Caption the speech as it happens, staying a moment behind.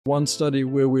One study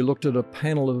where we looked at a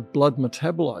panel of blood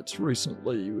metabolites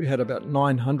recently, we had about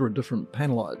 900 different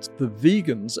panelites. The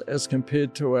vegans, as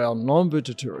compared to our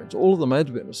non-vegetarians, all of them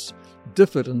Adventists,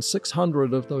 differed in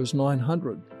 600 of those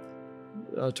 900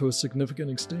 to a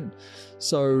significant extent.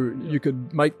 So you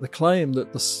could make the claim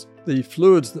that the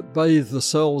fluids that bathe the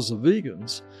cells of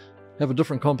vegans have a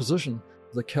different composition.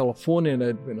 The Californian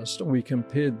Adventists, we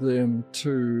compared them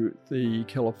to the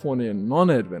Californian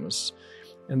non-Adventists.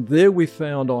 And there we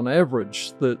found on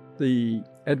average that the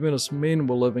Adventist men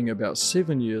were living about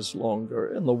 7 years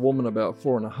longer and the woman about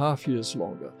 4.5 years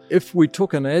longer. If we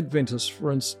took an Adventist, for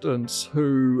instance,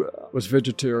 who was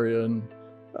vegetarian,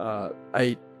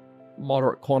 ate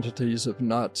moderate quantities of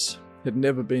nuts, had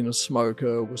never been a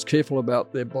smoker, was careful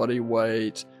about their body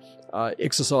weight,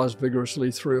 exercised vigorously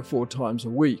 3 or 4 times a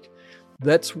week,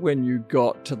 that's when you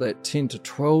got to that 10 to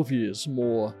 12 years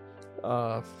more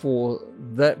for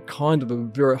that kind of a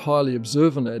very highly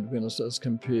observant Adventist as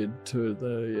compared to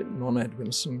the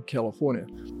non-Adventists in California.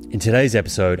 In today's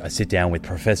episode, I sit down with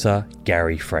Professor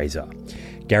Gary Fraser.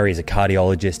 Gary is a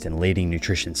cardiologist and leading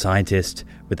nutrition scientist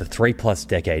with a 3+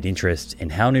 decade interest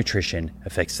in how nutrition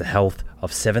affects the health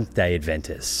of Seventh-day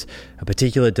Adventists, a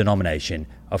particular denomination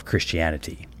of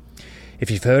Christianity. If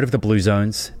you've heard of the Blue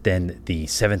Zones, then the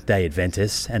Seventh-day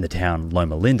Adventists and the town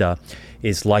Loma Linda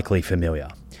is likely familiar.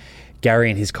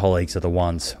 Gary and his colleagues are the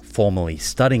ones formally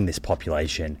studying this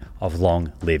population of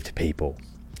long-lived people.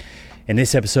 In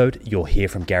this episode, you'll hear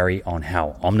from Gary on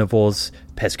how omnivores,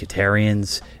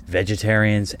 pescatarians,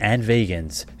 vegetarians, and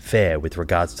vegans fare with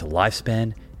regards to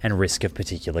lifespan and risk of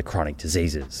particular chronic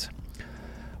diseases.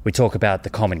 We talk about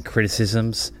the common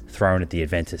criticisms thrown at the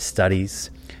Adventist studies,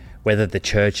 whether the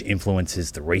church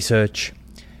influences the research,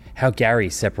 how Gary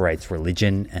separates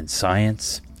religion and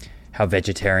science, how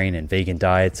vegetarian and vegan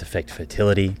diets affect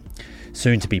fertility,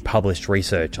 soon to be published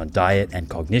research on diet and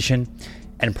cognition,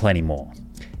 and plenty more.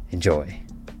 Enjoy.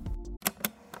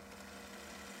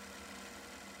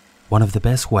 One of the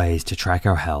best ways to track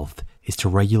our health is to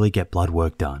regularly get blood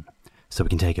work done, so we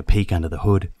can take a peek under the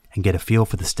hood and get a feel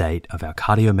for the state of our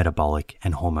cardiometabolic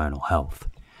and hormonal health.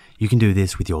 You can do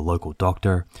this with your local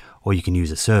doctor, or you can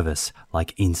use a service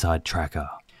like Inside Tracker.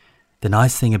 The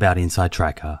nice thing about Inside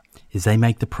Tracker is they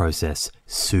make the process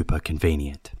super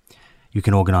convenient. You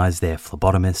can organize their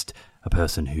phlebotomist, a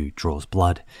person who draws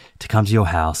blood, to come to your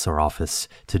house or office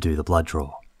to do the blood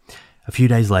draw. A few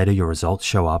days later, your results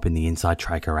show up in the Inside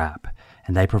Tracker app,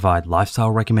 and they provide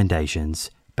lifestyle recommendations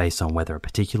based on whether a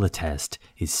particular test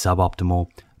is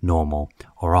suboptimal, normal,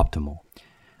 or optimal.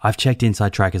 I've checked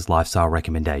Inside Tracker's lifestyle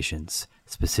recommendations,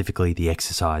 specifically the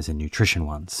exercise and nutrition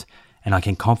ones, and I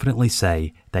can confidently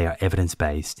say they are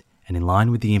evidence-based and in line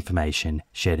with the information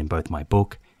shared in both my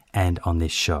book and on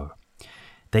this show.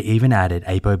 They even added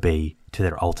ApoB to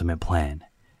their ultimate plan,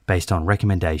 based on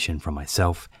recommendation from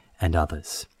myself and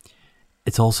others.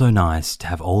 It's also nice to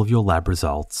have all of your lab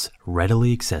results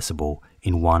readily accessible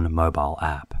in one mobile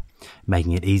app,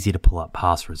 making it easy to pull up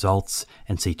past results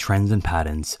and see trends and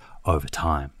patterns over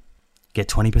time. Get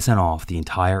 20% off the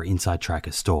entire Inside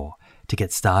Tracker store. To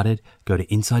get started, go to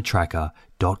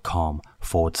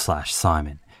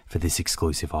insidetracker.com/Simon for this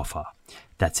exclusive offer.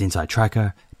 That's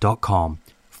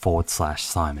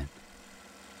insidetracker.com/Simon.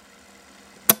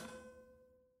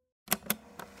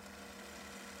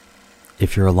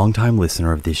 If you're a long-time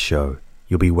listener of this show,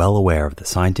 you'll be well aware of the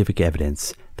scientific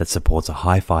evidence that supports a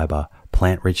high-fiber,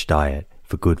 plant-rich diet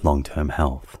for good long-term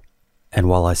health. And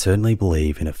while I certainly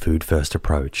believe in a food-first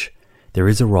approach, there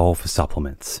is a role for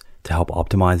supplements to help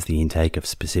optimize the intake of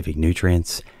specific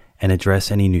nutrients and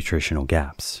address any nutritional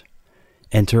gaps.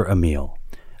 Enter Emil.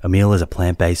 Emil is a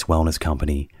plant-based wellness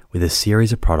company with a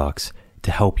series of products to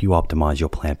help you optimize your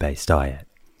plant-based diet.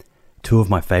 Two of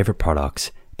my favorite products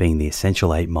being the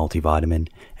Essential 8 multivitamin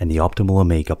and the Optimal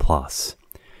Omega Plus.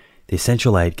 The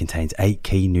Essential 8 contains 8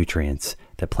 key nutrients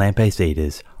that plant-based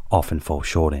eaters often fall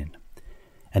short in.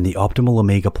 And the Optimal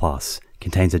Omega Plus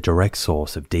contains a direct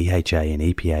source of DHA and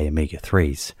EPA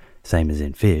omega-3s, same as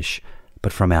in fish,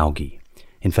 but from algae.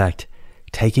 In fact,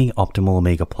 taking Optimal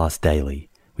Omega Plus daily,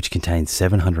 which contains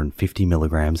 750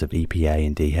 milligrams of EPA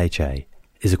and DHA,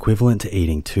 is equivalent to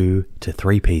eating 2 to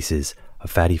 3 pieces of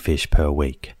fatty fish per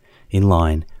week, in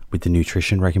line with the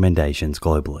nutrition recommendations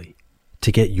globally.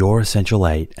 To get your Essential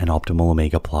 8 and Optimal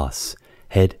Omega Plus,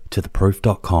 head to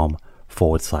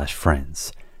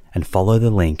theproof.com/friends and follow the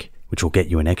link, which will get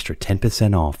you an extra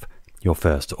 10% off your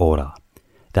first order.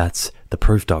 That's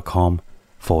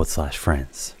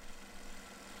theproof.com/friends.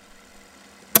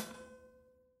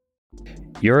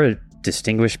 You're a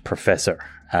distinguished professor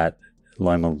at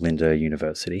Loma Linda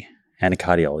University and a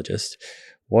cardiologist.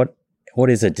 What What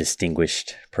is a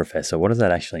distinguished professor? What does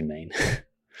that actually mean?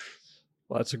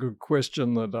 Well, that's a good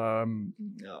question that I'm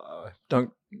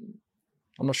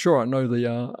not sure I know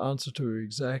the answer to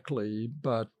exactly,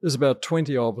 but there's about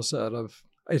 20 of us out of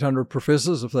 800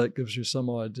 professors, if that gives you some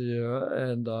idea.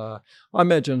 And I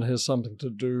imagine it has something to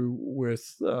do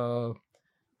with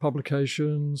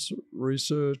publications,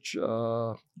 research,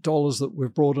 dollars that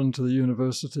we've brought into the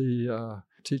university,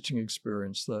 teaching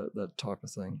experience, that type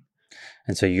of thing.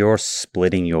 And so you're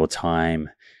splitting your time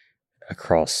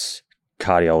across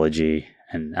cardiology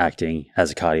and acting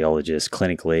as a cardiologist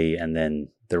clinically, and then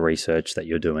the research that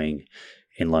you're doing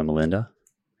in Loma Linda?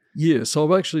 Yes,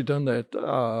 I've actually done that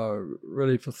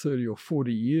really for 30 or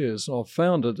 40 years. And I've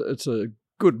found it's a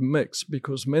good mix,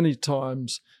 because many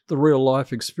times the real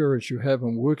life experience you have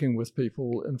in working with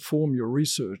people inform your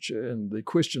research and the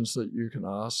questions that you can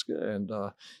ask, and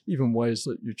even ways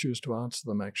that you choose to answer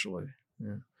them, actually.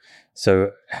 Yeah.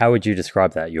 So how would you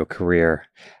describe that, your career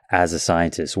as a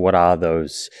scientist? What are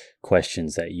those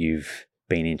questions that you've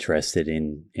been interested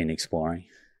in exploring?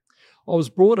 I was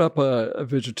brought up a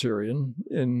vegetarian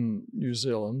in New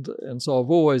Zealand, and so I've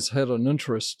always had an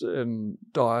interest in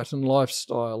diet and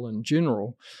lifestyle in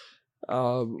general.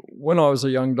 When I was a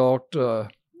young doctor,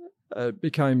 it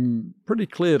became pretty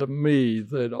clear to me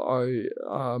that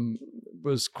I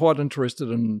was quite interested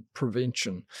in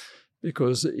prevention,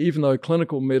 because even though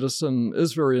clinical medicine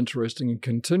is very interesting and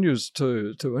continues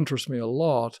to interest me a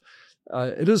lot,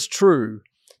 it is true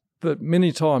that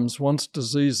many times once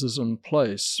disease is in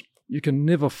place, you can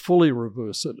never fully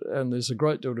reverse it, and there's a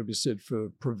great deal to be said for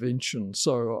prevention.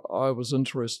 So I was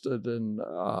interested in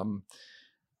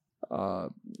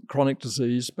chronic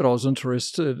disease, but I was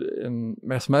interested in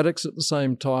mathematics at the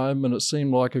same time, and it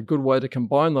seemed like a good way to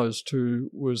combine those two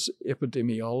was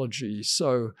epidemiology.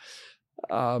 So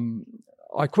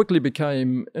I quickly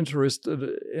became interested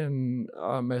in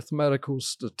mathematical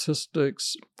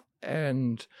statistics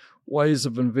and ways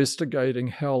of investigating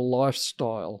how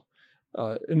lifestyle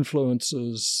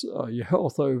influences your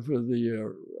health over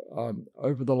the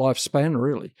lifespan,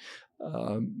 really.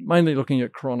 Mainly looking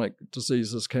at chronic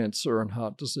diseases, cancer and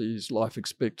heart disease, life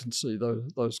expectancy,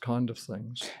 those kind of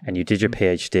things. And you did your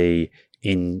PhD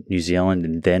in New Zealand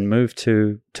and then moved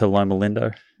to Loma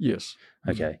Linda? Yes.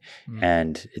 Okay.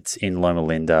 And it's in Loma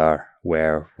Linda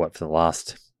where, for the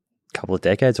last couple of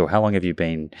decades, or how long have you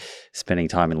been spending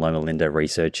time in Loma Linda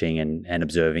researching and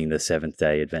observing the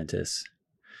Seventh-day Adventists?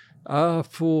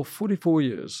 For 44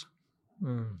 years.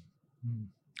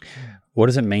 What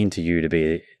does it mean to you to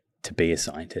be a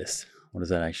scientist? What does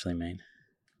that actually mean?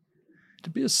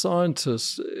 To be a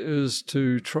scientist is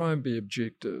to try and be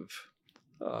objective,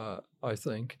 I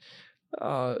think.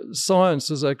 Science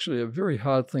is actually a very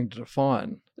hard thing to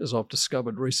define, as I've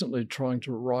discovered recently trying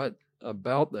to write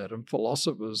about that, and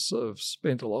philosophers have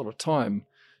spent a lot of time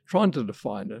trying to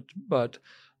define it. But,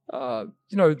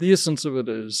 the essence of it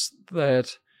is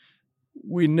that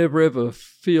we never ever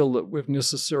feel that we've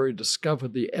necessarily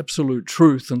discovered the absolute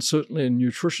truth, and certainly in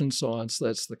nutrition science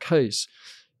that's the case,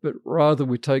 but rather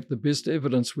we take the best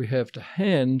evidence we have to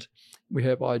hand, we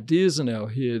have ideas in our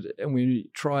head, and we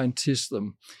try and test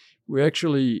them. We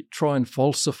actually try and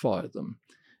falsify them.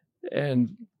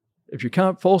 And if you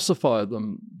can't falsify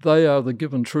them, they are the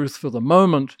given truth for the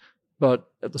moment,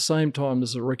 but at the same time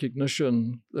there's a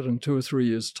recognition that in 2 or 3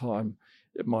 years' time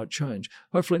it might change.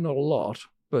 Hopefully not a lot,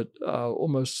 but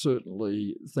almost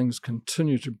certainly things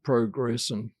continue to progress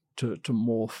and to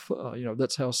morph.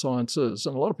 That's how science is.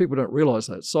 And a lot of people don't realize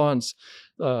that. Science,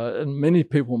 in many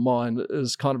people's mind,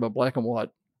 is kind of a black and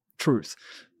white truth.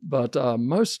 But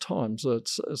most times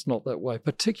it's not that way,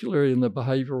 particularly in the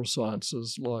behavioral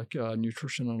sciences like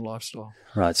nutrition and lifestyle.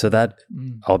 Right. So that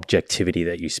objectivity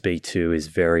that you speak to is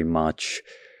very much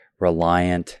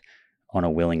reliant on a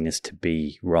willingness to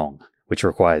be wrong, which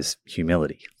requires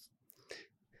humility.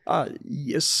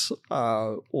 Yes,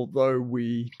 although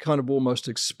we kind of almost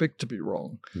expect to be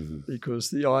wrong, because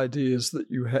the ideas that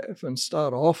you have and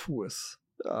start off with,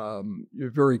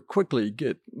 you very quickly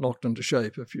get knocked into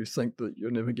shape if you think that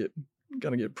you're never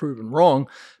going to get proven wrong,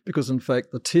 because in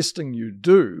fact the testing you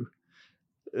do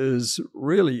is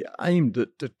really aimed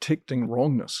at detecting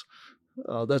wrongness.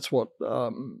 That's what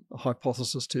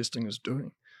hypothesis testing is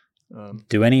doing.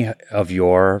 Do any of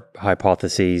your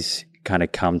hypotheses kind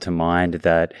of come to mind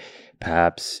that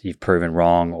perhaps you've proven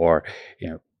wrong, or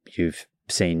you've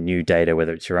seen new data,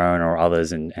 whether it's your own or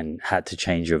others, and had to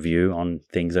change your view on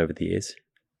things over the years?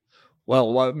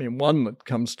 Well, I mean, one that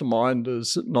comes to mind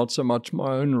is not so much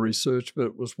my own research, but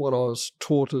it was what I was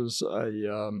taught as a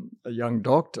young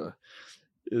doctor,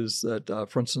 is that,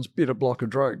 for instance, beta blocker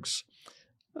drugs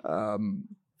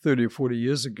 30 or 40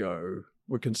 years ago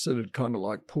were considered kind of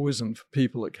like poison for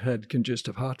people that had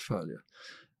congestive heart failure.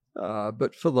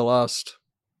 But for the last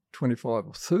 25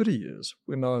 or 30 years,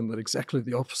 we're known that exactly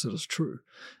the opposite is true.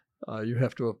 You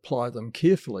have to apply them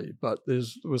carefully, but there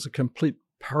was a complete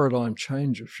paradigm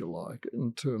change, if you like,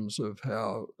 in terms of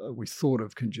how we thought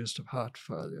of congestive heart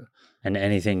failure. And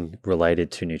anything related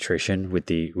to nutrition with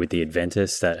the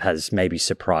Adventists that has maybe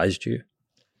surprised you?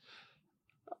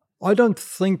 I don't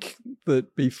think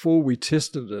that before we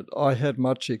tested it, I had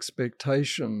much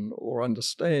expectation or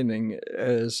understanding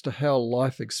as to how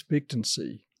life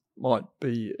expectancy might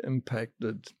be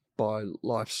impacted by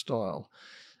lifestyle.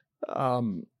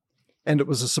 And it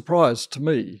was a surprise to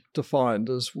me to find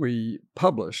as we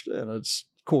published, and it's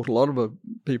caught a lot of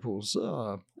people's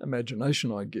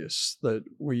imagination, I guess, that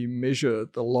we measure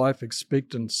the life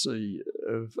expectancy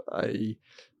of a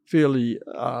fairly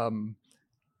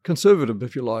conservative,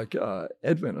 if you like,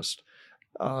 Adventist,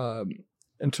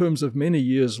 in terms of many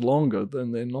years longer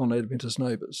than their non-Adventist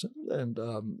neighbours, and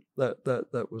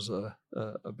that was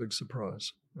a big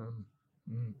surprise.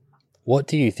 What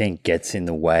do you think gets in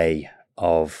the way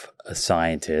of a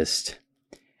scientist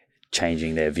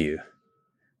changing their view?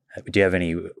 Do you have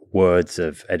any words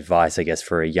of advice, I guess,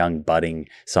 for a young budding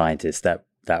scientist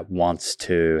that wants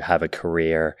to have a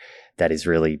career that is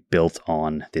really built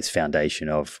on this foundation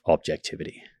of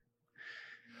objectivity?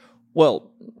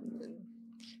 Well,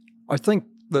 I think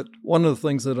that one of the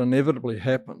things that inevitably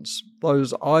happens,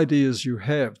 those ideas you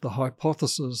have, the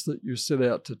hypotheses that you set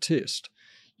out to test,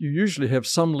 you usually have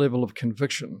some level of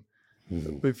conviction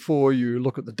before you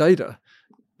look at the data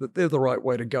that they're the right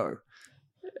way to go.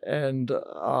 And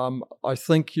I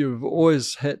think you've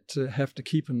always have to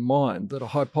keep in mind that a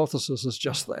hypothesis is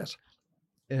just that.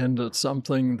 And it's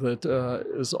something that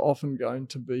is often going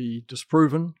to be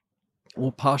disproven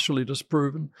or partially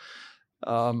disproven.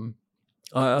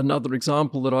 Another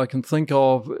example that I can think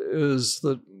of is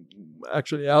that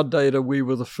actually our data, we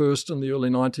were the first in the early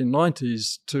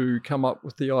 1990s to come up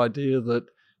with the idea that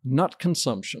nut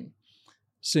consumption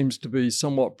seems to be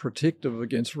somewhat protective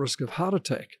against risk of heart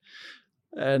attack.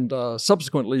 And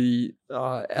subsequently,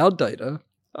 our data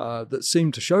that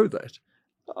seemed to show that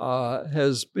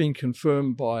has been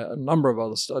confirmed by a number of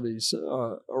other studies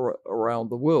around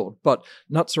the world. But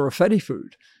nuts are a fatty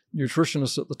food.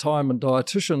 Nutritionists at the time and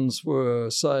dietitians were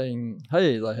saying,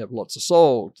 hey, they have lots of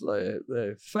salt,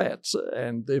 they're fats,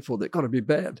 and therefore they've got to be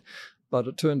bad. But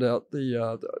it turned out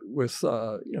with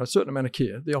a certain amount of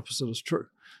care, the opposite is true.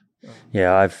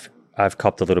 Yeah, I've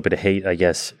copped a little bit of heat, I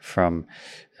guess, from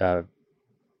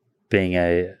being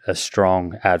a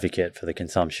strong advocate for the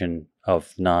consumption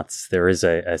of nuts. There is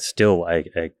still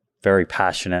a very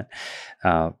passionate,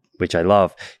 which I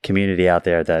love, community out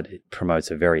there that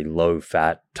promotes a very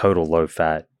total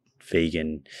low-fat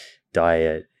vegan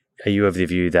diet. Are you of the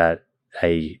view that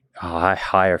a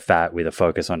higher fat with a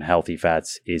focus on healthy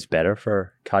fats is better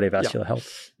for cardiovascular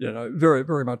health? Very,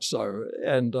 very much so.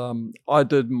 And I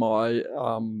did my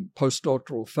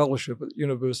postdoctoral fellowship at the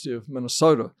University of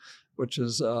Minnesota, which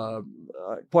is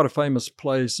quite a famous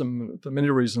place for many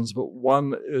reasons, but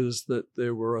one is that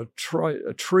there were a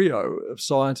trio of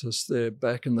scientists there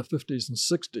back in the 50s and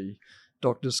 60s,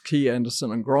 Doctors Key,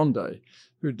 Anderson, and Grande,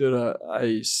 who did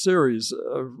a series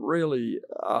of really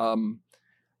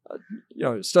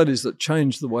studies that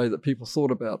changed the way that people thought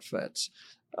about fats.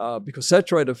 Because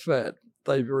saturated fat,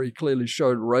 they very clearly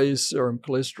showed raised serum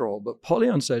cholesterol, but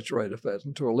polyunsaturated fat,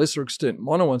 and to a lesser extent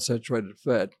monounsaturated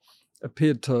fat,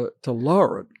 appeared to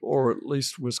lower it, or at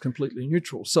least was completely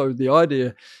neutral. So the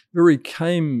idea very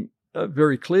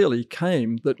clearly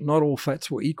came that not all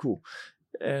fats were equal,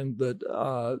 and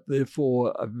that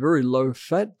therefore a very low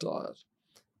fat diet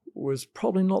was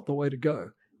probably not the way to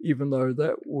go, even though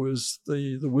that was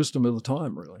the wisdom of the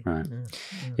time, really. Right.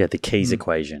 Yeah, the Keyes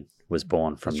equation was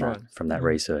born from that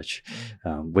research,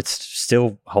 which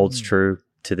still holds true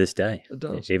to this day. It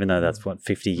does. Even though that's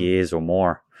 50 years or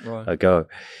more ago.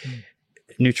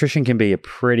 Nutrition can be a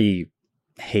pretty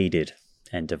heated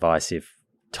and divisive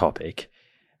topic.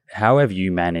 How have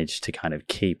you managed to kind of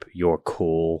keep your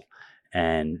cool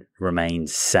and remain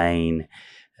sane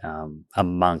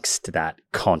amongst that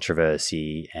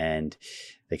controversy and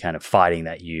the kind of fighting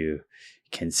that you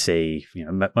can see,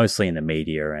 mostly in the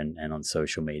media and on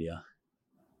social media?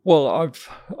 Well,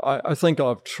 I think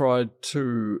I've tried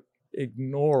to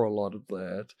ignore a lot of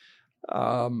that.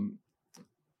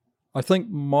 I think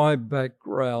my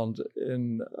background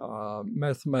in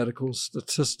mathematical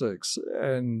statistics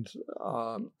and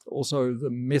also the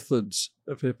methods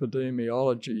of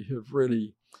epidemiology have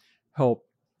really helped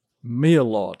me a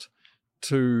lot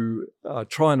to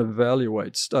try and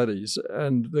evaluate studies.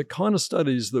 And the kind of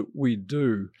studies that we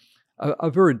do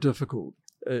are very difficult.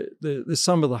 They're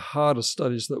some of the hardest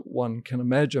studies that one can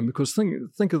imagine, because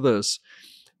think of this: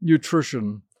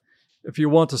 nutrition. If you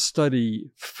want to study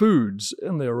foods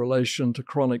in their relation to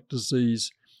chronic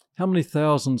disease, how many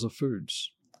thousands of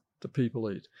foods do people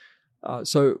eat?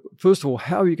 So first of all,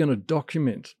 how are you going to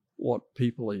document what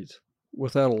people eat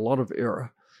without a lot of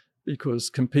error?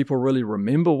 Because can people really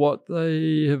remember what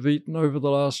they have eaten over the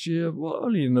last year? Well,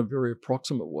 only in a very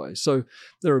approximate way. So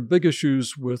there are big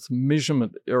issues with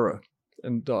measurement error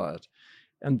in diet.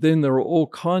 And then there are all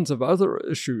kinds of other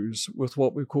issues with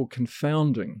what we call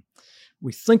confounding.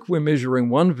 We think we're measuring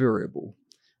one variable,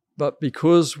 but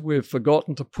because we've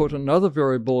forgotten to put another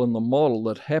variable in the model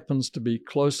that happens to be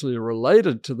closely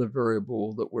related to the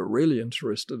variable that we're really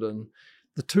interested in,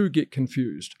 the two get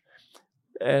confused.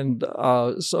 And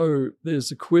so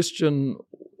there's a question,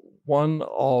 one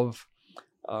of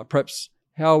perhaps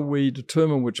how we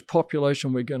determine which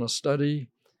population we're going to study,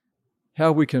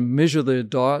 how we can measure their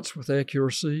diets with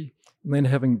accuracy, and then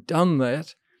having done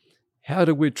that, how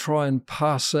do we try and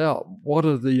parse out what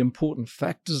are the important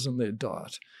factors in their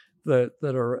diet that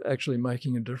are actually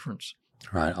making a difference?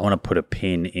 Right. I want to put a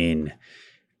pin in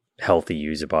healthy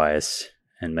user bias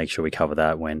and make sure we cover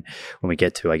that when we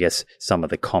get to, I guess, some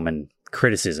of the common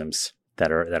criticisms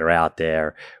that are out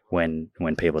there when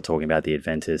people are talking about the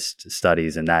Adventist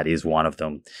studies, and that is one of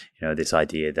them. You know, this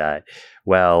idea that,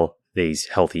 well, these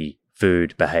healthy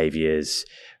food behaviors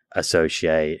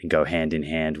associate and go hand in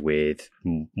hand with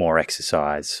more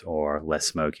exercise or less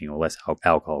smoking or less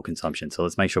alcohol consumption. So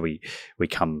let's make sure we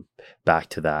come back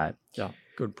to that. Yeah,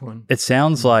 good point. It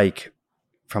sounds like,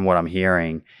 from what I'm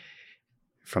hearing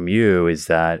from you, is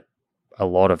that a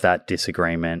lot of that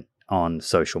disagreement on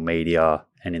social media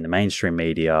and in the mainstream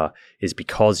media is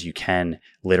because you can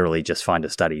literally just find a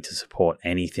study to support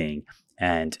anything.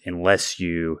 And unless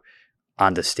you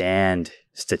understand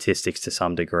statistics to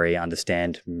some degree,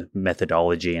 understand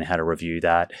methodology and how to review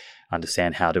that,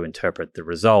 understand how to interpret the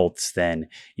results, then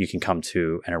you can come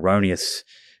to an erroneous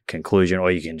conclusion,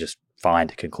 or you can just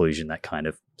find a conclusion that kind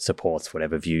of supports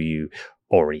whatever view you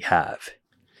already have.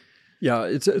 Yeah,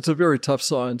 it's a very tough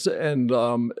science, and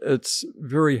it's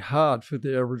very hard for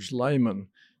the average layman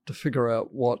to figure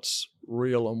out what's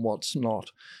real and what's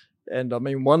not. And I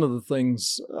mean, one of the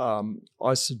things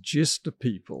I suggest to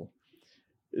people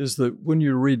is that when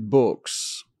you read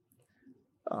books,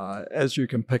 as you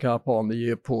can pick up on the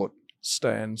airport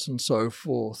stands and so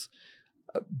forth,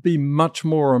 be much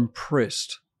more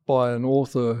impressed by an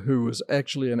author who is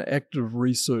actually an active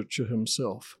researcher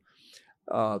himself.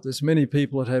 There's many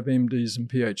people that have MDs and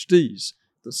PhDs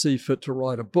that see fit to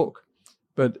write a book,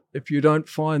 but if you don't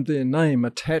find their name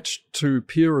attached to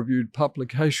peer-reviewed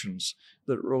publications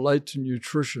that relate to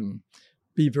nutrition,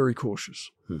 be very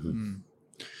cautious. Mm-hmm.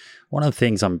 One of the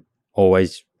things I'm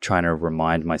always trying to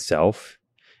remind myself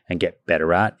and get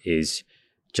better at is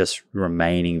just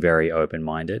remaining very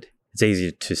open-minded. It's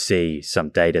easy to see some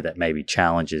data that maybe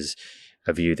challenges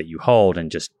a view that you hold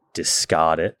and just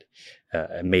discard it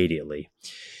immediately.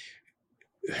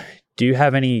 Do you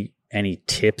have any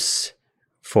tips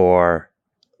for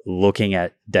looking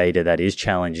at data that is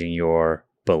challenging your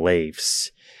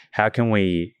beliefs? How can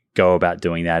we go about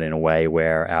doing that in a way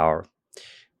where our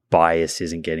bias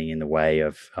isn't getting in the way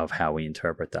of how we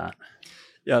interpret that?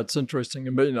 Yeah, it's interesting.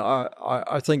 I mean,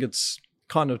 I think it's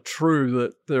kind of true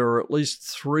that there are at least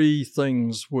three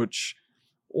things which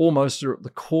almost are at the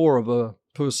core of a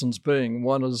person's being.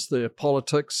 One is their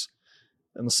politics,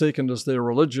 and the second is their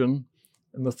religion,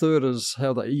 and the third is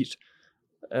how they eat.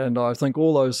 And I think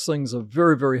all those things are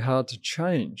very, very hard to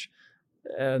change.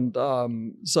 And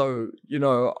so, you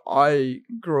know, I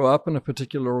grew up in a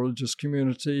particular religious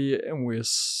community, and we're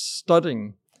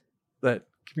studying that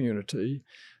community.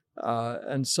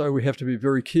 And so we have to be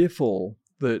very careful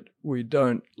that we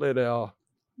don't let the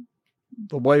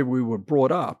way we were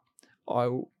brought up, I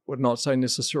would not say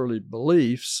necessarily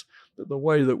beliefs, but the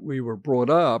way that we were brought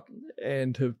up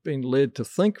and have been led to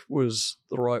think was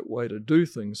the right way to do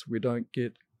things, we don't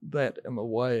get that in the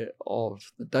way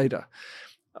of the data.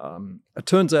 It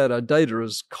turns out our data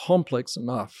is complex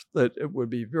enough that it would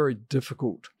be very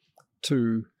difficult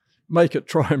to make it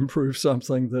try and prove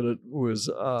something that it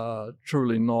was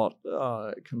truly not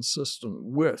consistent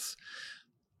with.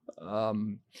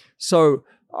 So,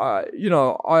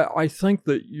 I think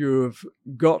that you've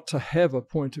got to have a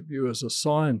point of view as a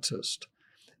scientist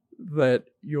that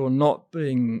you're not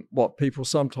being what people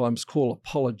sometimes call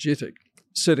apologetic,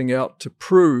 setting out to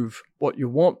prove what you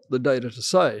want the data to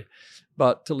say,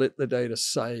 but to let the data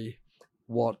say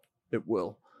what it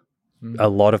will. a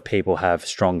lot of people have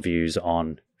strong views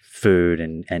on food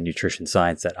and nutrition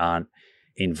science that aren't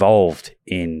involved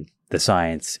in the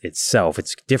science itself.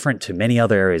 It's different to many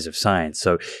other areas of science.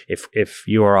 So if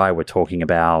you or I were talking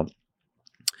about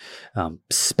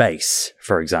space,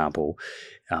 for example,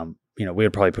 we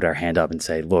would probably put our hand up and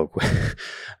say, look, I'm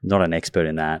not an expert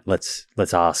in that.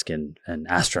 Let's ask an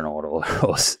astronaut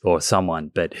or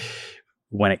someone. But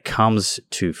when it comes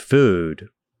to food,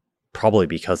 probably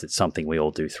because it's something we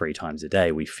all do 3 times a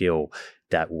day, we feel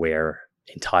that we're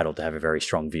entitled to have a very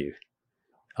strong view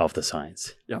of the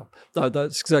science. Yeah,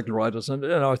 that's exactly right. And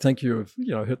I think you've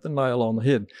hit the nail on the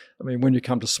head. I mean, when you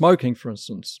come to smoking, for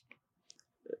instance,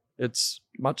 it's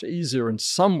much easier in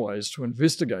some ways to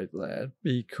investigate that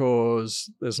because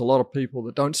there's a lot of people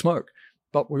that don't smoke,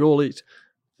 but we all eat.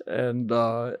 And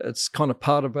it's kind of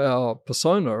part of our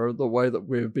persona, the way that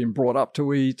we've been brought up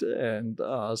to eat. And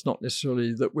it's not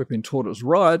necessarily that we've been taught it's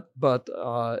right, but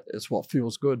it's what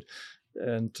feels good.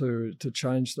 And to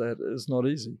change that is not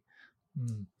easy.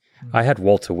 I had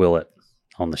Walter Willett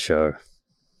on the show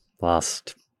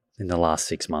in the last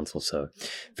 6 months or so.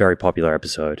 Very popular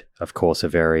episode. Of course, a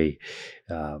very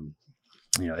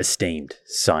esteemed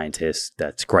scientist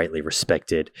that's greatly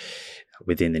respected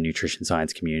within the nutrition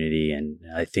science community, and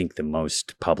I think the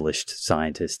most published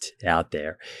scientist out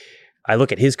there. I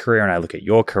look at his career and I look at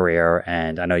your career,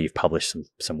 and I know you've published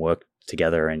some work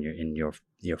together and in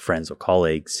your friends or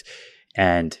colleagues,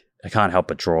 and I can't help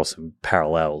but draw some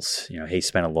parallels. He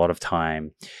spent a lot of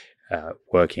time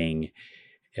working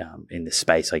in the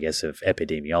space, I guess, of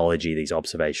epidemiology, these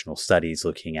observational studies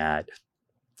looking at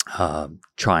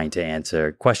trying to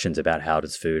answer questions about how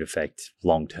does food affect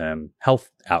long-term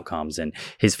health outcomes, and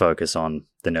his focus on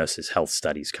the nurses' health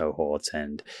studies cohorts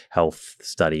and health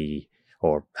study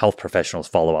or health professionals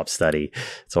follow-up study.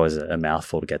 It's always a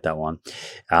mouthful to get that one.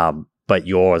 But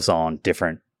yours on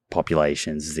different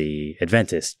populations, the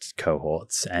Adventist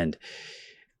cohorts. And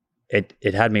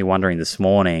it had me wondering this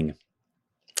morning,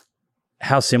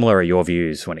 how similar are your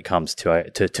views when it comes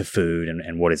to food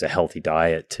and what is a healthy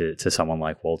diet to someone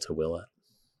like Walter Willett?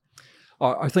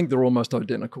 I think they're almost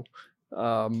identical.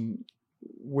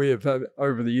 We have,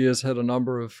 over the years, had a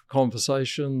number of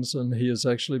conversations, and he has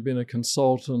actually been a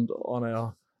consultant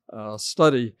on our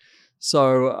study.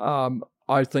 So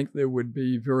I think there would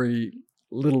be very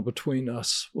little between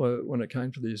us when it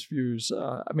came to these views.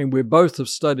 We both have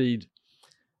studied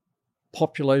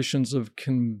populations of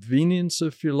convenience,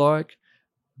 if you like,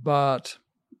 but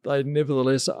they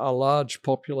nevertheless are large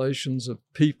populations of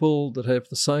people that have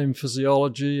the same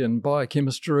physiology and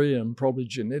biochemistry and probably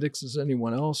genetics as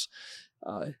anyone else.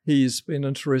 He's been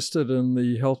interested in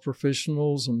the health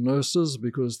professionals and nurses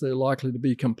because they're likely to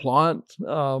be compliant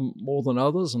more than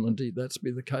others, and indeed that's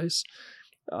been the case.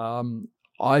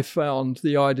 I found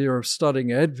the idea of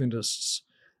studying Adventists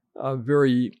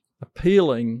very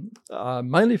appealing,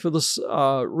 mainly for this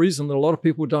reason that a lot of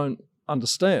people don't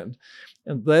understand,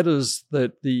 and that is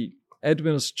that the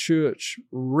Adventist Church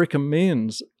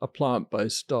recommends a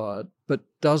plant-based diet but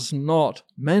does not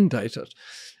mandate it.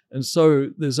 And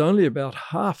so there's only about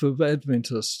half of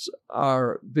Adventists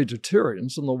are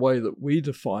vegetarians in the way that we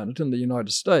define it in the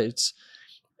United States.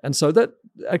 And so that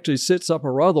actually sets up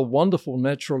a rather wonderful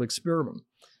natural experiment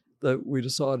that we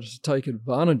decided to take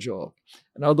advantage of.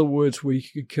 In other words, we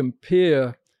could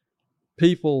compare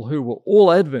people who were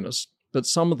all Adventists, but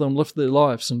some of them lived their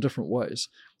lives in different ways,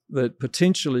 that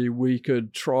potentially we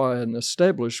could try and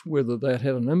establish whether that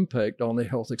had an impact on their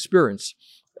health experience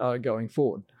going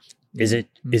forward. Is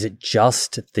it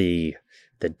just the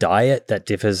diet that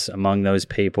differs among those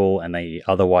people and they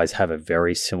otherwise have a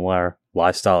very similar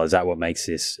lifestyle? Is that what makes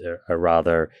this a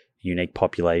rather unique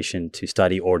population to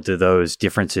study, or do those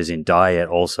differences in diet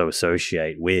also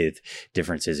associate with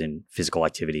differences in physical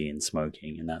activity and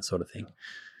smoking and that sort of thing?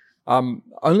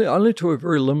 Only to a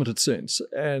very limited sense.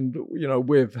 And,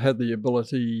 we've had the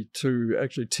ability to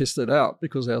actually test it out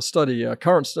because our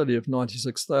current study of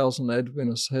 96,000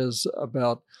 Adventists has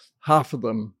about half of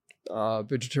them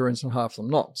vegetarians and half of them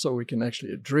not. So we can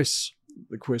actually address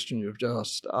the question you've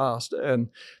just asked. And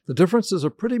the differences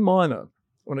are pretty minor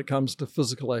when it comes to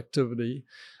physical activity.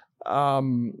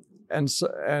 And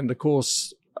of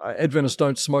course, Adventists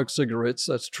don't smoke cigarettes.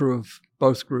 That's true of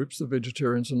both groups, the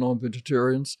vegetarians and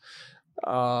non-vegetarians.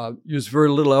 Use very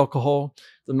little alcohol.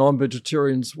 The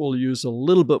non-vegetarians will use a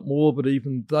little bit more, but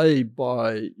even they,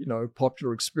 by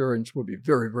popular experience, will be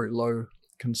very, very low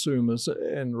consumers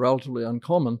and relatively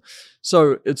uncommon.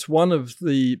 So it's one of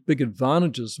the big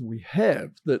advantages we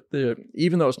have that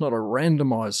even though it's not a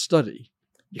randomized study,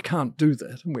 You can't do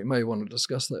that, and we may want to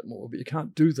discuss that more, but you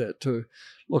can't do that to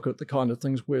look at the kind of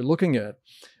things we're looking at.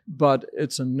 But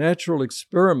it's a natural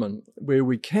experiment where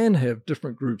we can have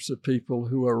different groups of people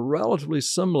who are relatively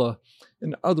similar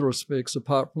in other respects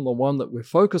apart from the one that we're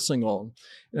focusing on.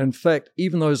 And in fact,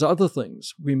 even those other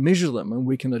things, we measure them and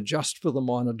we can adjust for the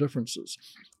minor differences.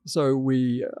 So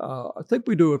I think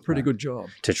we do a pretty good job.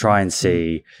 To try and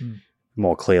see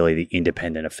more clearly the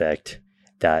independent effect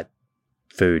that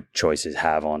food choices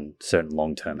have on certain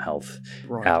long-term health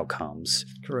outcomes.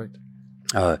 Correct.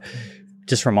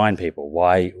 Just remind people,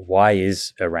 why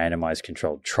is a randomized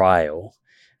controlled trial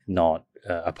not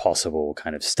a possible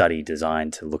kind of study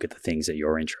designed to look at the things that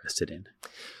you're interested in?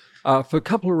 For a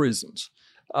couple of reasons.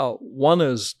 One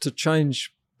is to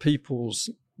change people's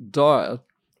diet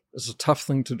is a tough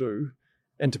thing to do,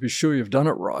 and to be sure you've done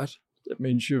it right, it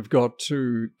means you've got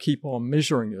to keep on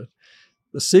measuring it.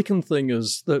 The second thing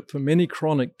is that for many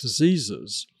chronic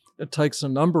diseases, it takes a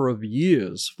number of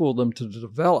years for them to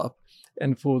develop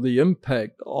and for the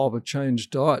impact of a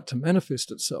changed diet to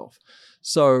manifest itself.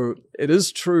 So it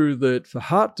is true that for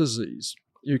heart disease,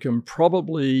 you can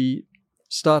probably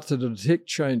start to detect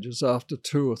changes after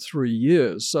 2 or 3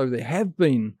 years. So there have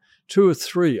been 2 or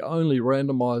 3 only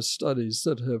randomized studies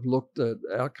that have looked at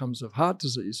outcomes of heart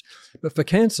disease. But for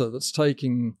cancer, that's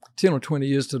taking 10 or 20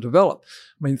 years to develop.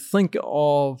 I mean, think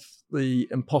of the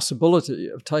impossibility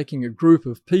of taking a group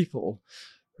of people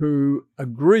who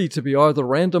agree to be either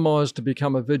randomized to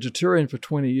become a vegetarian for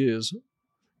 20 years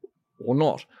or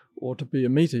not, or to be a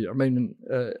meat eater. I mean,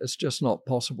 it's just not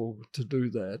possible to do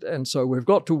that. And so we've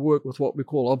got to work with what we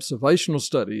call observational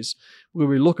studies, where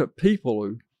we look at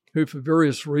people who for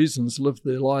various reasons live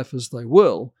their life as they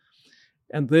will,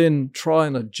 and then try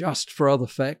and adjust for other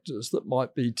factors that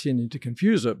might be tending to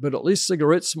confuse it. But at least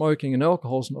cigarette smoking and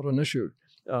alcohol is not an issue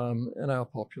in our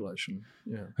population.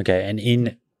 Yeah. Okay, and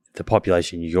in the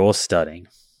population you're studying,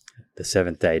 the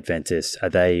Seventh-day Adventists, are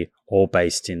they all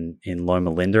based in Loma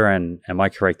Linda? And am I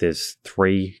correct, there's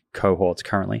 3 cohorts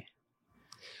currently?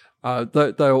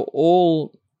 They are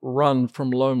all run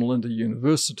from Loma Linda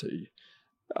University.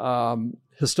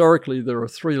 Historically, there are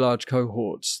 3 large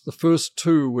cohorts. The first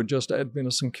 2 were just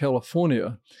Adventists in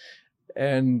California,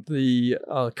 and the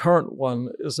current one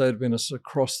is Adventists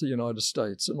across the United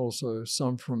States and also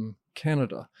some from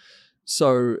Canada.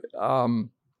 So,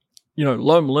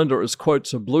 Loma Linda is,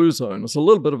 quotes, a blue zone. It's a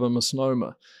little bit of a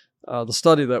misnomer. The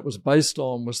study that was based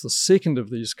on was the second of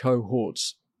these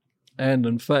cohorts, and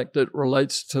in fact, it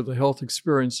relates to the health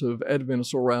experience of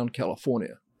Adventists around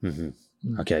California. Mm-hmm.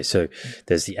 Okay, so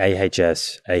there's the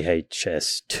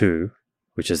AHS2,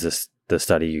 which is the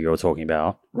study you're talking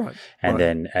about. Right. And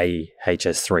then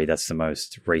AHS3, that's the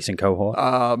most recent cohort?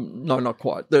 No, not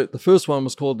quite. The first one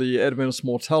was called the Adventist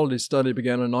Mortality Study,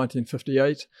 began in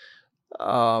 1958.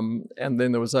 And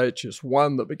then there was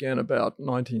AHS1 that began about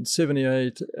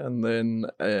 1978, and then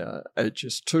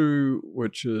AHS2,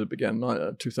 which began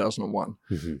 2001.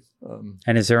 Mm-hmm.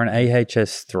 And is there an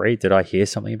AHS3? Did I hear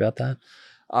something about that?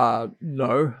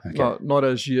 No, okay. Not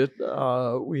as yet.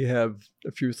 We have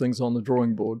a few things on the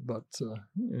drawing board, but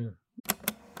yeah.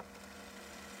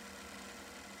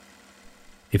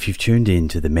 If you've tuned in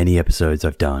to the many episodes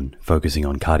I've done focusing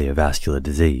on cardiovascular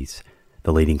disease,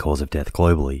 the leading cause of death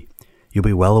globally, you'll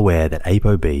be well aware that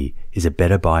ApoB is a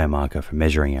better biomarker for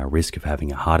measuring our risk of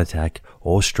having a heart attack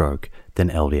or stroke than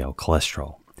LDL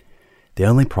cholesterol. The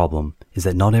only problem is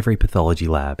that not every pathology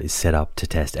lab is set up to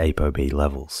test ApoB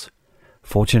levels.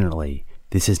 Fortunately,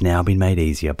 this has now been made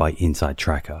easier by Inside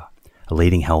Tracker, a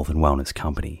leading health and wellness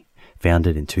company,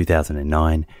 founded in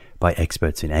 2009 by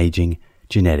experts in aging,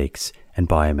 genetics, and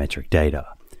biometric data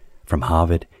from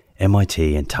Harvard,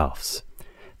 MIT, and Tufts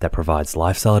that provides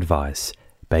lifestyle advice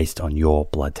based on your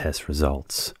blood test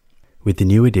results. With the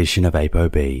new edition of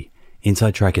ApoB,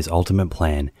 Inside Tracker's ultimate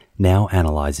plan now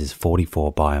analyzes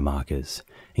 44 biomarkers,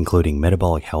 including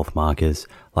metabolic health markers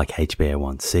like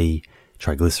HbA1c,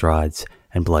 triglycerides,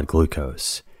 and blood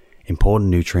glucose, important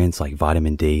nutrients like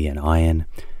vitamin D and iron,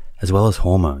 as well as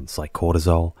hormones like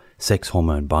cortisol, sex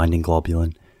hormone binding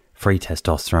globulin, free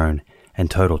testosterone, and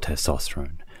total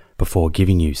testosterone, before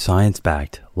giving you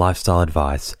science-backed lifestyle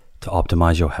advice to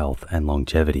optimize your health and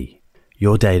longevity.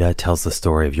 Your data tells the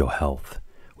story of your health.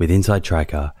 With Inside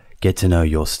Tracker, get to know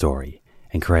your story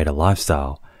and create a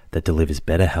lifestyle that delivers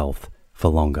better health for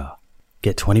longer.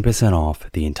 Get 20% off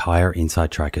the entire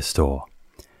Inside Tracker store.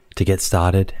 To get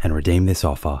started and redeem this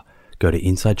offer, go to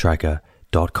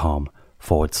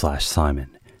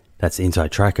insidetracker.com/Simon. That's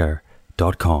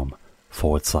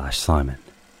insidetracker.com/Simon.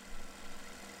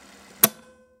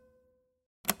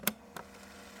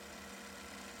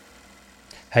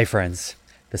 Hey friends,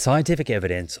 The scientific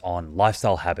evidence on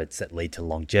lifestyle habits that lead to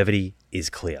longevity is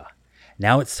clear.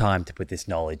 Now it's time to put this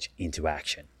knowledge into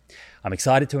action. I'm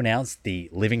excited to announce the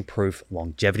Living Proof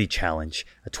Longevity Challenge,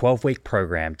 a 12-week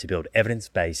program to build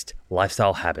evidence-based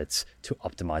lifestyle habits to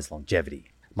optimize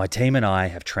longevity. My team and I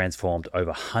have transformed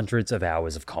over hundreds of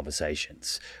hours of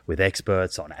conversations with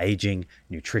experts on aging,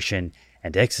 nutrition,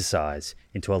 and exercise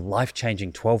into a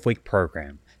life-changing 12-week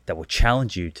program that will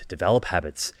challenge you to develop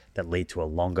habits that lead to a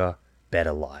longer,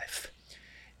 better life.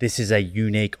 This is a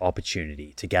unique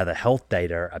opportunity to gather health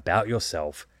data about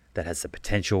yourself that has the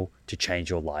potential to change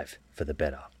your life for the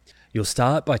better. You'll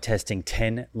start by testing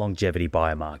 10 longevity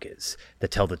biomarkers that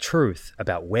tell the truth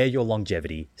about where your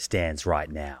longevity stands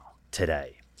right now,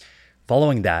 today.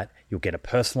 Following that, you'll get a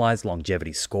personalized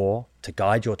longevity score to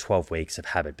guide your 12 weeks of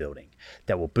habit building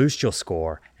that will boost your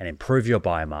score and improve your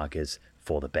biomarkers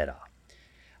for the better.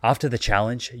 After the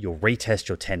challenge, you'll retest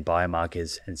your 10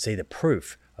 biomarkers and see the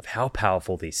proof of how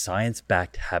powerful these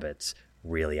science-backed habits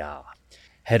really are.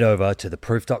 Head over to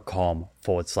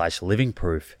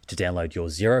theproof.com/livingproof to download your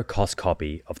zero-cost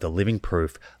copy of the Living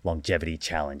Proof Longevity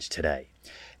Challenge today.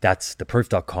 That's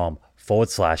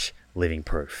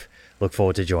theproof.com/livingproof. Look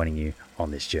forward to joining you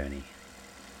on this journey.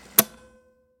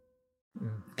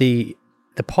 The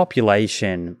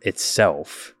population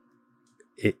itself,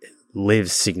 it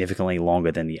lives significantly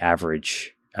longer than the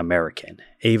average American,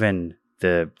 even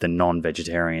the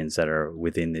non-vegetarians that are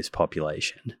within this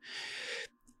population.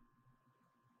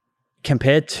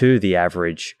 Compared to the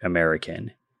average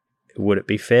American, would it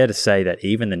be fair to say that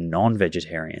even the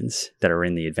non-vegetarians that are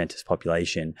in the Adventist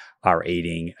population are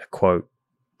eating a quote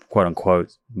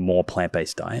unquote more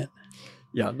plant-based diet?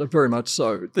 Yeah, very much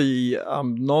so. The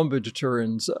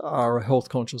non-vegetarians are a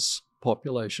health-conscious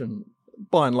population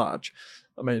by and large.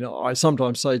 I mean, I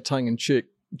sometimes say tongue-in-cheek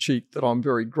that I'm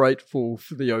very grateful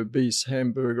for the obese,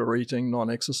 hamburger-eating,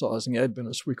 non-exercising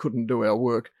Adventists. We couldn't do our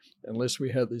work unless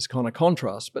we had these kind of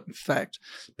contrasts. But in fact,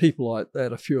 people like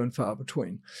that are few and far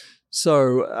between.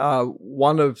 So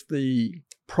one of the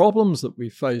problems that we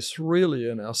face really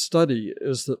in our study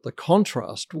is that the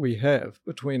contrast we have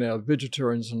between our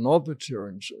vegetarians and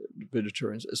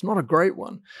non-vegetarians is not a great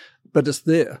one, but it's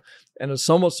there. And it's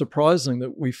somewhat surprising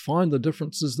that we find the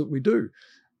differences that we do.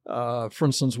 For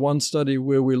instance, one study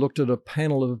where we looked at a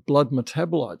panel of blood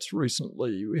metabolites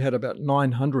recently, we had about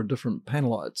 900 different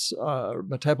metabolites,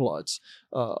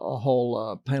 a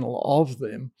whole panel of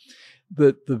them,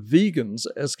 that the vegans,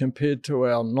 as compared to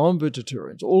our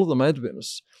non-vegetarians, all of them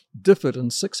Adventists, differed in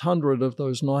 600 of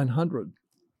those 900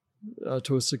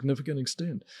 to a significant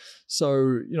extent.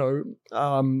 So,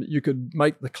 you could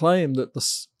make the claim that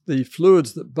the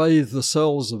fluids that bathe the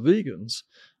cells of vegans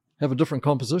have a different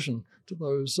composition to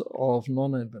those of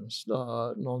non-Adventist,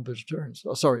 non-vegetarians.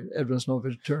 Adventist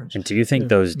non-vegetarians. And do you think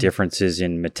those differences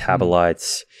in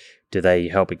metabolites, do they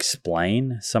help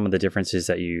explain some of the differences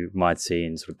that you might see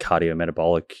in sort of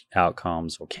cardiometabolic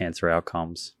outcomes or cancer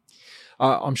outcomes?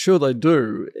 I'm sure they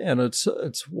do, and it's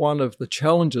one of the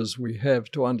challenges we have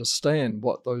to understand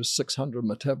what those 600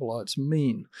 metabolites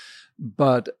mean.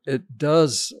 But it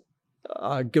does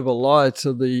give a lie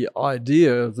to the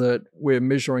idea that we're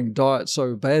measuring diet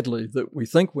so badly that we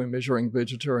think we're measuring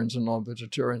vegetarians and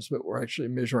non-vegetarians, but we're actually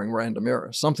measuring random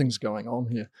error. Something's going on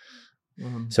here.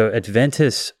 So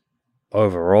Adventists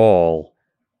overall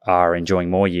are enjoying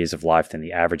more years of life than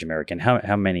the average American.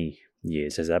 How many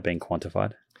years? Has that been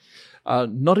quantified?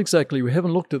 Not exactly. We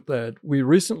haven't looked at that. We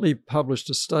recently published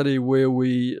a study where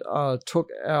we took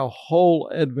our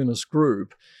whole Adventist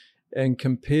group and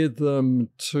compared them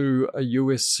to a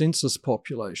U.S. Census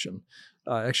population.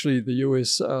 Actually, the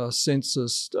U.S.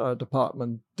 Census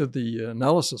Department did the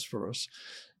analysis for us.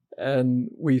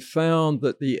 And we found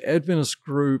that the Adventist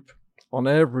group, on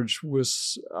average,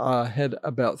 had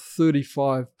about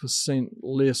 35%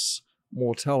 less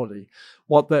mortality.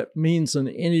 What that means in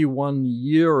any 1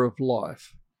 year of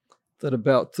life, that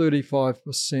about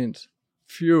 35%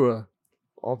 fewer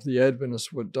of the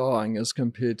Adventists were dying as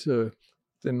compared to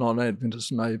their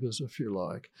non-Adventist neighbors, if you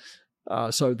like.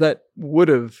 So that would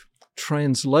have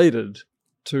translated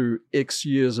to X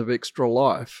years of extra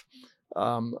life.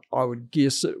 I would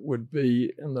guess it would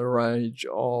be in the range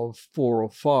of 4 or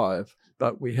 5,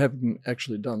 but we haven't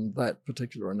actually done that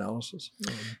particular analysis.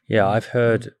 Yeah, I've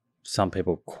heard some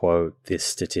people quote this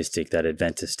statistic that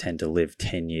Adventists tend to live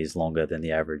 10 years longer than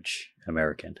the average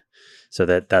American. So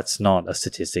that's not a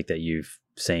statistic that you've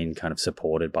seen kind of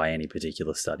supported by any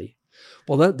particular study.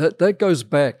 Well, that goes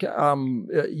back,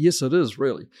 yes, it is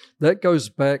really. That goes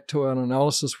back to an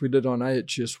analysis we did on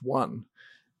AHS1.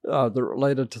 that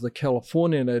related to the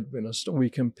Californian Adventists, and we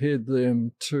compared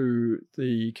them to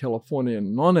the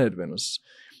Californian non-Adventists.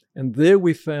 And there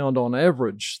we found on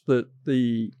average that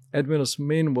the Adventist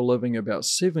men were living about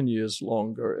 7 years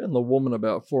longer and the women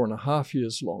about 4.5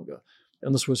 years longer.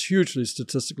 And this was hugely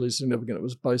statistically significant. It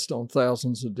was based on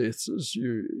thousands of deaths, as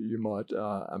you might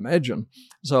imagine.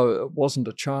 So it wasn't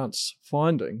a chance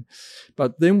finding.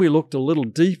 But then we looked a little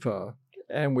deeper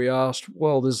and we asked,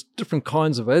 well, there's different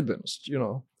kinds of Adventists,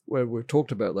 where we've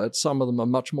talked about that. Some of them are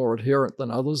much more adherent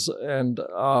than others. And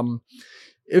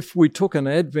if we took an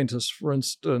Adventist, for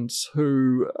instance,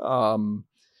 who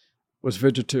was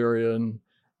vegetarian,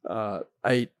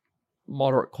 ate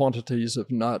moderate quantities of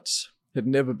nuts, had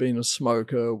never been a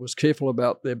smoker, was careful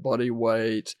about their body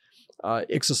weight,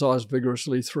 exercised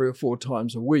vigorously 3 or 4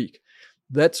 times a week,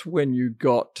 that's when you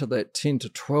got to that 10 to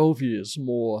 12 years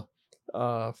more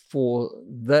for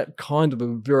that kind of a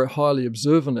very highly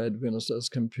observant Adventist as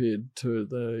compared to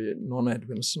the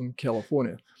non-Adventists in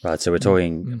California. Right, so we're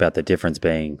talking about the difference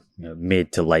being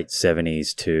mid to late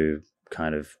 70s to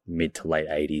kind of mid to late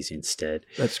 80s instead.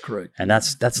 That's correct. And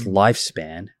that's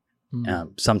lifespan.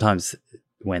 Sometimes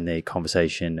when the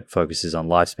conversation focuses on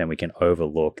lifespan, we can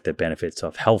overlook the benefits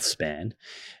of health span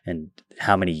and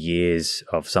how many years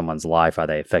of someone's life are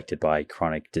they affected by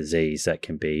chronic disease that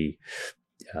can be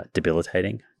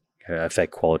debilitating,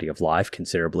 affect quality of life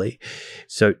considerably.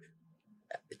 So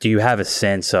do you have a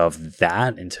sense of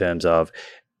that in terms of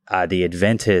the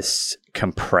Adventists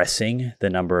compressing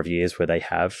the number of years where they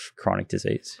have chronic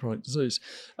disease? Chronic disease.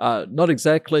 Not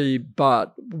exactly,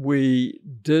 but we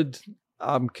did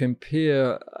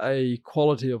compare a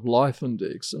quality of life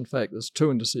index. In fact, there's 2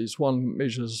 indices. One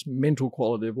measures mental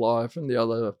quality of life and the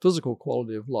other physical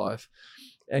quality of life,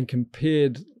 and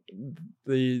compared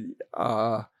the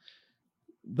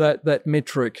that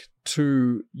metric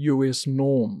to US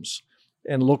norms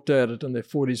and looked at it in their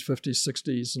 40s, 50s,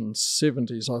 60s, and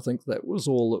 70s. I think that was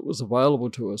all that was available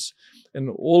to us. In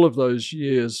all of those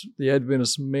years, the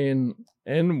Adventist men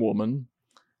and women,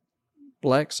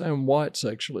 blacks and whites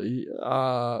actually,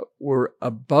 were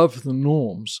above the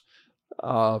norms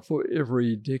for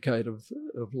every decade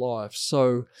of life.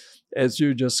 So as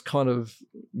you just kind of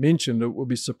mentioned, it would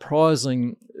be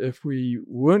surprising if we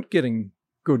weren't getting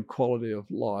good quality of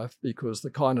life, because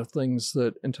the kind of things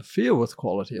that interfere with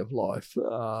quality of life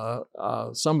are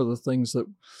some of the things that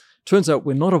turns out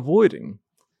we're not avoiding,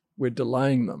 we're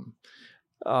delaying them.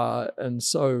 And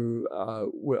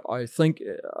so I think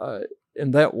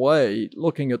in that way,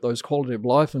 looking at those quality of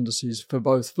life indices for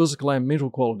both physical and mental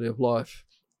quality of life,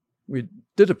 we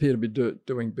did appear to be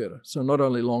doing better. So not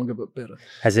only longer, but better.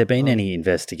 Has there been any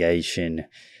investigation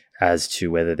as to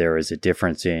whether there is a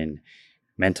difference in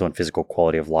mental and physical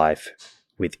quality of life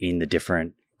within the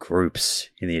different groups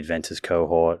in the Adventist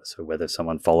cohort? So whether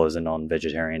someone follows a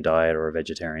non-vegetarian diet or a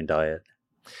vegetarian diet?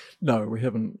 No, we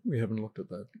haven't looked at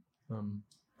that.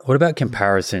 What about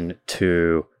comparison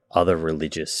to other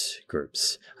religious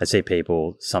groups? I see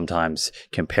people sometimes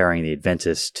comparing the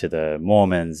Adventists to the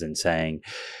Mormons and saying,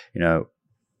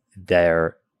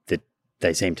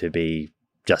 they seem to be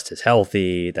just as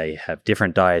healthy. They have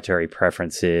different dietary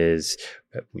preferences.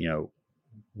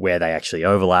 Where they actually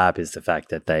overlap is the fact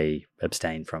that they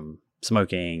abstain from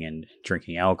smoking and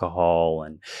drinking alcohol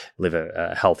and live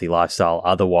a healthy lifestyle.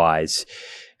 Otherwise,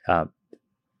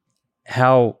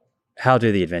 how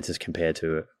do the Adventists compare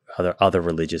to other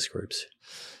religious groups?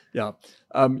 Yeah,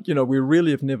 we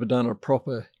really have never done a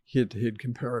proper head-to-head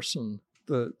comparison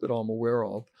that I'm aware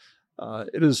of.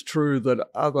 It is true that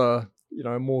other,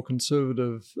 more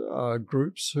conservative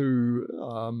groups who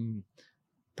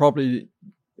probably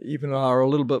even are a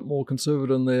little bit more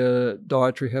conservative in their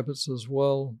dietary habits as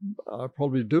well,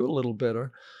 probably do a little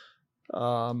better.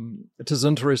 It is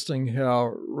interesting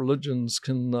how religions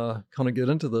can kind of get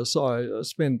into this. I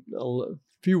spent a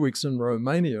few weeks in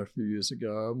Romania a few years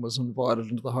ago and was invited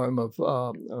into the home of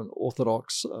an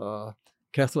Orthodox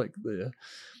Catholic there.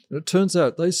 And it turns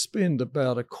out they spend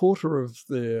about a quarter of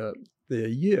their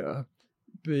year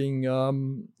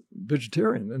being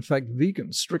vegetarian, in fact,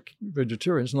 vegan, strict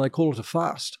vegetarians, and they call it a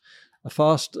fast. A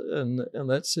fast in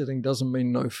that setting doesn't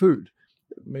mean no food.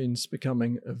 It means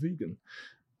becoming a vegan.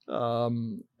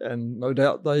 And no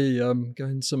doubt they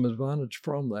gain some advantage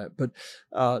from that. But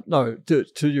no,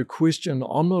 to your question,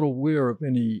 I'm not aware of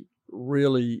any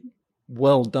really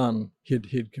well-done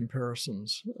head-to-head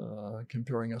comparisons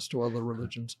comparing us to other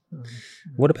religions.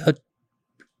 What about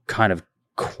kind of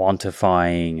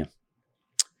quantifying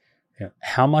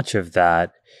how much of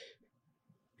that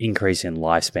increase in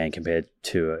lifespan compared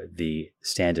to the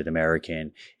standard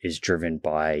American is driven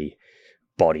by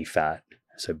body fat?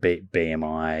 so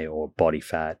BMI or body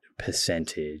fat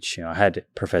percentage. I had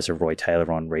Professor Roy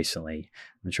Taylor on recently.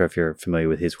 I'm not sure if you're familiar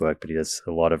with his work, but he does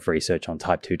a lot of research on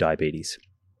type 2 diabetes.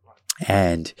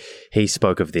 And he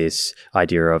spoke of this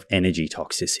idea of energy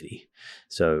toxicity.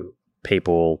 So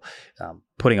people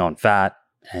putting on fat,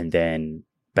 and then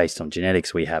based on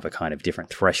genetics, we have a kind of different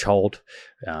threshold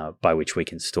by which we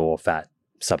can store fat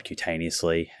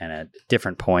subcutaneously, and at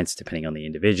different points, depending on the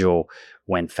individual,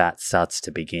 when fat starts to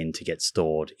begin to get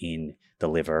stored in the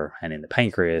liver and in the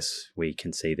pancreas, we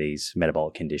can see these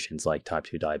metabolic conditions like type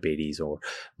 2 diabetes or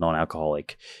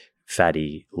non-alcoholic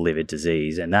fatty liver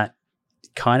disease. And that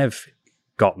kind of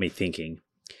got me thinking.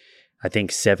 I think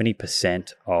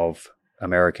 70% of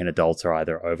American adults are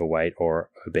either overweight or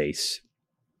obese.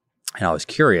 And I was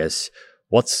curious,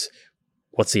 what's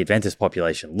the Adventist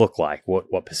population look like?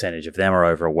 What percentage of them are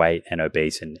overweight and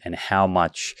obese, and how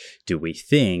much do we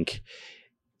think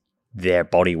their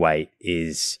body weight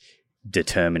is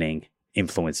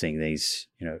influencing these,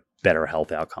 better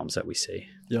health outcomes that we see?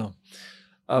 Yeah.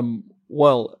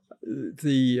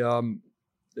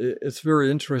 It's very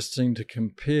interesting to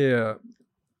compare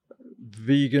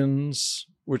vegans,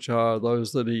 which are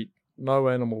those that eat no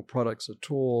animal products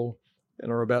at all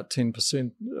and are about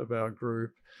 10% of our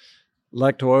group,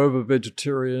 lacto-ovo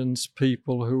vegetarians,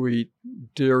 people who eat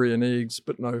dairy and eggs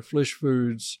but no flesh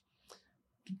foods,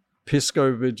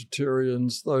 pesco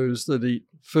vegetarians, those that eat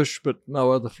fish but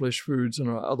no other flesh foods and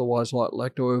are otherwise like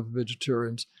lacto-ovo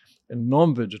vegetarians, and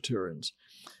non-vegetarians.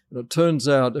 And it turns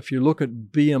out, if you look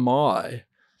at BMI,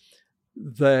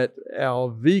 that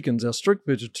our vegans, our strict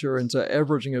vegetarians, are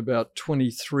averaging about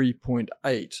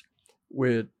 23.8,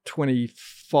 where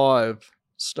 25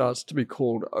 starts to be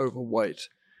called overweight.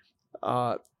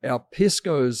 Our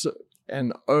pescos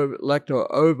and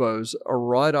lacto-ovos are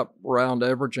right up around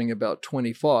averaging about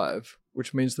 25,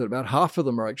 which means that about half of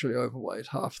them are actually overweight,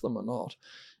 half of them are not.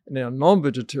 And our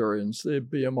non-vegetarians, their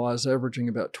BMI is averaging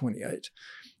about 28.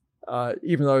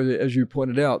 Even though, as you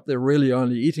pointed out, they're really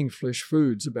only eating flesh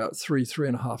foods about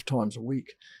 3.5 times a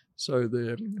week. So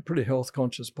they're a pretty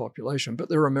health-conscious population, but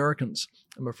they're Americans,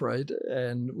 I'm afraid,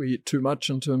 and we eat too much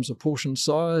in terms of portion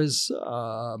size,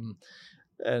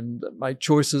 and make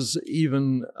choices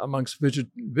even amongst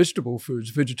vegetable foods,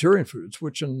 vegetarian foods,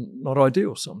 which are not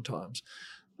ideal sometimes.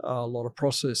 A lot of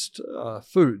processed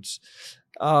foods.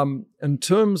 In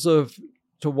terms of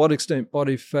to what extent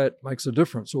body fat makes a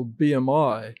difference, or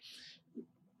BMI,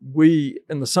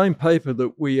 in the same paper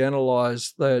that we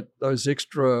analysed that those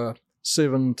extra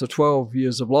 7 to 12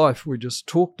 years of life we just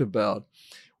talked about,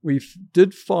 we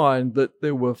did find that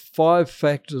there were 5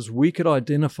 factors we could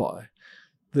identify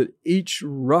that each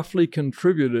roughly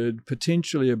contributed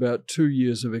potentially about 2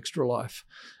 years of extra life.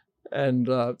 And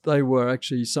they were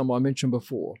actually some I mentioned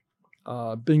before.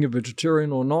 Being a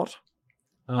vegetarian or not,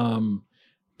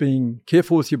 being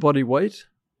careful with your body weight,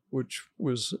 which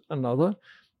was another,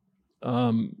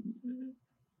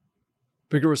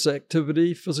 vigorous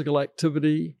activity, physical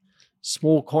activity,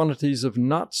 small quantities of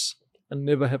nuts, and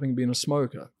never having been a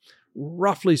smoker.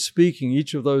 Roughly speaking,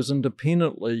 each of those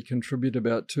independently contribute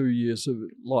about 2 years of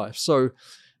life. So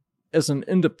as an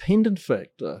independent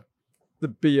factor, the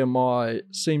BMI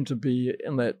seemed to be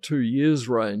in that 2 years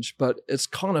range, but it's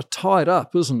kind of tied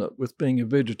up, isn't it, with being a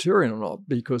vegetarian or not,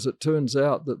 because it turns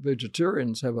out that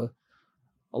vegetarians have a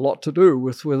lot to do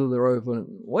with whether they're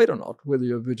overweight or not, whether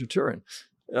you're a vegetarian.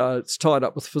 It's tied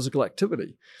up with physical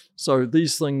activity. So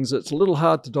these things, it's a little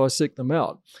hard to dissect them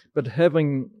out, but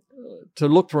having to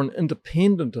look for an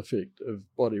independent effect of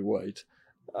body weight,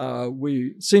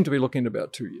 we seem to be looking at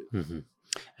about 2 years. Mm-hmm.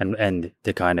 And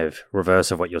the kind of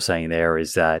reverse of what you're saying there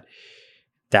is that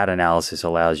analysis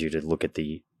allows you to look at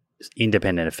the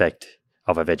independent effect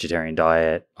of a vegetarian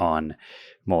diet on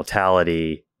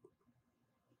mortality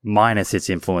minus its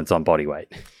influence on body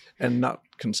weight. And nut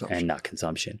consumption.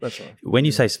 That's right. Yeah. When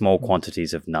you say small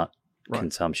quantities of nut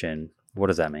consumption, what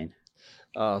does that mean?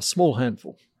 Small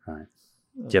handful. Right.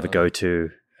 Do you have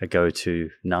a go-to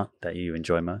nut that you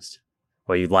enjoy most?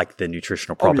 Or you like the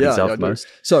nutritional properties of most?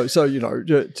 So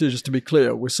just to be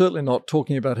clear, we're certainly not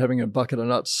talking about having a bucket of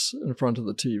nuts in front of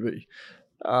the TV.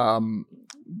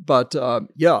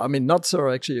 Nuts are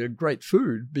actually a great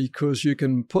food because you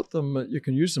can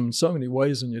use them in so many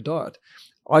ways in your diet.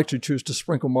 I actually choose to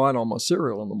sprinkle mine on my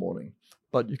cereal in the morning,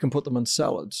 but you can put them in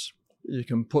salads. You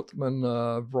can put them in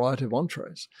a variety of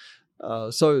entrees.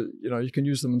 You can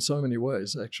use them in so many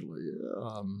ways, actually.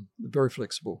 Very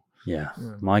flexible. Yeah.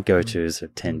 My go-tos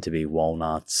tend to be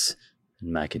walnuts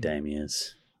and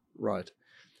macadamias. Right.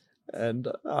 And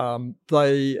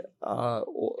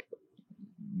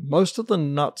Most of the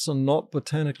nuts are not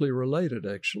botanically related,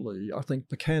 actually. I think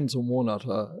pecans and walnut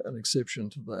are an exception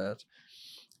to that.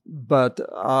 But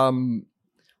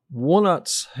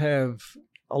walnuts have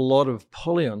a lot of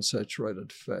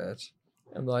polyunsaturated fat,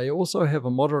 and they also have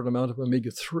a moderate amount of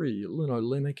omega-3,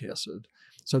 linolenic acid.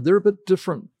 So they're a bit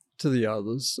different to the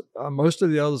others. Most of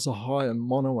the others are high in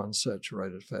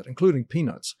monounsaturated fat, including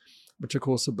peanuts, which of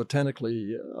course are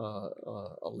botanically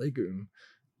a legume,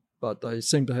 but they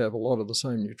seem to have a lot of the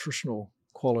same nutritional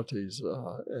qualities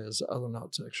as other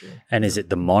nuts, actually. And is it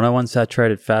the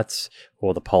monounsaturated fats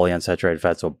or the polyunsaturated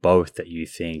fats or both that you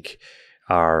think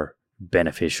are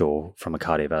beneficial from a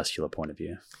cardiovascular point of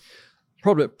view?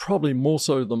 Probably more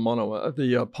so the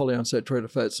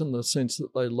polyunsaturated fats, in the sense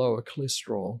that they lower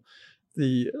cholesterol.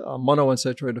 The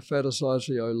monounsaturated fat is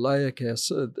largely oleic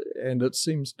acid, and it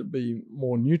seems to be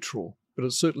more neutral, but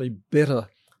it's certainly better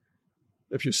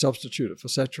if you substitute it for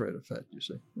saturated fat, you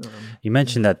see. You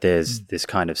mentioned that there's this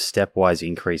kind of stepwise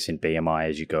increase in BMI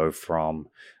as you go from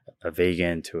a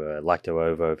vegan to a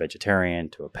lacto-ovo vegetarian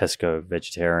to a pesco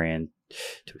vegetarian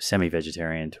to a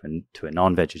semi-vegetarian to a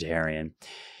non-vegetarian.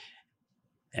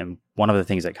 And one of the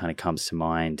things that kind of comes to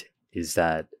mind is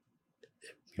that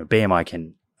BMI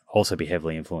can also be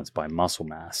heavily influenced by muscle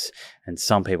mass. And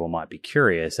some people might be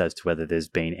curious as to whether there's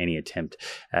been any attempt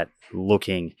at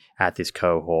looking at this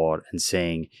cohort and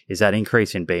seeing, is that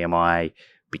increase in BMI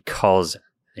because,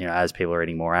 as people are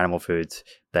eating more animal foods,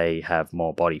 they have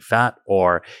more body fat,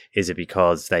 or is it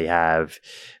because they have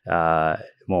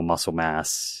more muscle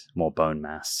mass, more bone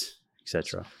mass,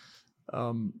 etc.?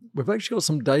 We've actually got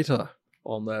some data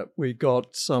on that. We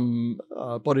got some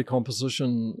body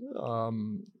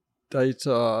composition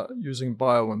data using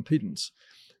bioimpedance,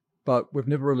 but we've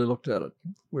never really looked at it.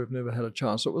 We've never had a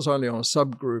chance. It was only on a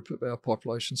subgroup of our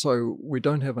population, so we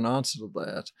don't have an answer to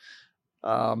that.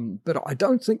 But I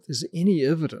don't think there's any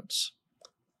evidence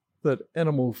that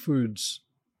animal foods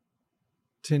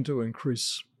tend to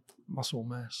increase muscle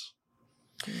mass.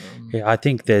 Yeah, I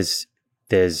think there's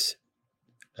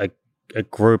a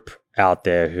group out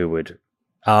there who would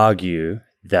argue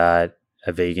that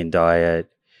a vegan diet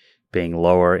being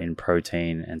lower in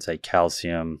protein and, say,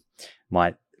 calcium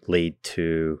might lead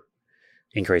to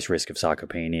increased risk of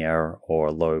sarcopenia or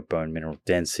low bone mineral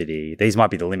density. These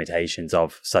might be the limitations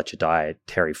of such a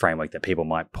dietary framework that people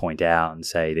might point out and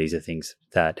say these are things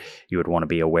that you would want to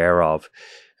be aware of.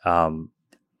 And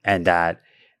that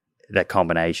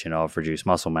combination of reduced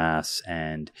muscle mass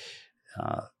and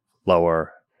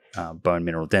lower bone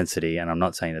mineral density, and I'm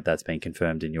not saying that that's been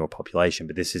confirmed in your population,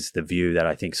 but this is the view that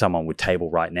I think someone would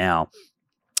table right now,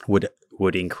 would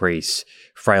increase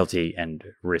frailty and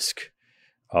risk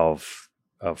of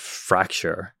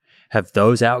fracture. Have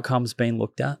those outcomes been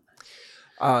looked at?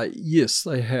 Yes,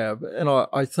 they have, and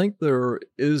I think there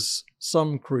is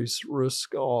some increased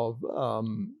risk of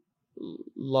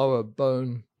lower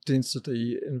bone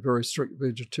density in very strict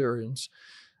vegetarians.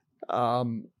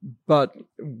 But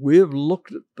we've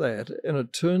looked at that, and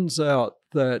it turns out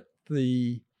that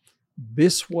the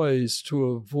best ways to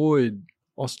avoid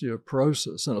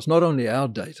osteoporosis, and it's not only our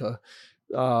data,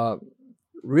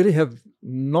 really have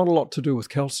not a lot to do with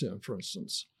calcium, for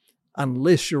instance,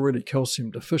 unless you're really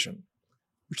calcium deficient,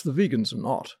 which the vegans are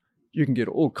not. You can get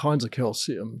all kinds of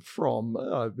calcium from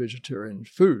vegetarian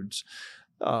foods.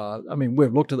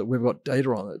 We've looked at it, we've got data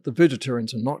on it. The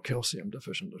vegetarians are not calcium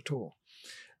deficient at all.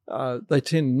 They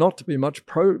tend not to be much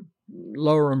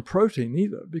lower in protein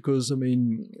either, because,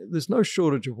 there's no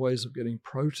shortage of ways of getting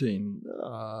protein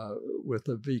with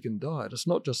a vegan diet. It's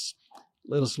not just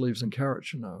lettuce, leaves, and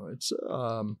carrots, It's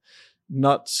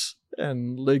nuts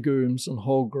and legumes and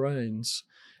whole grains.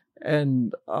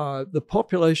 And the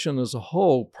population as a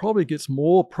whole probably gets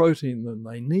more protein than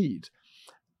they need.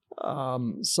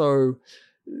 So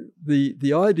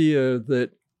the idea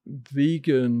that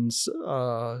vegans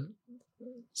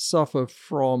suffer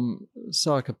from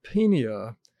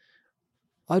sarcopenia,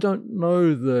 I don't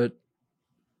know that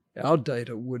our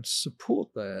data would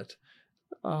support that.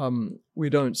 We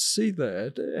don't see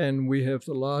that, and we have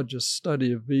the largest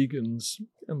study of vegans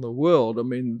in the world.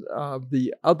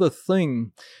 The other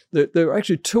thing, that there are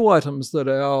actually two items that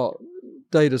our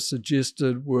data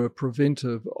suggested were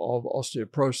preventive of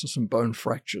osteoporosis and bone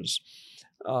fractures.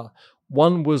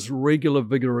 One was regular,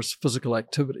 vigorous physical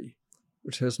activity,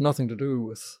 which has nothing to do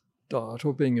with diet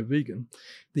or being a vegan.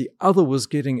 The other was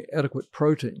getting adequate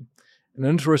protein. And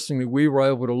interestingly, we were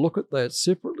able to look at that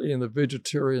separately in the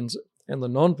vegetarians and the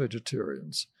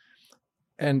non-vegetarians.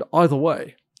 And either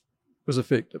way was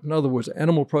effective. In other words,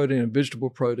 animal protein and vegetable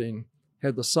protein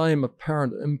had the same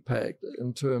apparent impact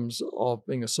in terms of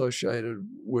being associated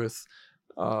with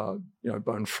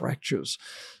bone fractures.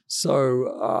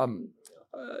 So,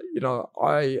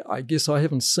 I guess I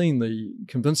haven't seen the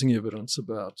convincing evidence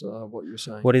about what you're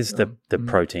saying. What is the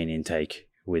protein intake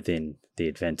within the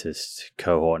Adventist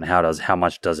cohort, and how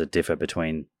much does it differ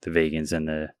between the vegans and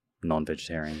the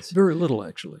non-vegetarians? Very little,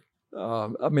 actually.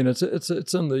 It's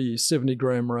in the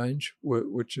 70-gram range,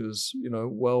 which is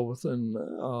well within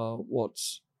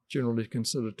what's generally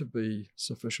considered to be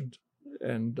sufficient,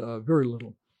 and very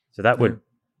little. So that would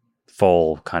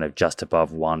fall kind of just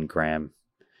above 1 gram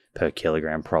per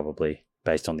kilogram, probably,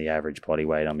 based on the average body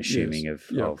weight, I'm assuming,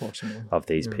 of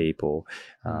these people.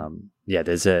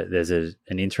 There's an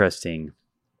interesting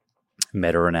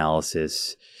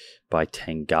meta-analysis by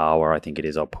Tengawa, I think it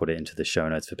is. I'll put it into the show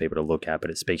notes for people to look at, but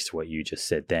it speaks to what you just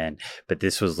said then. But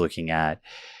this was looking at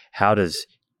how does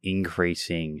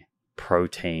increasing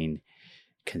protein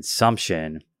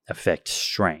consumption affect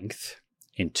strength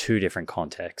in 2 different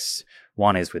contexts.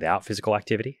 One is without physical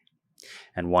activity,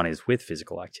 and one is with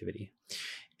physical activity.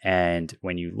 And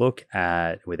when you look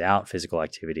at without physical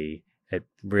activity, it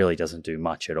really doesn't do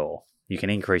much at all. You can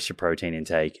increase your protein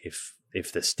intake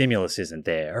if the stimulus isn't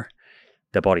there,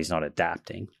 the body's not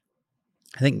adapting.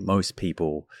 I think most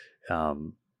people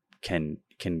can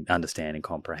understand and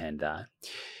comprehend that.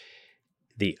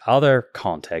 The other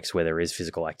context where there is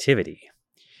physical activity,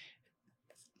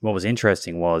 what was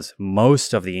interesting was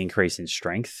most of the increase in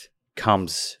strength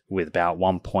comes with about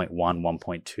 1.1,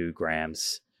 1.2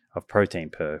 grams of protein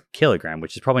per kilogram,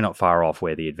 which is probably not far off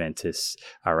where the Adventists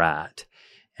are at.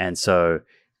 And so,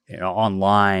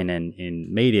 online and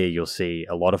in media, you'll see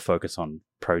a lot of focus on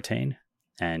protein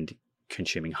and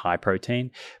consuming high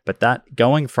protein. But that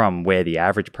going from where the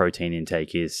average protein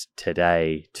intake is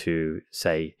today to,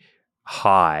 say,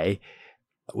 high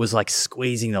was like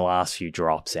squeezing the last few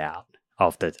drops out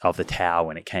of the towel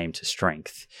when it came to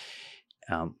strength,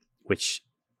 which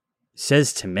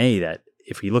says to me that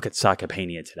if we look at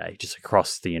sarcopenia today, just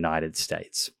across the United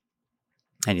States,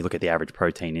 and you look at the average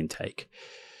protein intake,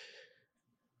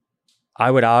 I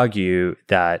would argue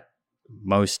that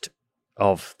most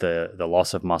of the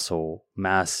loss of muscle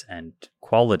mass and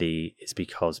quality is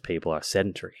because people are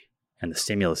sedentary and the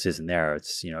stimulus isn't there.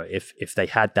 It's, if they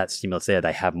had that stimulus there,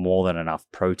 they have more than enough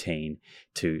protein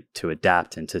to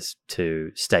adapt and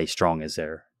to stay strong as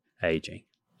they're aging.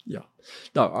 Yeah.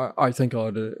 No, I think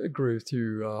I'd agree with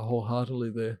you wholeheartedly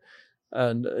there.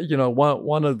 And,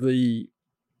 one of the,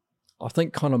 I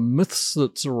think, kind of myths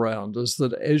that's around is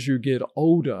that as you get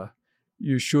older,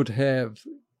 you should have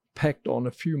packed on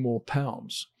a few more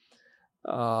pounds.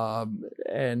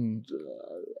 And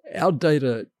our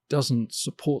data doesn't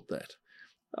support that.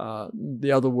 In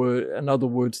other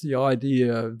words, the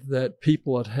idea that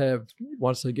people that have,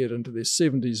 once they get into their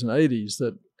 70s and 80s,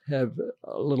 that have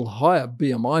a little higher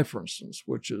BMI, for instance,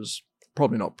 which is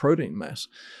probably not protein mass,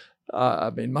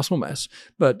 muscle mass,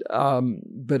 but our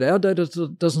data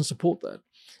doesn't support that.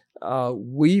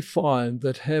 We find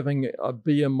that having a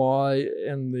BMI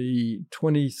in the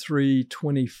 23,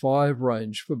 25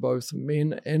 range for both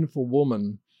men and for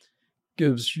women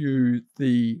gives you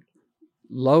the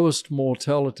lowest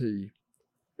mortality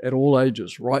at all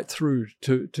ages, right through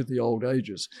to the old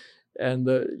ages. And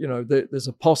there's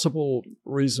a possible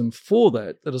reason for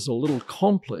that is a little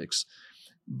complex,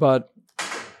 but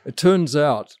it turns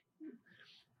out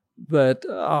that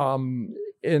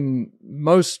in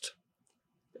most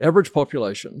average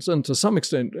populations, and to some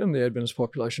extent in the Adventist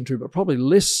population too, but probably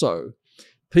less so,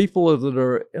 people that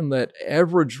are in that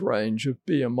average range of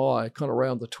BMI, kind of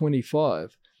around the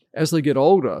 25, as they get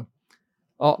older,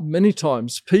 many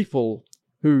times people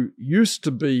who used to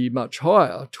be much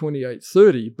higher, 28,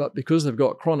 30, but because they've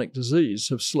got chronic disease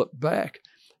have slipped back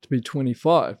to be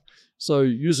 25. So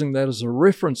using that as a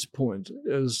reference point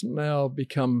has now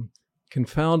become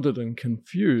confounded and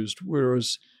confused,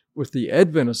 whereas with the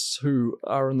Adventists who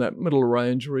are in that middle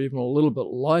range or even a little bit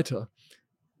lighter,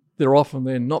 they're often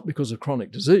then not because of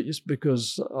chronic disease,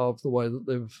 because of the way that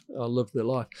they've lived their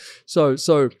life. So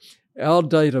our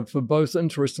data for both,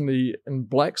 interestingly, in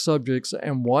black subjects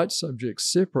and white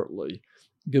subjects separately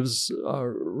gives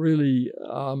really,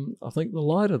 I think, the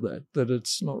light of that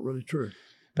it's not really true.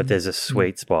 But there's a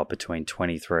sweet spot between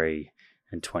 23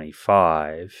 and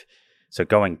 25. So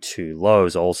going too low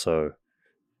is also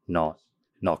not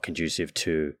conducive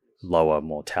to lower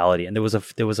mortality. And there was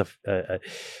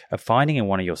a finding in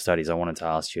one of your studies. I wanted to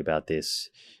ask you about this.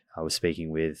 I was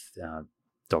speaking with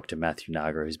Dr. Matthew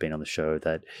Nagar, who's been on the show,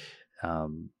 that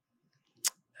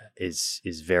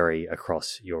is very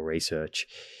across your research.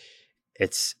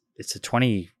 It's a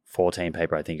 2014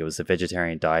 paper, I think it was the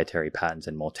Vegetarian Dietary Patterns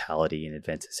and Mortality in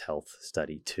Adventist Health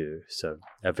Study 2. So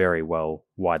a very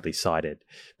widely cited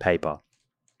paper.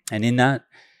 And in that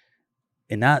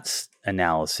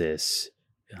analysis,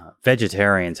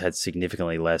 vegetarians had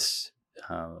significantly less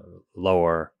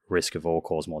lower risk of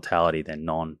all-cause mortality than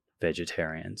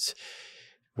non-vegetarians.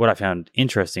 What I found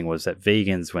interesting was that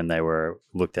vegans, when they were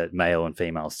looked at male and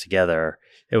females together,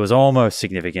 it was almost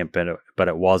significant, but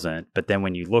it wasn't. But then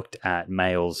when you looked at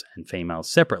males and females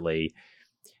separately,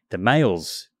 male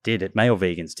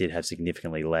vegans did have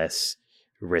significantly less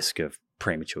risk of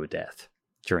premature death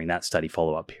during that study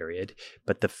follow-up period,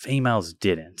 but the females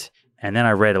didn't. And then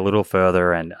I read a little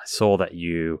further and I saw that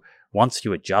once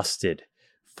you adjusted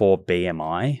for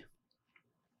BMI,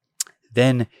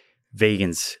 then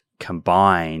vegans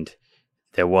combined,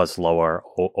 there was lower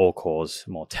all-cause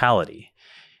mortality.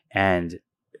 And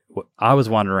I was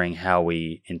wondering how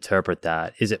we interpret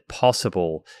that. Is it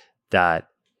possible that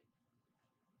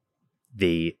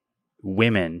the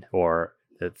women or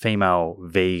the female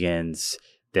vegans,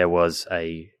 there was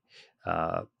a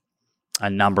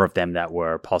number of them that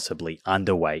were possibly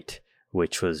underweight,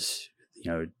 which was,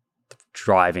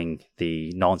 driving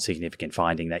the non-significant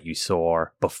finding that you saw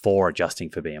before adjusting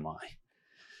for BMI?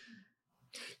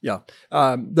 Yeah,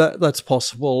 that's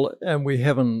possible, and we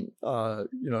haven't,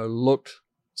 looked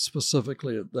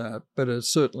specifically at that, but it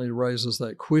certainly raises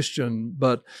that question.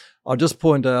 But I'll just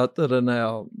point out that in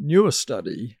our newer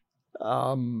study,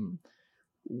 and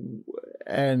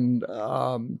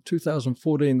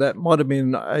 2014, that might have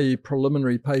been a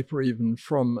preliminary paper even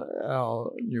from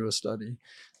our newer study,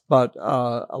 but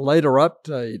a later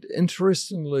update,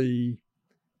 interestingly,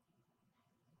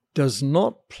 does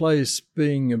not place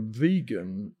being a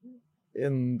vegan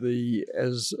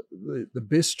as the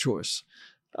best choice.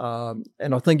 And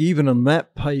I think even in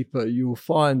that paper, you'll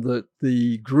find that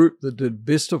the group that did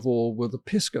best of all were the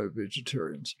pesco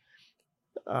vegetarians.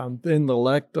 Then the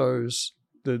lactose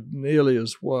did nearly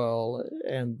as well,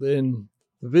 and then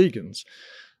the vegans.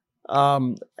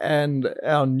 And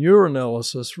our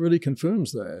neuroanalysis really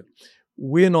confirms that.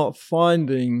 We're not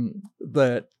finding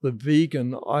that the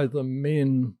vegan, either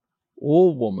men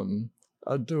or women,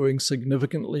 are doing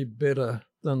significantly better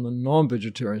than the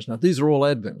non-vegetarians. Now, these are all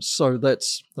Adventists, so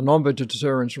that's the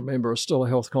non-vegetarians, remember, are still a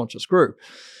health-conscious group.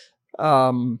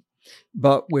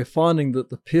 But we're finding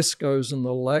that the pescos and the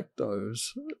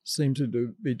lactose seem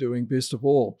to be doing best of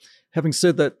all. Having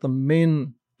said that, the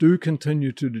men do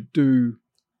continue to do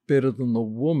better than the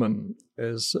women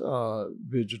as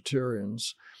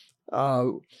vegetarians.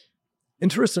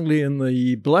 Interestingly, in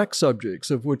the black subjects,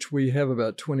 of which we have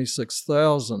about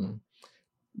 26,000,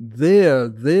 their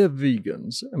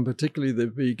vegans, and particularly the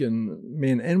vegan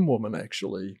men and women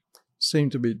actually,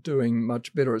 seem to be doing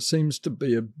much better. It seems to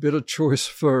be a better choice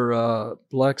for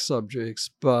black subjects,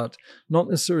 but not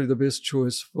necessarily the best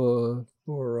choice for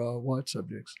white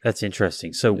subjects. That's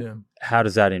interesting. So How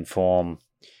does that inform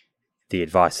the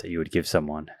advice that you would give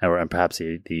someone, and perhaps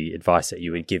the advice that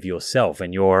you would give yourself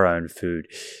and your own food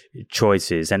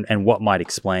choices, and what might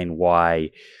explain why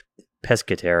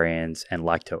pescatarians and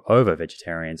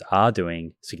lacto-ovo-vegetarians are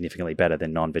doing significantly better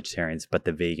than non-vegetarians, but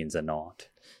the vegans are not?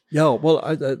 Yeah, well,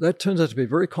 that turns out to be a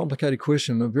very complicated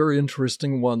question, a very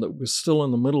interesting one that we're still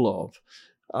in the middle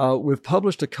of. We've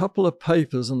published a couple of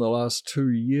papers in the last 2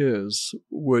 years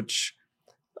which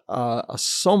are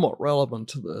somewhat relevant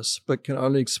to this, but can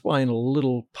only explain a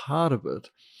little part of it.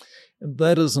 And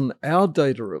that is, in our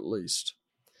data at least,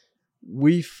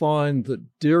 we find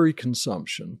that dairy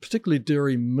consumption, particularly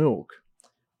dairy milk,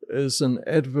 is an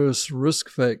adverse risk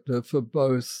factor for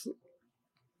both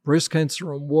breast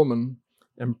cancer in women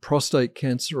and prostate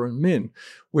cancer in men,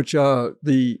 which are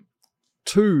the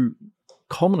two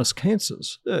commonest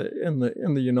cancers in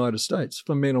the United States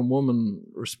for men and women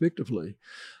respectively,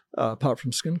 apart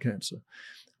from skin cancer.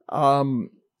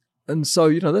 And so,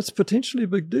 that's potentially a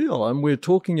big deal. And we're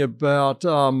talking about,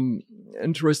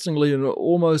 interestingly,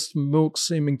 almost milk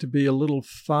seeming to be a little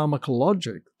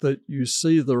pharmacologic, that you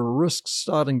see the risks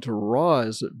starting to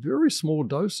rise at very small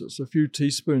doses, a few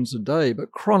teaspoons a day,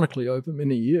 but chronically over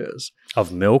many years.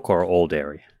 Of milk or all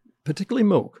dairy? Particularly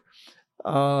milk.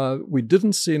 We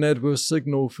didn't see an adverse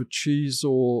signal for cheese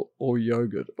or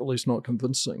yogurt, at least not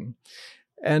convincing.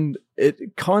 And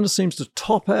it kind of seems to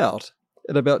top out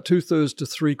at about 2/3 to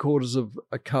 3/4 of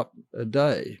a cup a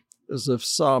day, as if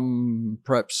some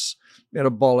perhaps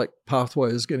metabolic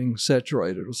pathway is getting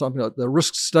saturated or something like that. The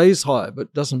risk stays high,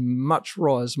 but doesn't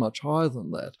rise much higher than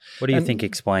that. What do you think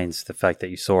explains the fact that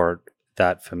you saw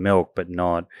that for milk, but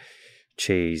not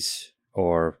cheese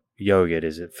or yogurt?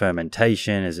 Is it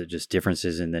fermentation? Is it just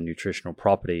differences in the nutritional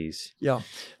properties? Yeah,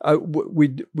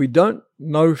 we don't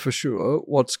know for sure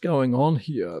what's going on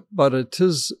here, but it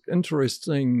is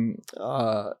interesting,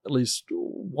 at least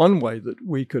one way that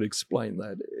we could explain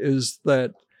that is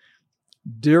that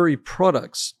dairy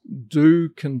products do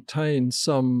contain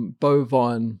some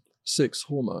bovine sex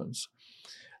hormones.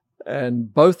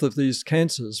 And both of these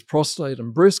cancers, prostate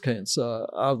and breast cancer,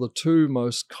 are the two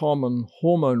most common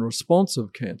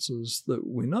hormone-responsive cancers that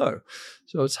we know.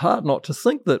 So it's hard not to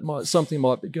think that something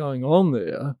might be going on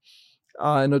there.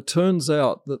 And it turns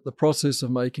out that the process of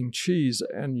making cheese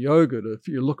and yogurt, if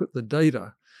you look at the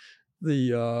data,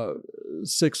 the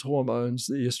sex hormones,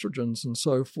 the estrogens and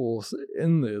so forth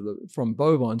in there from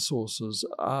bovine sources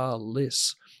are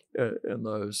less in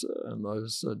those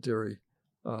dairy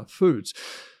foods.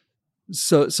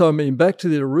 So I mean, back to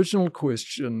the original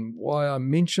question, why I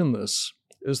mention this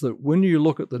is that when you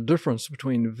look at the difference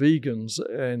between vegans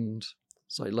and,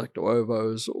 say,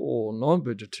 lacto-ovos or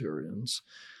non-vegetarians,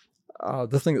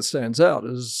 the thing that stands out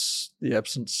is the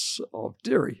absence of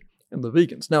dairy in the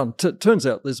vegans. Now, it turns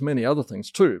out there's many other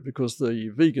things too, because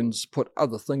the vegans put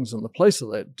other things in the place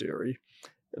of that dairy.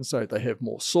 And so they have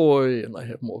more soy and they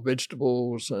have more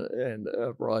vegetables and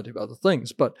a variety of other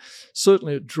things. But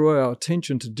certainly it drew our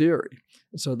attention to dairy.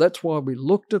 And so that's why we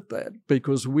looked at that,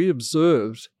 because we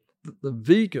observed that the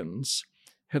vegans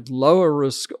had lower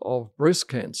risk of breast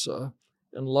cancer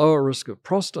and lower risk of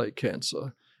prostate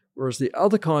cancer, whereas the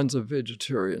other kinds of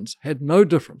vegetarians had no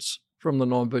difference from the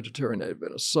non-vegetarian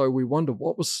Adventists. So we wonder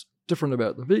what was different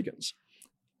about the vegans.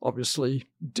 Obviously,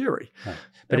 dairy.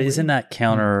 But isn't that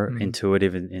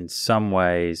counterintuitive in some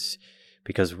ways?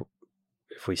 Because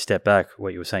if we step back,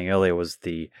 what you were saying earlier was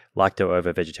the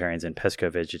lacto-ovo vegetarians and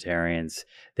pesco-vegetarians,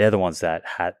 they're the ones that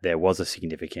there was a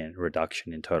significant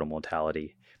reduction in total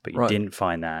mortality. But you didn't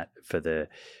find that for the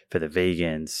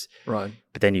vegans. Right.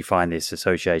 But then you find this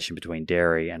association between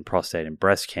dairy and prostate and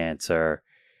breast cancer.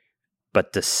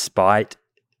 But despite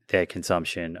their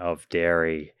consumption of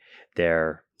dairy,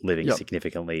 they're living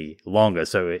significantly longer.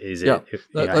 So is it,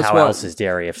 how else is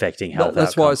dairy affecting health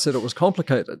That's outcomes? why I said it was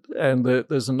complicated. And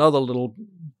there's another little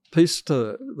piece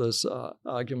to this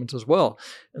argument as well.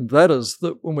 And that is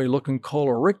that when we look in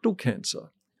colorectal cancer,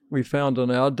 we found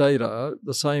in our data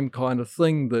the same kind of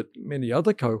thing that many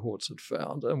other cohorts had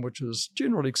found, and which is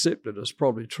generally accepted as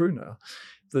probably true now,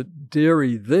 that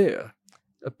dairy there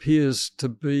appears to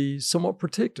be somewhat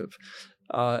protective.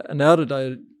 And out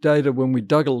of data, when we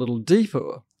dug a little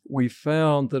deeper, we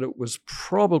found that it was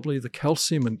probably the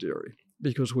calcium in dairy,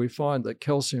 because we find that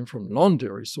calcium from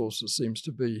non-dairy sources seems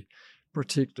to be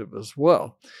protective as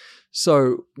well.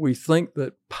 So we think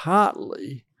that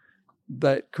partly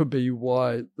that could be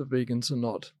why the vegans are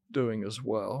not doing as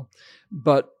well.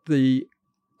 But the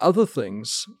other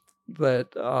things that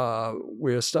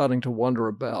we're starting to wonder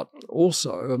about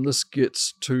also, and this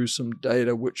gets to some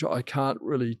data which I can't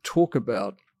really talk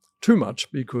about too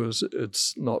much because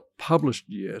it's not published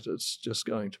yet, it's just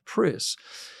going to press.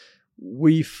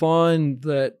 We find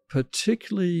that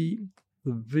particularly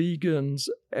the vegans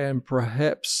and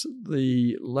perhaps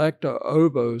the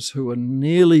lacto-ovos who are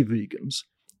nearly vegans,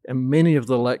 and many of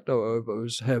the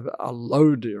lacto-ovos have a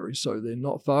low dairy, so they're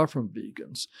not far from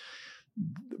vegans,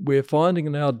 we're finding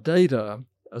in our data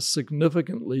a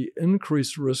significantly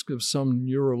increased risk of some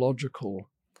neurological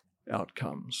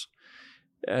outcomes.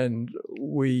 And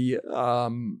I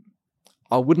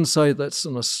wouldn't say that's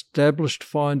an established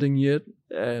finding yet,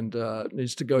 and it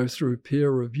needs to go through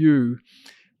peer review,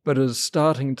 but it is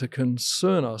starting to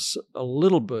concern us a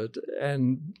little bit,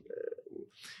 and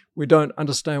we don't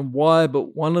understand why.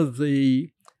 But one of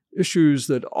the issues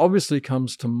that obviously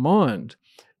comes to mind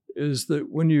is that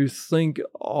when you think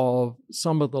of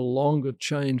some of the longer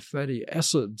chain fatty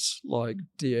acids like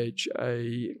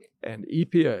DHA and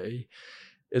EPA,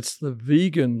 it's the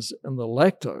vegans and the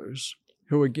lactose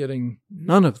who are getting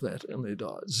none of that in their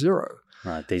diet, zero.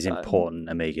 Right, these important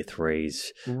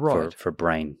omega-3s for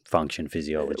brain function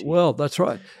physiology. Well, that's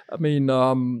right. I mean,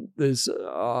 there's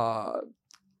a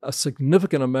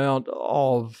significant amount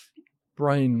of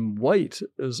brain weight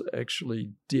is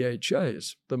actually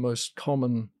DHAs, the most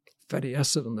common fatty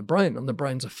acid in the brain, and the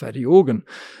brain's a fatty organ.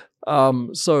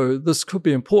 So this could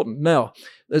be important. Now,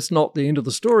 that's not the end of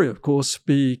the story, of course,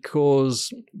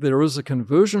 because there is a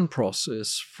conversion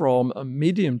process from a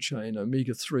medium chain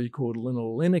omega-3 called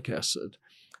linolenic acid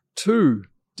to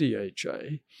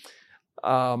DHA.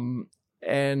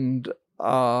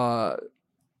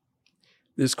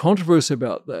 There's controversy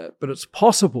about that, but it's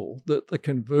possible that the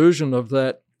conversion of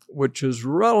that, which is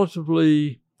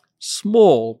relatively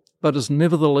small, but is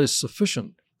nevertheless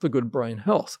sufficient for good brain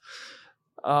health,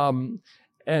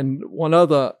 And one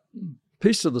other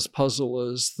piece of this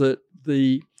puzzle is that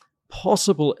the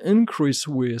possible increase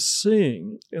we're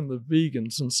seeing in the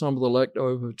vegans and some of the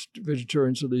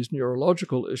lacto-vegetarians with these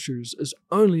neurological issues is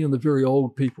only in the very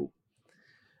old people.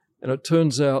 And it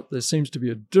turns out there seems to be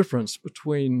a difference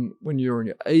between when you're in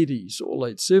your 80s or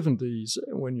late 70s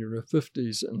and when you're in your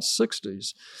 50s and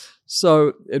 60s.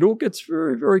 So it all gets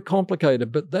very, very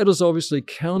complicated, but that is obviously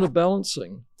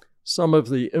counterbalancing some of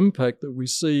the impact that we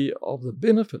see of the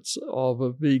benefits of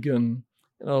a vegan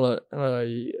and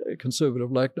a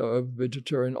conservative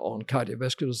lacto-vegetarian on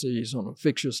cardiovascular disease, on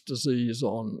infectious disease,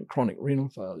 on chronic renal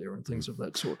failure and things of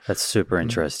that sort. That's super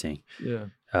interesting. Yeah.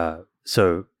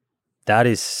 So that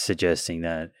is suggesting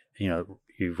that, you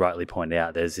rightly pointed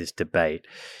out, there's this debate.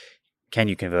 Can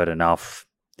you convert enough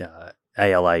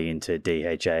ALA into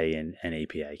DHA and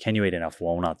EPA? Can you eat enough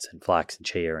walnuts and flax and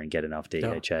chia and get enough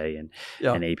DHA and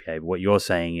EPA? What you're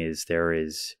saying is there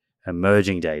is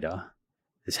emerging data.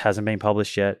 This hasn't been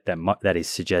published yet. That is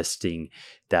suggesting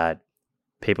that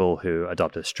people who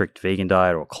adopt a strict vegan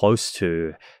diet or close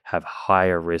to have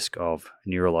higher risk of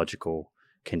neurological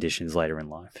conditions later in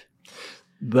life.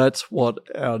 That's what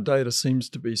our data seems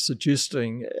to be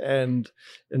suggesting. And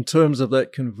in terms of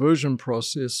that conversion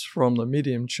process from the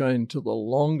medium chain to the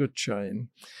longer chain,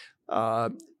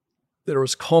 there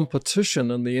is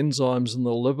competition in the enzymes in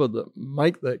the liver that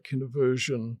make that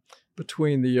conversion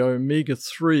between the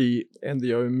omega-3 and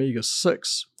the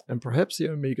omega-6, and perhaps the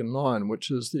omega-9, which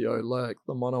is the OLAC,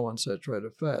 the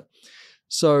monounsaturated fat.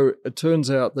 So it turns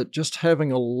out that just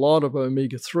having a lot of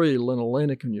omega-3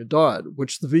 linolenic in your diet,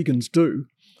 which the vegans do,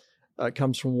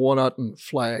 comes from walnut and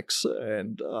flax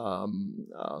and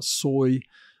soy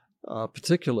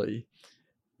particularly,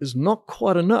 is not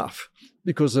quite enough.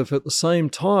 Because if at the same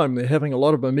time they're having a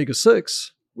lot of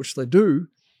omega-6, which they do,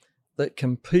 that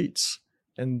competes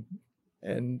and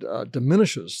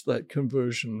diminishes that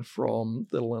conversion from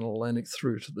the linolenic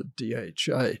through to the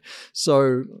DHA.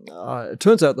 So it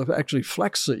turns out that actually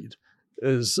flaxseed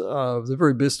is the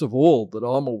very best of all that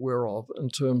I'm aware of in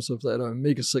terms of that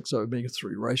omega-6,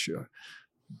 omega-3 ratio.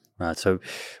 Right. So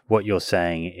what you're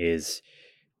saying is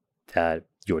that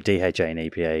your DHA and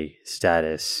EPA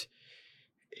status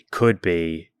could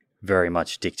be very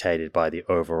much dictated by the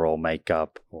overall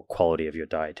makeup or quality of your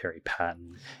dietary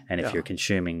pattern. And if you're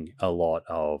consuming a lot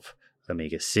of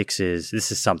omega-6s,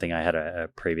 this is something I had a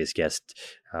previous guest,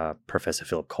 Professor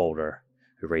Philip Calder,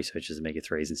 who researches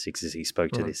omega-3s and 6s, he spoke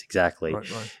to this exactly.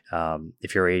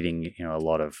 If you're eating a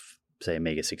lot of, say,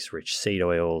 omega-6 rich seed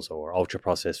oils or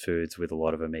ultra-processed foods with a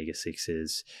lot of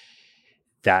omega-6s,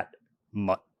 that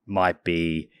might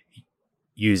be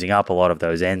using up a lot of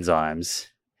those enzymes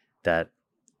that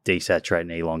desaturate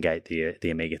and elongate the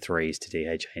omega-3s to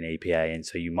DHA and EPA, and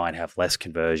so you might have less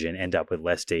conversion, end up with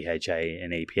less DHA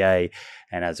and EPA,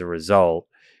 and as a result,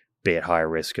 be at higher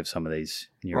risk of some of these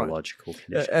neurological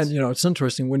conditions. And, it's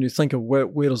interesting when you think of where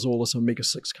does all this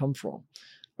omega-6 come from?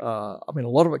 A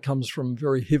lot of it comes from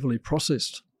very heavily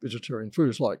processed vegetarian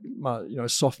foods like,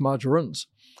 soft margarines,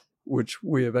 which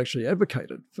we have actually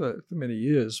advocated for many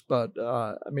years. But,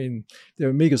 the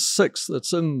omega-6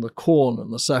 that's in the corn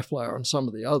and the safflower and some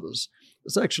of the others,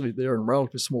 it's actually there in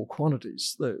relatively small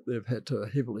quantities. They've had to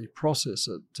heavily process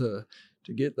it to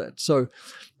get that. So,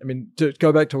 to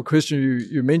go back to a question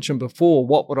you mentioned before,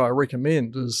 what would I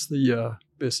recommend is the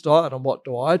best diet and what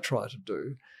do I try to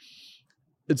do?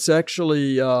 It's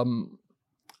actually, I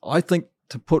think,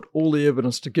 to put all the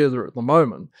evidence together at the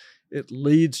moment, it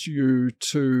leads you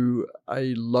to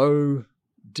a low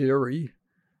dairy,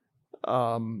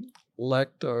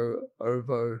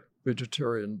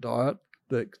 lacto-ovo-vegetarian diet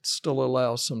that still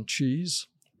allows some cheese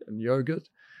and yogurt,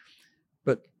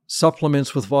 but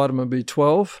supplements with vitamin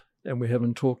B12, and we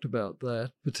haven't talked about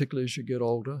that, particularly as you get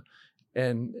older,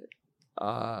 and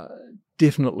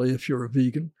definitely if you're a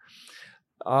vegan.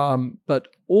 But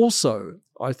also,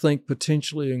 I think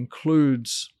potentially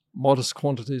includes modest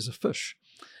quantities of fish.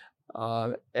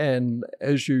 And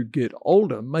as you get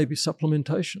older, maybe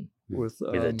supplementation with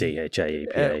a DHA,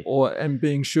 EPA. And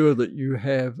being sure that you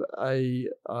have a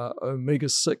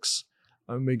omega-6,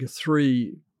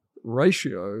 omega-3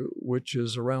 ratio, which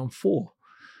is around 4.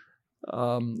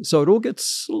 So it all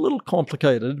gets a little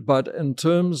complicated, but in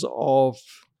terms of,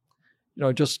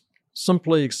 just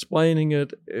simply explaining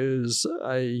it is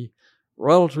a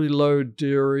relatively low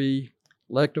dairy,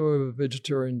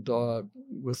 lacto-vegetarian diet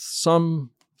with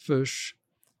some fish,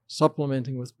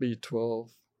 supplementing with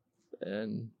B12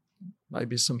 and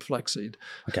maybe some flaxseed.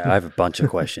 Okay, I have a bunch of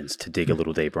questions to dig a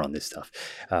little deeper on this stuff.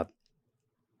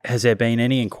 Has there been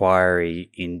any inquiry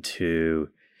into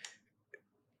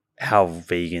how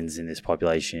vegans in this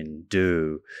population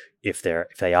do if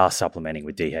they are supplementing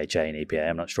with DHA and EPA.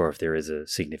 I'm not sure if there is a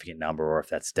significant number or if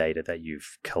that's data that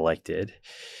you've collected.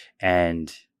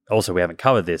 And also, we haven't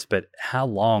covered this, but how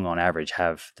long on average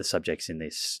have the subjects in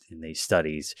these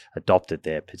studies adopted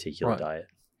their particular diet?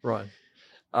 Right.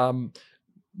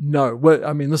 No, well,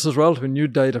 I mean, this is relatively new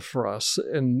data for us,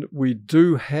 and we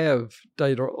do have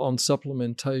data on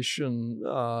supplementation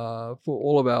for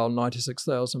all of our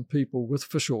 96,000 people with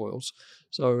fish oils.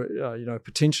 So,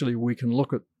 potentially we can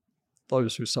look at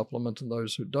those who supplement and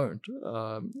those who don't,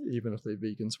 even if they're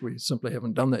vegans. We simply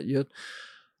haven't done that yet.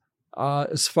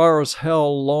 As far as how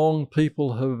long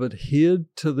people have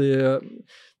adhered to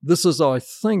this is, I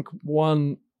think,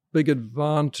 one big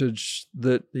advantage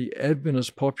that the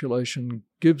Adventist population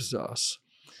gives us,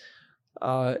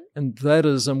 and that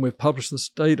is, and we've published this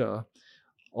data,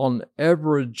 on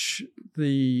average,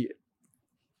 the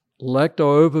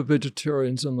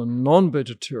lacto-ovo-vegetarians and the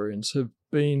non-vegetarians have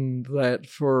been that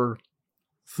for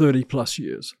 30 plus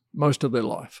years, most of their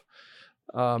life.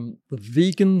 The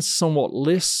vegans, somewhat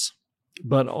less,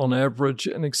 but on average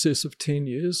in excess of 10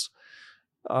 years,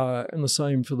 and the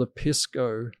same for the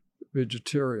pesco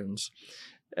vegetarians.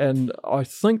 And I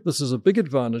think this is a big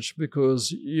advantage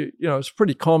because it's a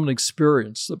pretty common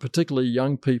experience that particularly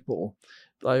young people,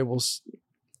 they will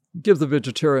give the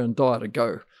vegetarian diet a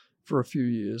go for a few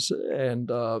years, and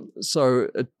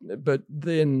but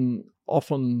then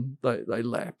often they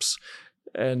lapse,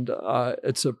 and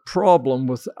it's a problem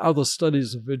with other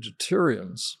studies of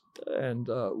vegetarians, and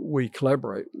we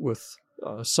collaborate with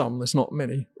some. There's not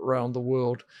many around the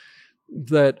world.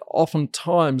 That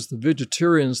oftentimes the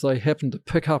vegetarians they happen to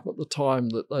pick up at the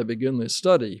time that they begin their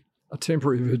study are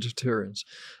temporary vegetarians,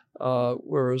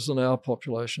 whereas in our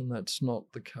population that's not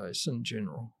the case in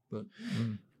general. But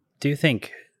do you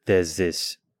think there's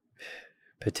this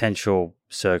potential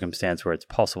circumstance where it's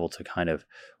possible to kind of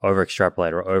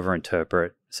over-extrapolate or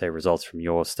over-interpret, say, results from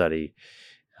your study,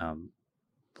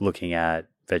 looking at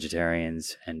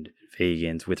vegetarians and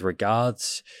vegans with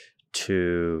regards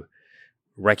to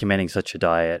recommending such a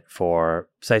diet for,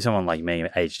 say, someone like me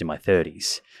aged in my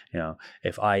 30s?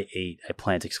 If I eat a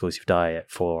plant-exclusive diet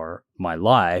for my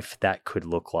life, that could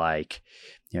look like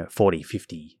 40,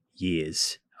 50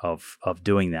 years of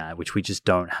doing that, which we just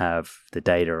don't have the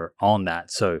data on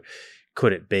that. So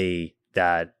could it be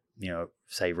that,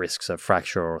 say, risks of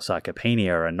fracture or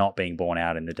sarcopenia are not being borne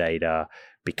out in the data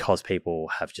because people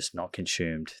have just not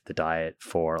consumed the diet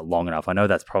for long enough? I know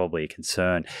that's probably a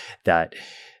concern that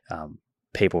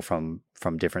people from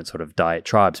different sort of diet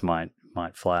tribes might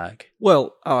flag.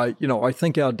 Well, I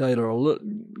think our data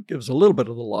gives a little bit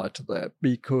of the light to that,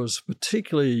 because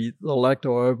particularly the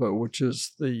lacto-ovo, which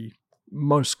is the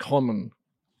most common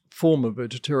form of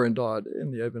vegetarian diet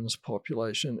in the Adventist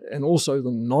population, and also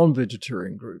the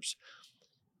non-vegetarian groups,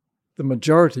 the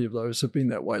majority of those have been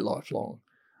that way lifelong.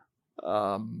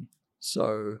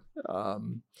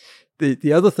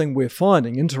 The other thing we're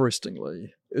finding,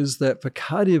 interestingly, is that for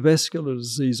cardiovascular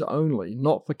disease only,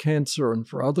 not for cancer and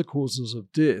for other causes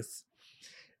of death,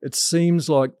 it seems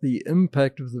like the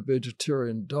impact of the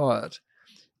vegetarian diet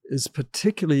is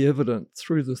particularly evident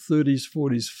through the 30s,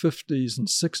 40s, 50s, and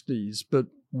 60s, but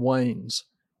wanes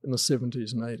in the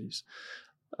 70s and 80s.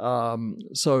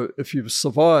 So if you've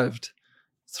survived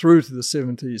through to the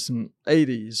 70s and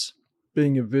 80s,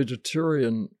 being a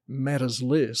vegetarian matters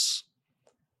less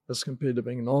as compared to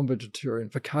being a non-vegetarian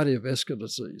for cardiovascular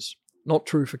disease. Not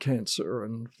true for cancer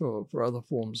and for other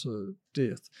forms of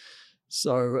death.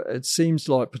 So it seems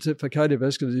like for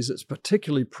cardiovascular disease, it's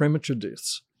particularly premature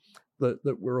deaths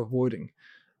that we're avoiding.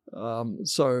 If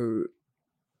you're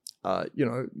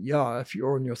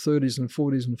in your 30s and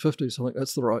 40s and 50s, I think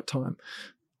that's the right time.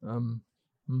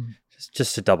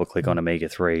 Just to double click on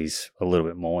omega-3s a little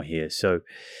bit more here. So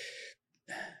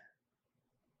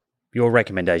your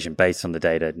recommendation based on the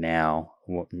data now,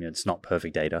 it's not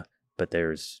perfect data, but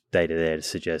there's data there to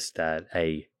suggest that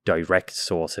a direct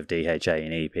source of DHA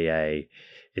and EPA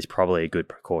is probably a good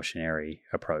precautionary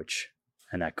approach.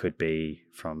 And that could be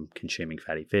from consuming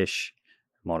fatty fish,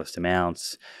 modest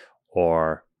amounts,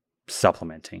 or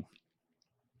supplementing.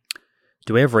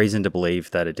 Do we have reason to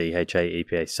believe that a DHA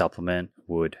EPA supplement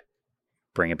would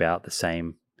bring about the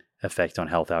same effect on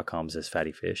health outcomes as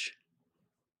fatty fish?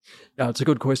 Yeah, it's a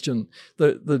good question.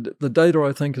 The data,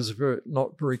 I think, is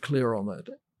not very clear on that.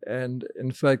 And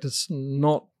in fact, it's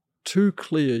not too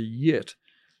clear yet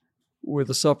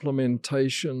whether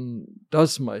supplementation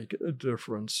does make a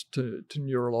difference to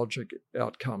neurologic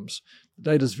outcomes.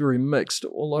 The data is very mixed,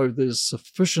 although there's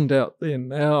sufficient out there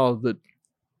now that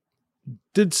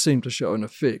did seem to show an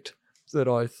effect that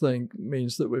I think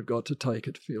means that we've got to take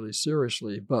it fairly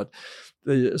seriously. But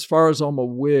as far as I'm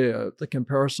aware, the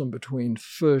comparison between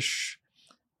fish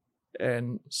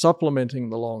and supplementing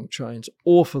the long chains,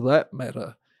 or for that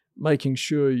matter, making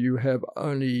sure you have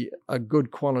only a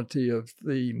good quantity of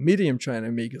the medium chain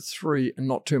omega-3 and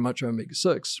not too much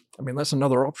omega-6. I mean, that's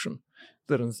another option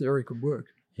that in theory could work.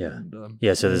 Yeah.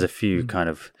 So there's a few kind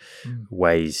of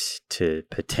ways to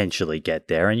potentially get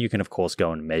there. And you can, of course,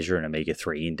 go and measure an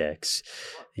omega-3 index.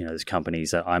 There's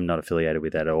companies that I'm not affiliated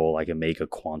with at all, like Omega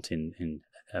Quant in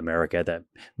America, that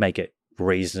make it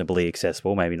reasonably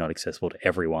accessible, maybe not accessible to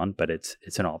everyone, but it's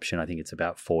an option. I think it's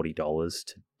about $40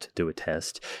 to do a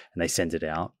test, and they send it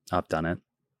out. I've done it.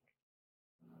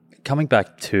 Coming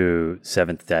back to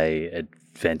Seventh-day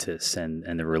Adventists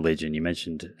and the religion, you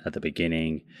mentioned at the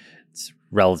beginning it's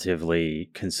relatively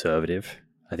conservative.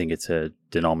 I think it's a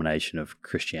denomination of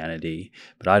Christianity,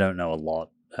 but I don't know a lot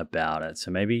about it.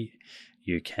 So maybe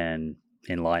you can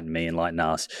enlighten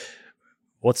us.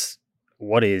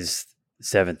 What is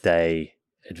Seventh-day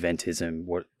Adventism?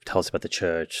 Tell us about the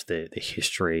church, the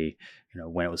history,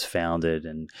 when it was founded,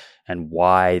 and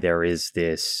why there is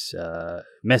this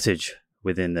message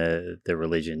within the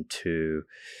religion to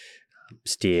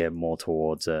steer more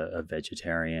towards a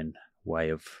vegetarian way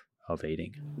of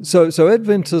eating. So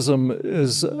Adventism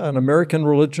is an American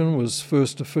religion, was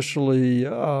first officially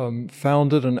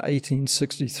founded in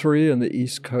 1863 on the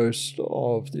east coast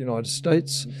of the United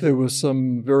States. There were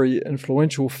some very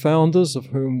influential founders, of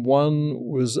whom one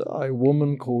was a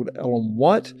woman called Ellen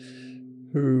White,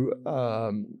 who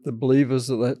the believers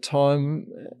at that time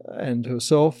and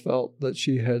herself felt that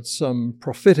she had some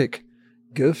prophetic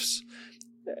gifts,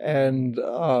 and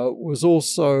was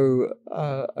also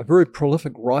a very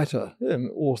prolific writer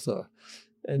and author.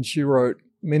 And she wrote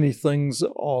many things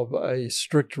of a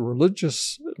strict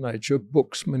religious nature,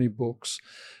 many books,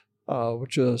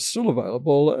 which are still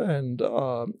available and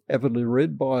avidly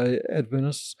read by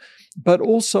Adventists. But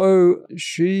also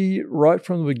she, right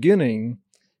from the beginning,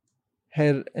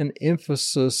 had an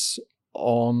emphasis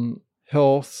on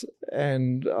health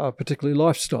and particularly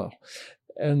lifestyle.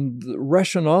 And the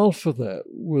rationale for that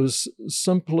was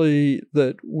simply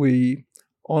that we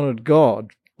honored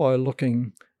God by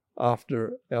looking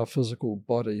after our physical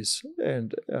bodies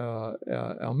and our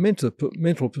mental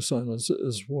personas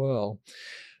as well.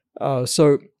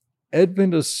 So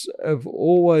Adventists have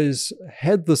always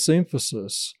had this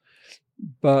emphasis,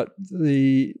 but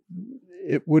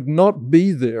it would not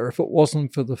be there if it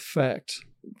wasn't for the fact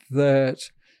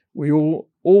that we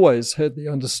always had the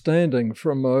understanding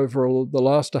from over the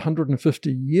last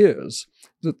 150 years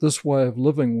that this way of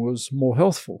living was more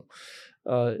healthful.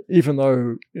 Even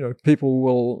though people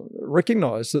will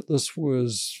recognize that this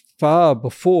was far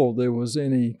before there was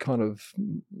any kind of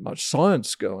much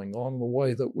science going on the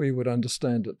way that we would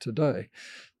understand it today.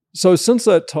 So since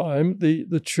that time,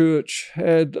 the church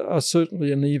had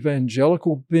certainly an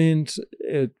evangelical bent.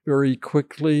 It very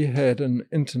quickly had an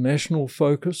international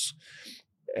focus.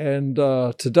 And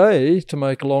today, to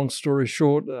make a long story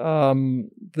short,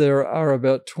 there are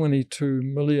about 22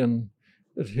 million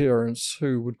adherents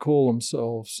who would call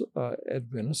themselves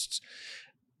Adventists.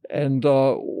 And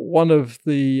one of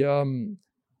the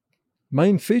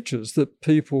main features that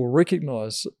people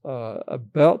recognize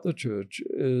about the church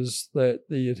is that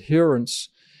the adherents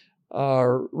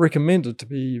are recommended to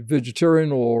be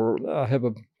vegetarian or have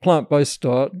a plant-based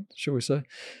diet, shall we say.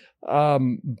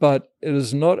 But it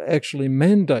is not actually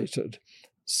mandated.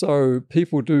 So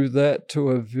people do that to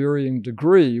a varying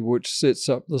degree, which sets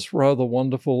up this rather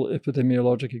wonderful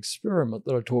epidemiologic experiment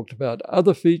that I talked about.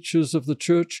 Other features of the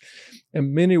church,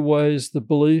 in many ways, the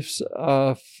beliefs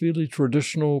are fairly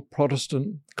traditional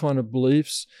Protestant kind of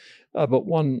beliefs. But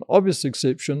one obvious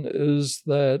exception is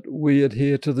that we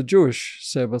adhere to the Jewish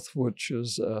Sabbath, which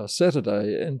is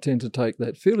Saturday, and tend to take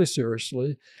that fairly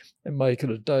seriously and make it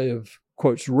a day of,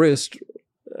 quotes, rest.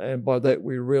 And by that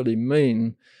we really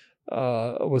mean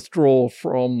a withdrawal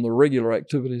from the regular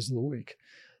activities of the week,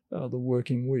 the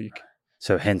working week.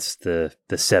 So hence the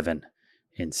 7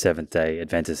 in Seventh-day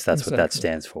Adventists, that's exactly what that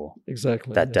stands for.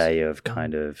 Exactly. That day of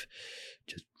kind of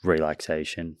just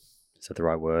relaxation. Is that the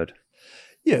right word?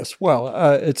 Yes. Well,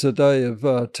 it's a day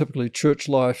of typically church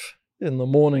life in the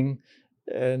morning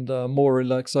and more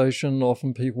relaxation.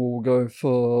 Often people will go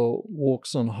for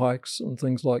walks and hikes and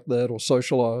things like that, or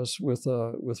socialize with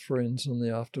friends in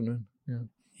the afternoon. Yeah.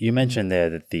 You mentioned there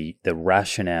that the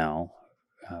rationale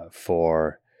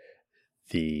for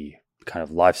the kind of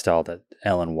lifestyle that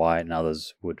Ellen White and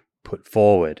others would put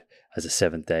forward as a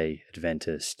Seventh-day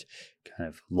Adventist kind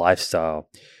of lifestyle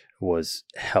was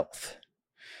health.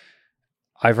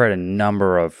 I've read a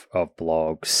number of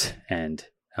blogs, and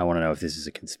I want to know if this is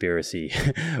a conspiracy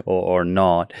or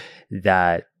not,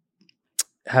 that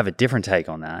have a different take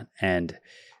on that. And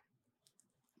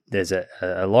there's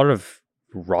a lot of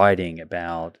writing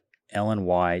about Ellen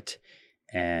White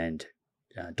and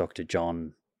Dr.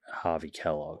 John Harvey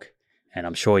Kellogg. And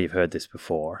I'm sure you've heard this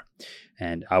before.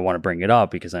 And I want to bring it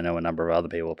up because I know a number of other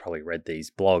people have probably read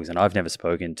these blogs, and I've never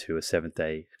spoken to a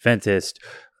Seventh-day Adventist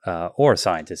or a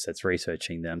scientist that's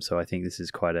researching them. So I think this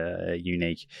is quite a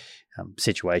unique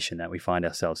situation that we find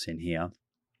ourselves in here.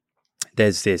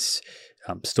 There's this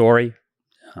story,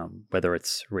 whether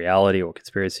it's reality or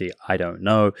conspiracy, I don't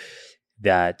know,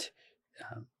 that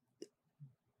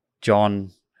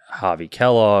John Harvey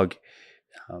Kellogg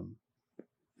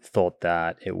thought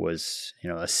that it was,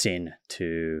 a sin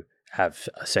to have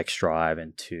a sex drive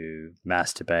and to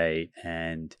masturbate,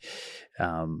 and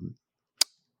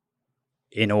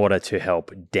in order to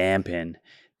help dampen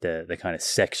the kind of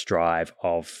sex drive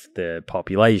of the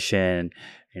population,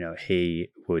 he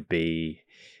would be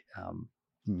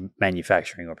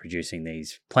manufacturing or producing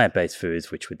these plant-based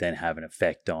foods, which would then have an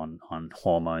effect on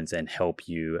hormones and help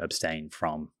you abstain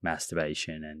from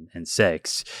masturbation and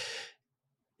sex.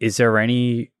 Is there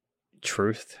any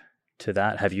truth to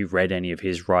that? Have you read any of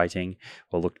his writing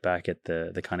or looked back at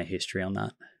the kind of history on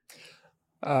that?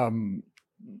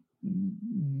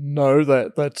 No,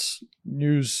 that's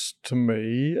news to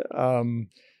me.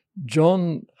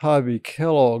 John Harvey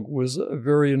Kellogg was a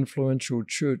very influential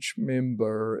church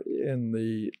member in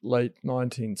the late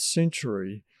 19th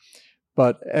century,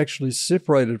 but actually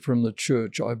separated from the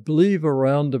church, I believe,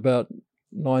 around about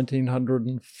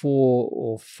 1904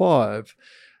 or 5,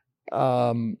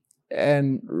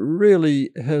 and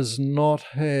really has not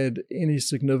had any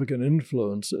significant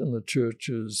influence in the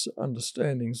church's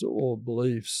understandings or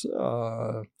beliefs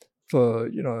for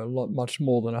much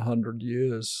more than 100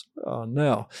 years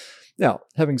now. Now,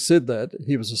 having said that,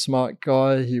 he was a smart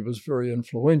guy. He was very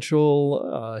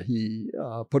influential. He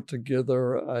put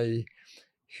together a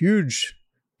huge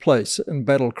place in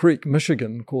Battle Creek,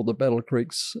 Michigan, called the Battle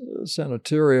Creek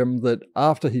Sanitarium, that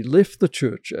after he left the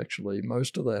church, actually,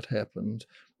 most of that happened,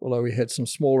 although he had some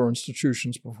smaller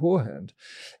institutions beforehand.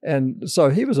 And so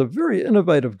he was a very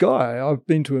innovative guy. I've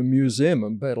been to a museum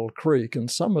in Battle Creek, and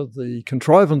some of the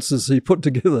contrivances he put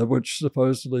together, which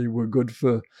supposedly were good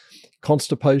for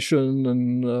constipation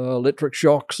and electric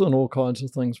shocks and all kinds of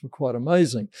things, were quite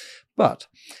amazing. But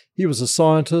he was a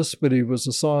scientist, but he was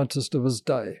a scientist of his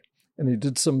day. And he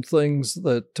did some things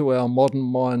that to our modern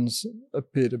minds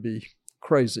appear to be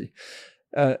crazy.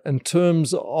 In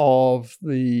terms of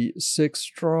the sex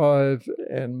drive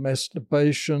and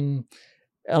masturbation,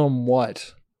 Ellen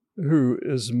White, who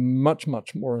is much,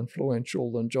 much more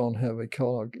influential than John Harvey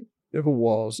Kellogg ever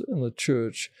was in the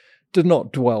church, did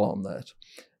not dwell on that.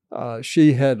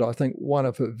 She had, I think, one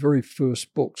of her very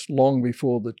first books, long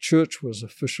before the church was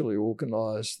officially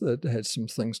organized, that had some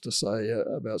things to say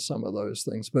about some of those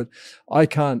things. But I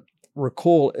can't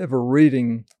recall ever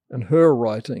reading in her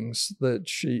writings that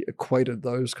she equated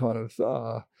those kind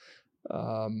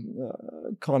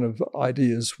of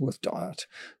ideas with diet.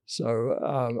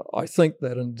 So I think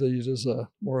that indeed is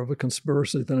more of a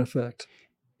conspiracy than a fact.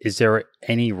 Is there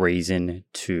any reason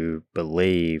to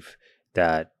believe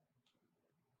that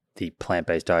the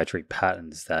plant-based dietary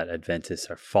patterns that Adventists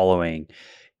are following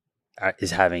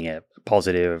is having a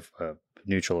positive,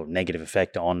 neutral, or negative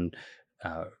effect on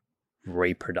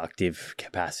reproductive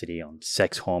capacity, on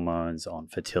sex hormones, on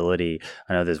fertility?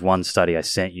 I know there's one study I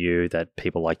sent you that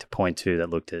people like to point to that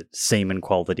looked at semen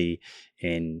quality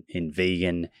in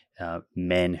vegan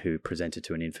men who presented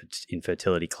to an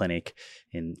infertility clinic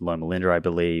in Loma Linda, I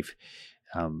believe.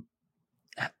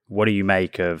 What do you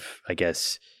make of, I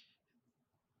guess,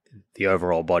 the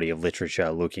overall body of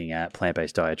literature looking at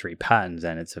plant-based dietary patterns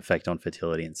and its effect on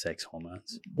fertility and sex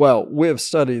hormones? Well, we've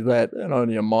studied that in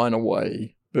only a minor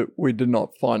way, but we did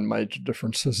not find major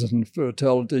differences in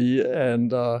fertility.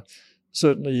 And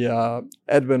certainly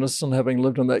Adventists, and having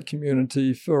lived in that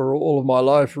community for all of my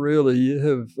life, really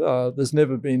there's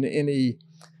never been any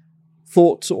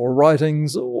thoughts or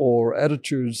writings or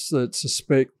attitudes that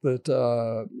suspect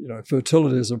that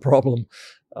fertility is a problem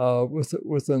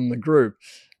within the group.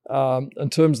 In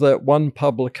terms of that one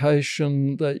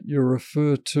publication that you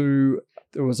refer to,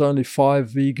 there was only 5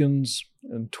 vegans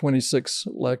and 26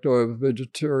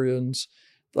 lacto-vegetarians.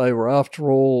 They were,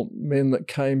 after all, men that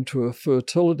came to a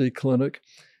fertility clinic.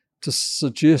 To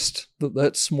suggest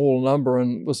that small number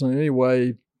and was in any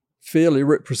way fairly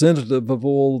representative of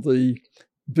all the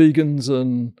vegans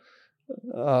and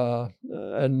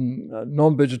and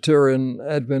non-vegetarian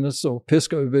Adventists or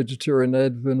pesco-vegetarian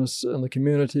Adventists in the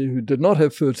community who did not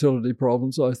have fertility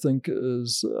problems, I think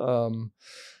is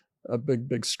a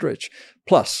big stretch.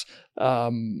 Plus,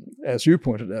 as you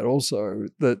pointed out also,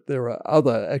 that there are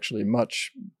other actually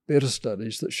much better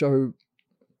studies that show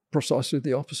precisely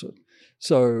the opposite.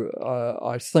 So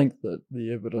I think that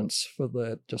the evidence for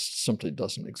that just simply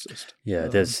doesn't exist. Yeah,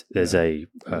 there's a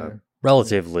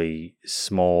relatively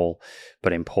small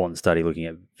but important study looking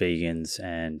at vegans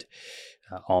and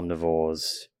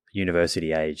omnivores,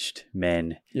 university-aged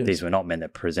men. Yes. These were not men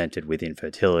that presented with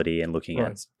infertility, and looking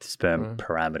at sperm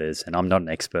parameters. And I'm not an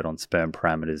expert on sperm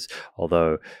parameters,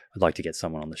 although I'd like to get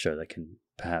someone on the show that can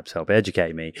perhaps help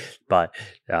educate me. But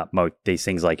these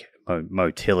things like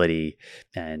motility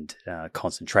and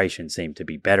concentration seem to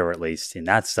be better, at least in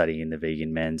that study, in the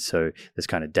vegan men. So there's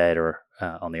kind of data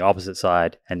on the opposite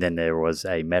side. And then there was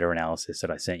a meta-analysis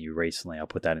that I sent you recently. I'll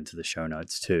put that into the show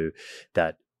notes too,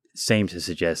 that seemed to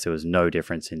suggest there was no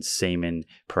difference in semen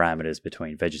parameters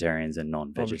between vegetarians and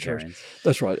non-vegetarians.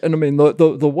 That's right. And I mean,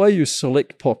 the way you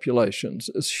select populations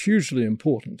is hugely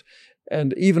important.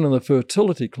 And even in the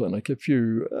fertility clinic, if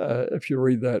you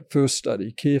read that first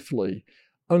study carefully,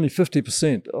 only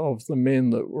 50% of the men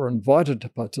that were invited to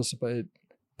participate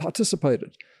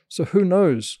participated. So who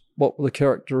knows what were the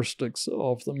characteristics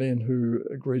of the men who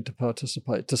agreed to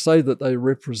participate? To say that they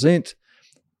represent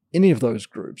any of those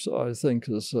groups, I think,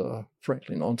 is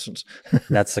frankly nonsense.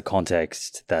 That's the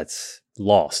context that's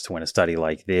lost when a study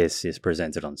like this is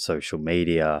presented on social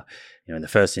media. In the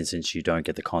first instance, you don't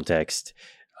get the context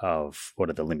of what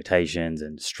are the limitations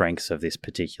and strengths of this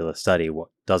particular study. What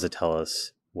does it tell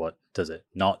us? What does it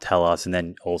not tell us? And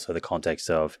then also the context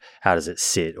of how does it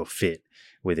sit or fit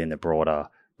within the broader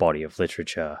body of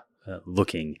literature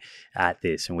looking at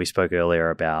this. And we spoke earlier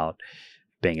about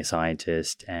being a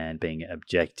scientist and being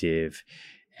objective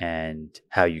and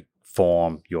how you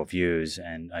form your views.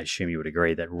 And I assume you would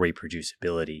agree that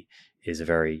reproducibility is a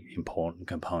very important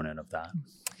component of that.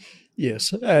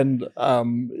 Yes. And,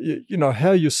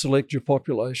 how you select your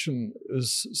population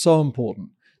is so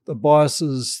important. The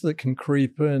biases that can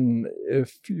creep in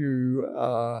if you,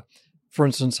 for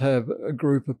instance, have a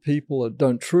group of people that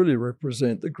don't truly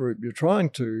represent the group you're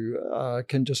trying to,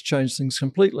 can just change things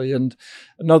completely. And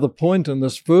another point in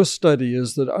this first study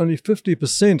is that only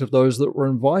 50% of those that were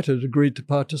invited agreed to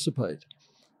participate.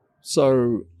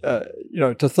 So,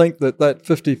 to think that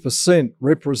 50%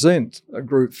 represent a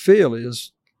group fairly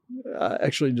is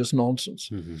actually just nonsense.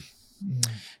 Mm-hmm.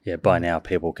 Yeah, by now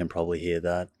people can probably hear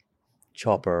that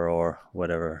chopper or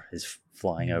whatever is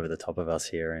flying over the top of us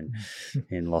here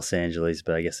in Los Angeles,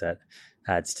 but I guess that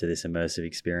adds to this immersive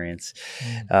experience.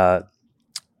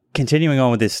 Continuing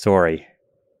on with this story,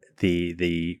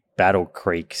 the Battle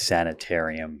Creek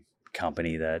Sanitarium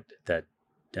company that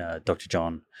Dr.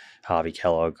 John Harvey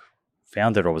Kellogg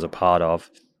founded or was a part of,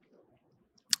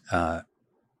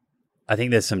 I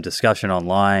think there's some discussion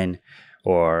online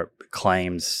or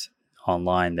claims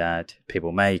online that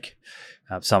people make.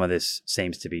 Some of this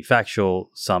seems to be factual,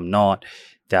 some not,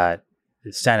 that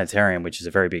the Sanitarium, which is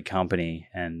a very big company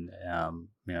and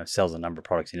sells a number of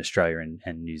products in Australia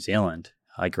and New Zealand.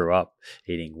 I grew up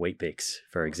eating Weet-Bix,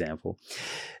 for example,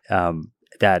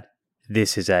 that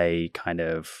this is a kind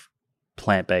of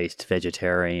plant-based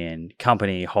vegetarian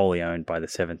company wholly owned by the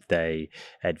Seventh-day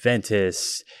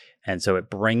Adventists. And so it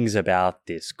brings about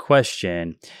this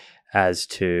question as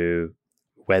to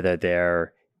whether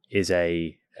there is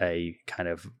a kind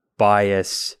of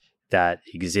bias that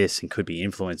exists and could be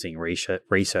influencing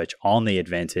research on the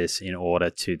Adventists in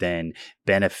order to then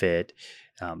benefit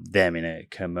them in a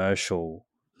commercial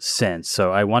sense.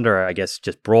 So I wonder, I guess,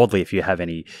 just broadly, if you have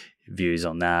any views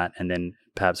on that, and then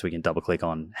perhaps we can double click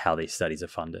on how these studies are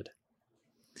funded.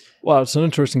 Well, it's an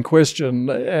interesting question.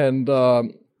 And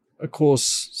of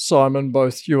course, Simon,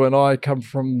 both you and I come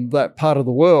from that part of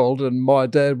the world, and my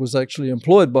dad was actually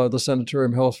employed by the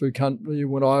Sanitarium Health Food Company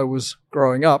when I was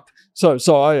growing up. So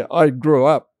I grew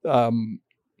up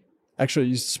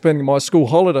actually spending my school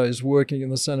holidays working in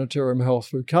the Sanitarium Health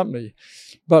Food Company.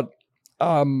 But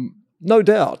no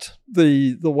doubt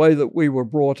the way that we were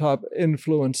brought up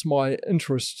influenced my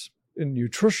interest in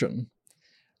nutrition.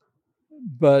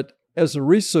 But as a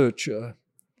researcher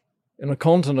in a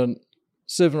continent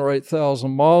 7,000 or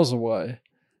 8,000 miles away,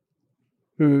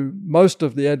 who most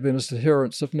of the Adventist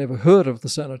adherents have never heard of the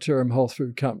Sanitarium Health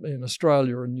Food Company in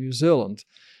Australia and New Zealand,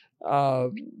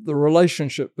 the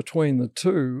relationship between the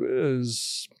two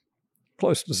is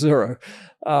close to zero.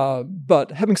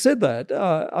 But having said that,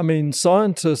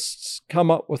 scientists come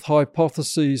up with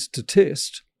hypotheses to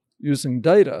test using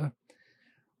data,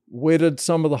 where did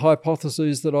some of the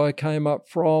hypotheses that I came up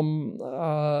from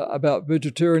about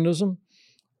vegetarianism?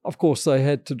 Of course, they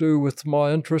had to do with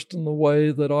my interest in the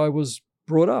way that I was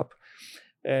brought up.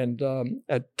 And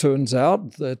it turns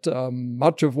out that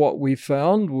much of what we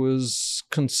found was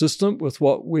consistent with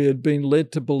what we had been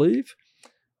led to believe,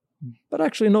 but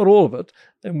actually not all of it.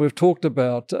 And we've talked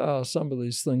about some of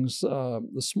these things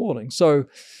this morning. So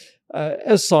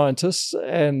as scientists,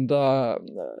 and,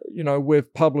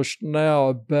 we've published now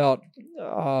about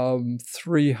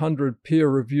 300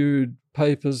 peer-reviewed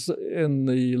papers in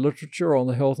the literature on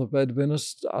the health of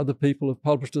Adventists. Other people have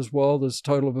published as well. There's a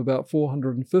total of about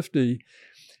 450.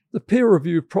 The peer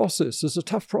review process is a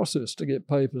tough process to get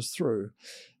papers through.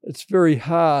 It's very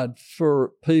hard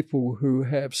for people who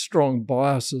have strong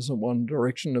biases in one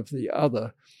direction or the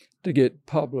other to get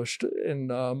published in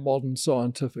modern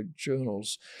scientific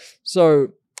journals.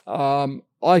 So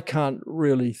I can't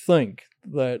really think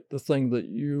that the thing that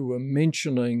you were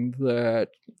mentioning,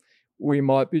 that we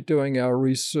might be doing our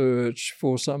research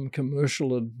for some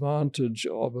commercial advantage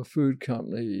of a food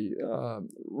company,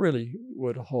 really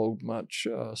would hold much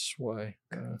sway.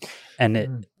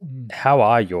 How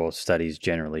are your studies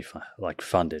generally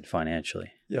funded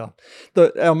financially? Yeah,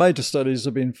 our major studies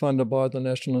have been funded by the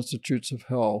National Institutes of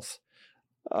Health.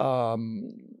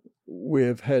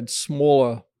 We've had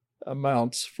smaller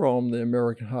amounts from the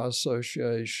American Heart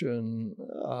Association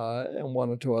and one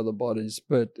or two other bodies,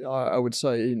 but I would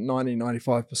say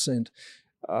 95%.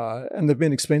 And they've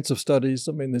been expensive studies.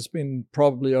 I mean, there's been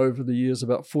probably over the years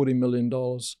about $40 million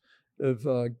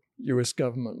of US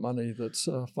government money that's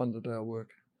funded our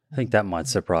work. I think that might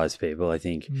surprise people. I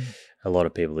think a lot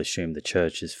of people assume the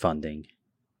church is funding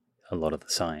a lot of the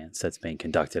science that's being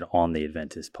conducted on the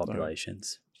Adventist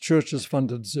populations. No. Church has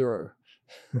funded zero.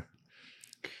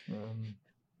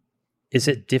 Is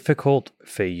it difficult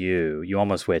for you? You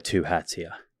almost wear two hats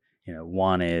here.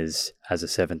 One is as a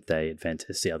Seventh-day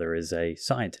Adventist, the other is a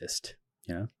scientist.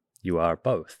 You are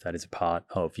both. That is a part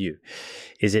of you.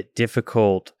 Is it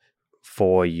difficult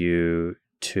for you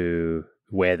to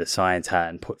wear the science hat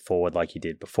and put forward, like you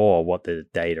did before, what the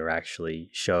data actually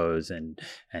shows, and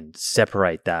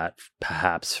separate that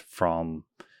perhaps from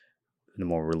the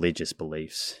more religious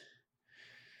beliefs?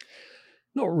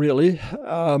 Not really.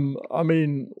 I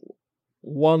mean,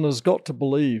 one has got to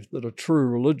believe that a true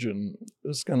religion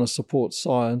is going to support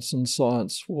science, and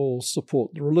science will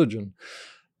support the religion.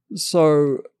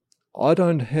 So I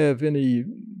don't have any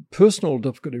personal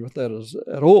difficulty with that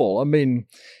at all. I mean,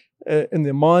 in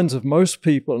the minds of most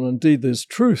people, and indeed there's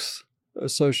truth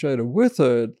associated with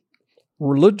it,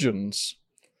 religions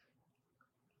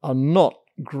are not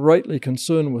greatly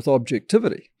concerned with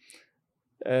objectivity.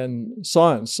 And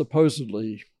science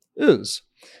supposedly is.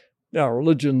 Now,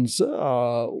 religions,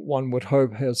 one would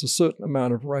hope, has a certain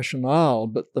amount of rationale,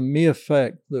 but the mere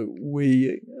fact that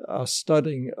we are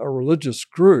studying a religious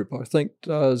group, I think,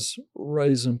 does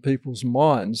raise in people's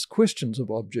minds questions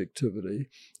of objectivity,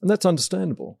 and that's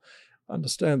understandable. I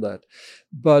understand that.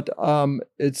 But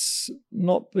it's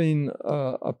not been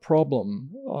a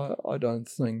problem, I don't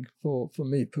think, for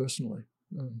me personally.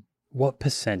 What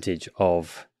percentage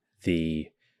of the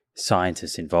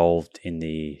scientists involved in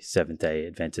the Seventh-day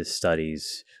Adventist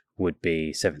studies would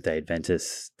be Seventh-day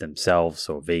Adventists themselves,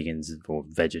 or vegans, or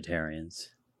vegetarians?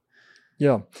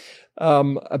 Yeah,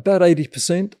 about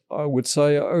 80%, I would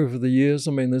say, over the years.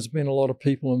 I mean, there's been a lot of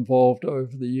people involved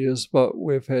over the years, but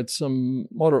we've had some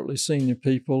moderately senior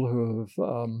people who have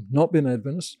not been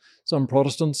Adventists, some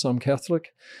Protestant, some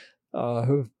Catholic,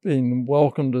 who have been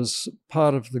welcomed as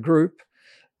part of the group.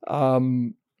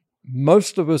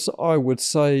 Most of us, I would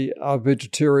say, are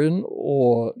vegetarian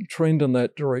or trend in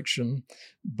that direction,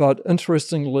 but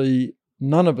interestingly,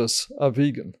 none of us are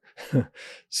vegan.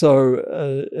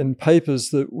 So in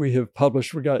papers that we have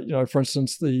published, regarding, for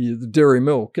instance, the dairy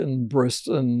milk in breast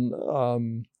and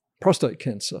prostate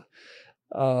cancer,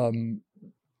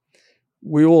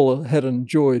 we all had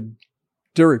enjoyed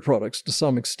dairy products to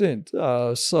some extent.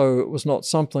 So it was not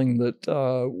something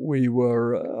that we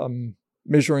were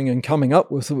measuring and coming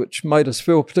up with, which made us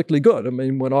feel particularly good. I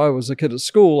mean, when I was a kid at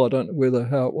school, I don't know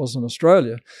how it was in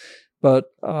Australia,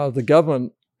 but the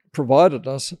government provided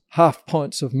us half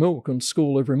pints of milk in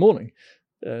school every morning,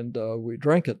 and we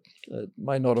drank it. It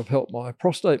may not have helped my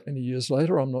prostate many years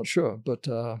later, I'm not sure, but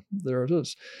there it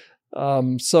is.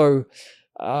 So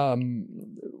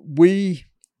we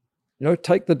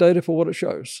take the data for what it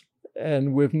shows,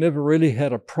 and we've never really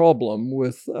had a problem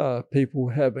with people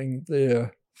having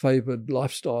their favoured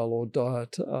lifestyle or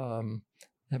diet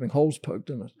having holes poked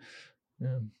in it.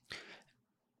 Yeah.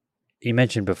 You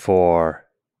mentioned before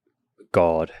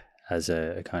God as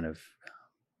a kind of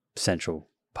central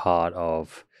part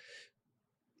of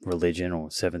religion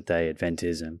or Seventh-day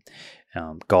Adventism,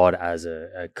 God as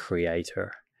a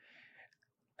creator.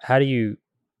 How do you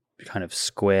kind of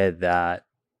square that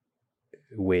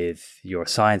with your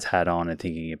science hat on and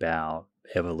thinking about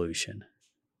evolution?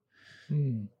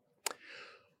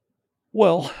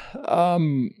 Well,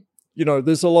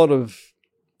 there's a lot of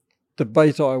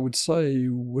debate, I would say,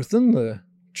 within the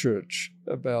church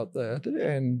about that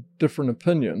and different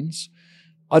opinions.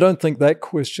 I don't think that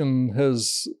question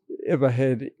has ever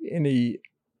had any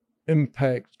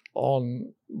impact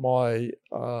on my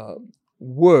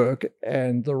work,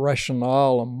 and the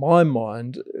rationale in my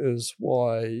mind is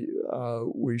why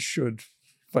we should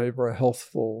favour a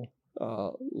healthful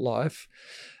life.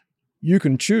 You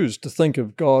can choose to think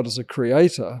of God as a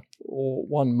creator, or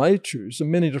one may choose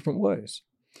in many different ways.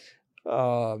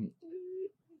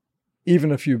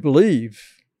 Even if you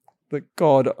believe that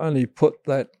God only put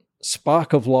that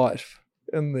spark of life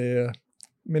in there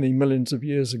many millions of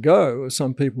years ago, as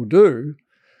some people do,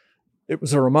 it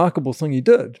was a remarkable thing he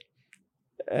did.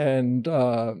 And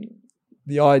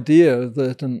the idea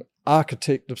that an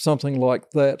architect of something like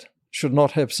that should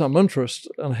not have some interest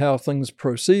in how things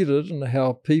proceeded and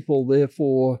how people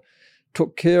therefore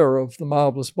took care of the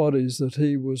marvelous bodies that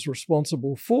he was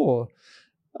responsible for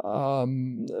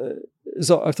is,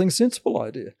 I think, a sensible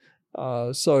idea.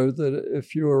 So that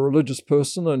if you're a religious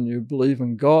person and you believe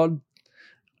in God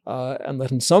and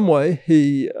that in some way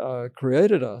he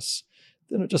created us,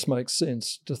 then it just makes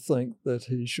sense to think that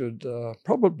he should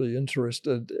probably be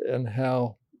interested in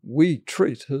how we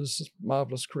treat his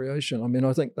marvelous creation. I mean,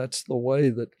 I think that's the way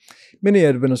that many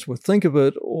Adventists would think of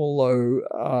it, although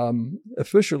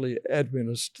officially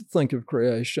Adventists think of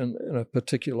creation in a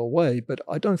particular way. But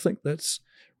I don't think that's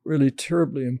really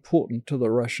terribly important to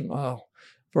the rationale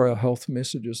for our health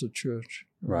message as a church.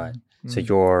 Right. So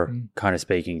you're kind of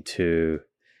speaking to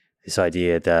this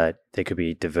idea that there could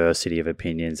be diversity of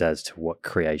opinions as to what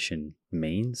creation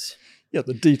means. Yeah,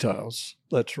 the details.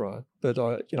 That's right. But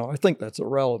I think that's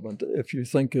irrelevant if you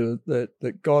think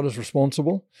that God is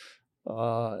responsible,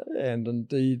 and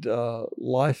indeed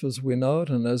life as we know it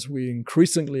and as we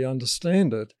increasingly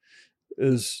understand it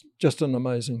is just an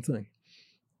amazing thing.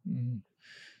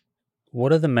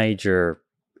 What are the major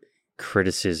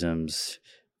criticisms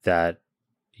that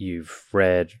you've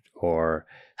read or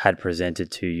had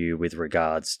presented to you with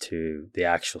regards to the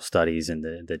actual studies and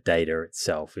the data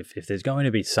itself? If there's going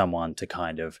to be someone to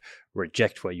kind of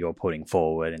reject what you're putting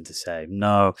forward and to say,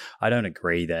 no, I don't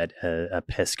agree that a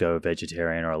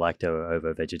pesco-vegetarian or a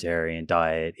lacto-ovo-vegetarian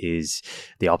diet is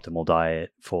the optimal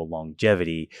diet for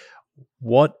longevity,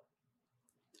 what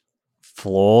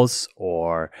flaws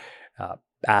or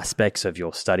aspects of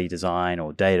your study design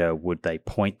or data would they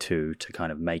point to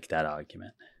kind of make that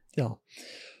argument? Yeah.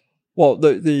 Well,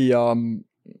 the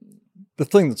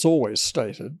thing that's always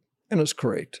stated, and it's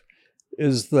correct,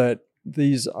 is that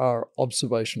these are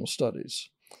observational studies.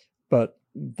 But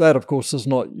that, of course, is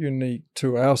not unique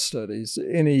to our studies.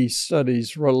 Any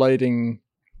studies relating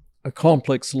a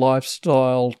complex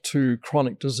lifestyle to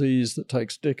chronic disease that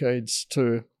takes decades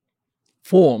to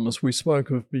form, as we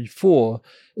spoke of before,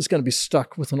 is going to be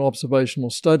stuck with an observational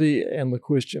study, and the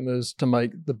question is to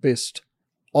make the best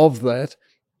of that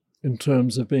in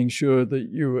terms of being sure that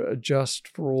you adjust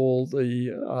for all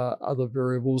the other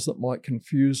variables that might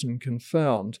confuse and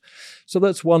confound. So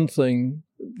that's one thing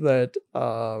that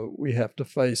we have to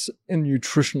face in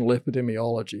nutritional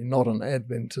epidemiology, not in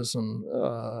Adventism,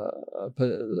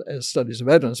 as studies of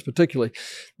Adventists particularly.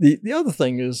 The other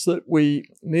thing is that we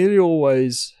nearly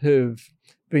always have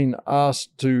been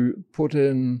asked to put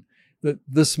in that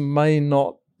this may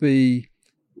not be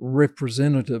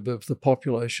representative of the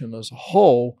population as a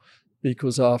whole,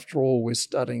 because after all, we're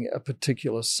studying a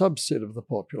particular subset of the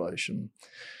population.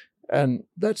 And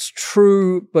that's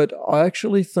true, but I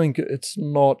actually think it's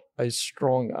not a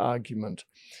strong argument,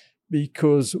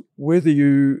 because whether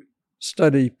you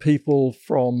study people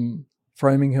from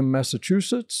Framingham,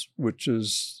 Massachusetts, which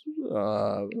is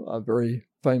a very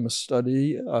famous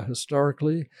study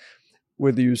historically,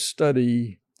 whether you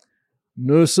study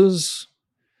nurses,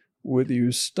 whether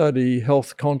you study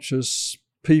health-conscious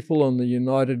people in the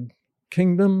United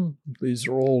Kingdom, these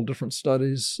are all different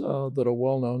studies that are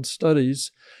well-known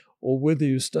studies, or whether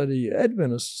you study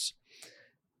Adventists,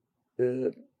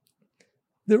 they're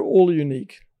all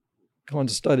unique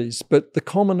kinds of studies. But the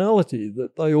commonality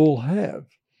that they all have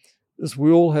is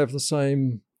we all have the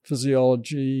same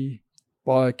physiology,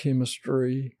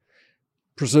 biochemistry,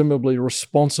 presumably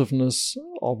responsiveness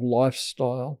of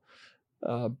lifestyle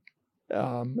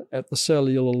at the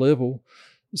cellular level.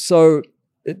 So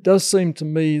it does seem to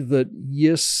me that,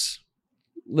 yes,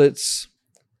 let's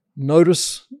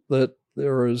notice that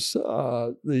there is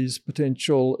these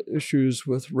potential issues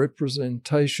with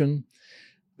representation.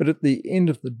 But at the end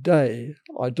of the day,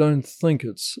 I don't think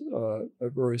it's a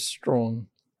very strong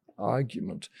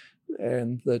argument.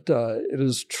 And that it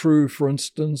is true, for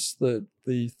instance, that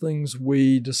the things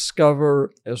we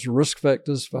discover as risk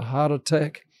factors for heart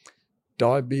attack,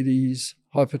 diabetes,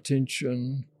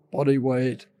 hypertension, body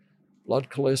weight, blood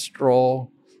cholesterol,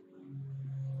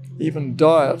 even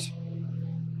diet,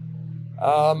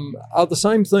 are the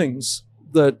same things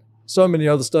that so many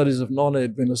other studies of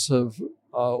non-Adventists have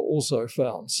also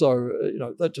found. So,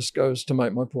 that just goes to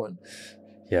make my point.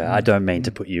 Yeah, I don't mean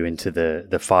to put you into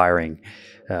the firing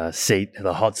seat,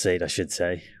 the hot seat, I should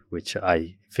say, which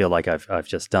I feel like I've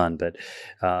just done. But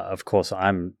of course,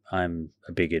 I'm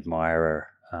a big admirer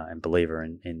and believer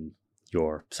in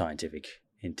your scientific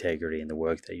integrity and the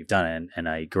work that you've done. And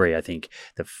I agree. I think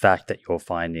the fact that your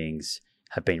findings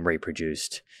have been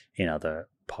reproduced in other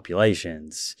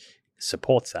populations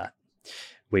supports that.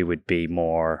 We would be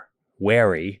more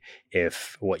wary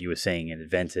if what you were seeing in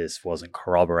Adventists wasn't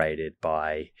corroborated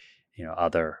by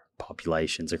other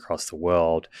populations across the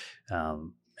world,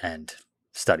 and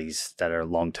studies that are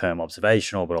long-term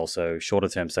observational, but also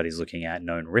shorter-term studies looking at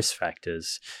known risk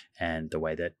factors and the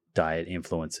way that diet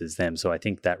influences them. So I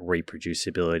think that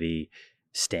reproducibility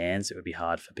stands. It would be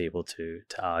hard for people to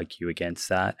argue against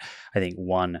that. I think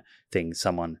one thing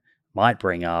someone might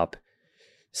bring up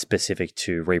specific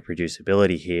to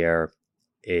reproducibility here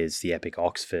is the Epic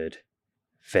Oxford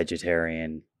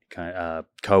vegetarian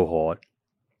cohort,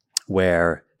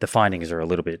 where the findings are a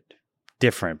little bit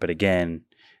different, but again,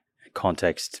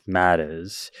 context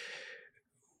matters.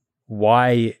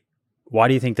 Why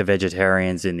do you think the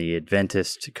vegetarians in the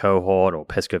Adventist cohort or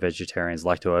pesco-vegetarians,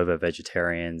 lacto-ovo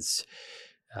vegetarians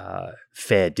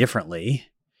fare differently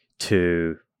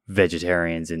to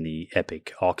vegetarians in the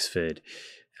Epic Oxford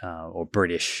or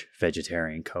British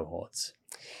vegetarian cohorts?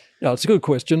 Yeah, it's a good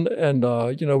question, and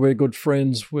we're good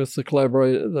friends with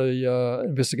the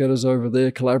investigators over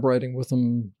there, collaborating with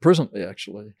them presently,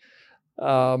 actually.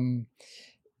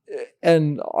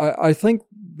 And I think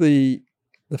the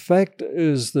fact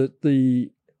is that the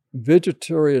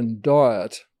vegetarian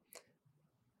diet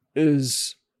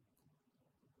is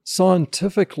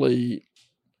scientifically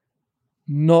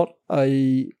not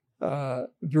a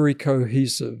very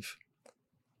cohesive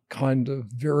kind of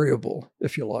variable,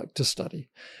 if you like, to study.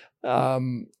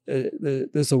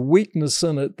 There's a weakness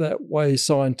in it that way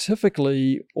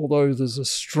scientifically, although there's a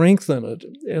strength in it,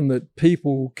 in that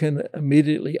people can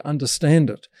immediately understand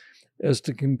it as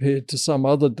to compared to some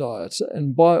other diets.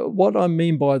 And by what I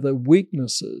mean by the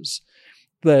weakness is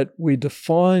that we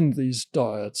define these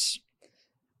diets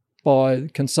by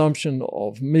consumption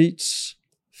of meats,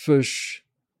 fish,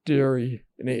 dairy,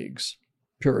 and eggs,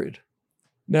 period.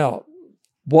 Now,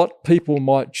 what people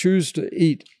might choose to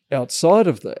eat outside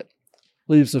of that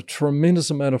leaves a tremendous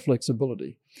amount of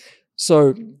flexibility.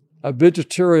 So a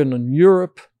vegetarian in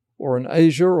Europe or in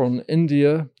Asia or in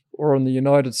India or in the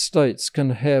United States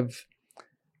can have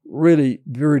really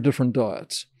very different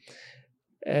diets.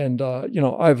 And,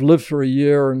 I've lived for a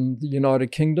year in the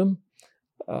United Kingdom.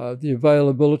 The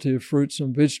availability of fruits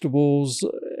and vegetables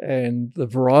and the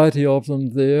variety of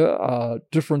them there are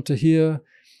different to here.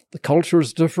 The culture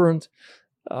is different.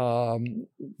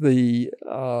 The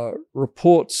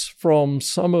reports from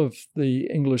some of the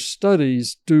English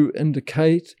studies do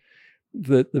indicate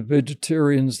that the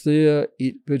vegetarians there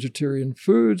eat vegetarian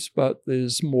foods, but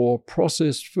there's more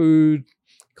processed food,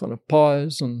 kind of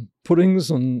pies and puddings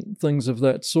and things of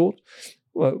that sort,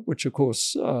 which of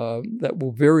course that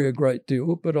will vary a great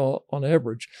deal, but on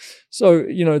average. So,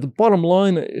 the bottom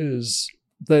line is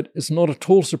that it's not at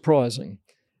all surprising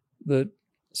that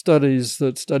studies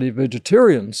that study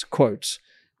vegetarians, quotes,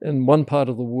 in one part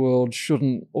of the world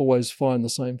shouldn't always find the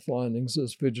same findings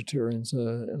as vegetarians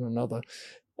in another.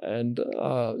 And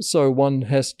so one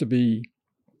has to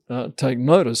take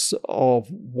notice of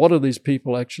what are these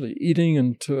people actually eating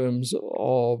in terms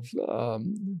of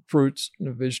fruits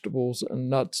and vegetables and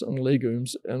nuts and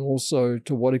legumes, and also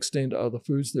to what extent are the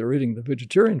foods they're eating, the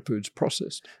vegetarian foods,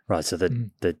 processed. Right, so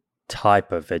the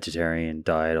type of vegetarian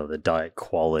diet or the diet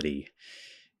quality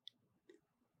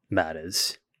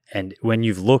matters. And when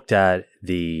you've looked at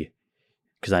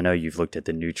because I know you've looked at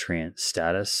the nutrient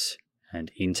status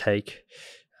and intake,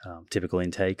 typical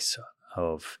intakes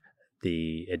of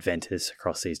the Adventists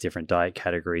across these different diet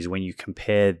categories, when you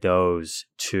compare those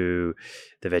to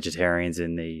the vegetarians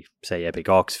in the, say, Epic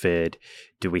Oxford,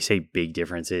 do we see big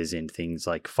differences in things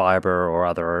like fiber or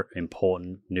other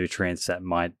important nutrients that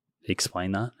might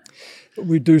explain that?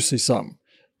 We do see some.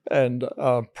 and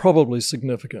probably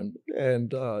significant.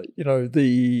 And,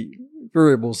 the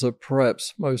variables that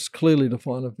perhaps most clearly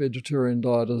define a vegetarian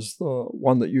diet is the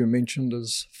one that you mentioned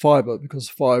is fiber, because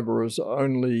fiber is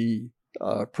only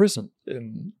present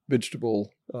in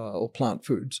vegetable or plant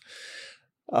foods.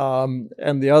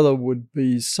 And the other would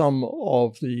be some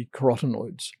of the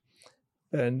carotenoids.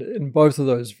 And in both of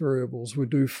those variables, we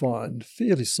do find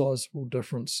fairly sizable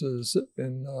differences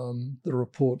in the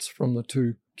reports from the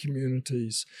two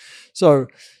communities. So,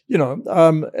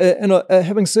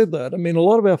 having said that, I mean, a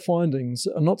lot of our findings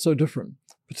are not so different,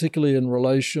 particularly in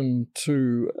relation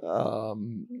to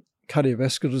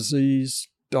cardiovascular disease,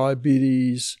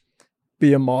 diabetes,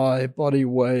 BMI, body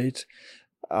weight.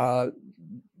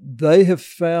 They have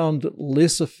found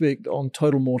less effect on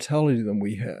total mortality than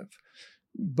we have.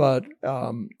 But,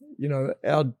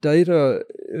 our data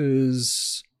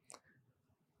is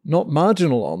not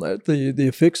marginal on that. The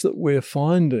effects that we're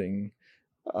finding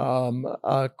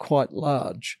are quite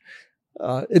large.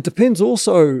 It depends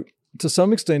also, to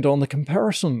some extent, on the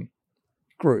comparison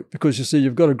group, because you see,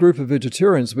 you've got a group of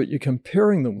vegetarians, but you're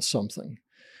comparing them with something.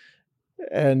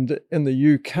 And in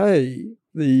the UK,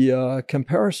 the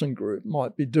comparison group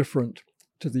might be different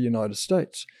to the United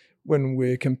States when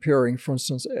we're comparing, for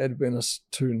instance, Adventists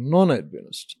to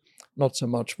non-Adventists, not so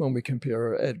much when we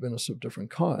compare Adventists of different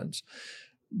kinds.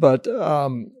 But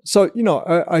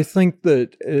I think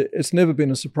that it's never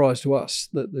been a surprise to us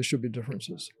that there should be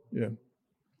differences. Yeah.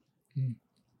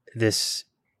 This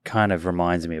kind of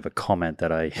reminds me of a comment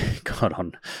that I got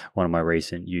on one of my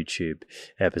recent YouTube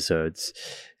episodes,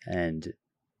 and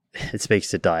it speaks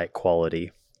to diet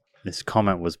quality. This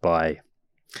comment was by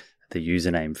the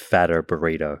username Fatter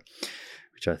Burrito,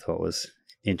 which I thought was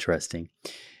interesting.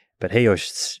 But he or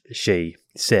she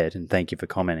said, and thank you for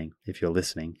commenting if you're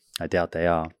listening, I doubt they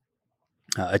are,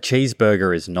 a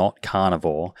cheeseburger is not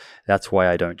carnivore. That's why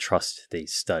I don't trust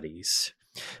these studies.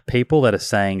 People that are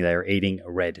saying they're eating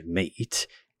red meat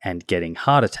and getting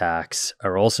heart attacks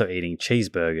are also eating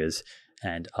cheeseburgers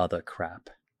and other crap.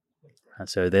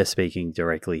 So they're speaking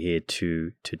directly here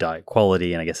to diet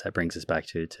quality, and I guess that brings us back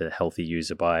to healthy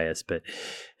user bias. But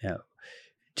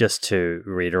just to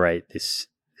reiterate this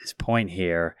point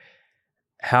here,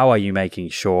 how are you making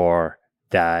sure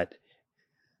that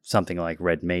something like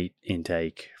red meat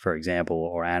intake, for example,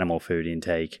 or animal food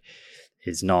intake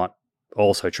is not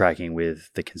also tracking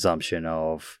with the consumption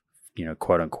of,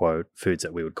 quote unquote, foods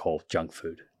that we would call junk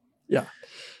food? Yeah,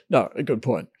 no, a good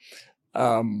point.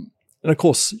 And of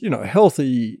course,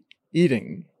 healthy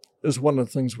eating is one of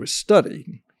the things we're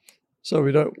studying. So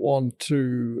we don't want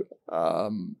to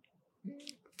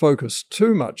focus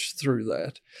too much through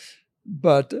that.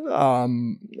 But,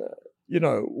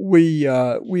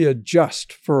 we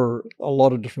adjust for a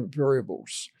lot of different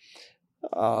variables.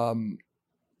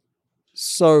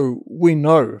 So we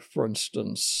know, for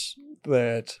instance,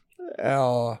 that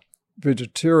our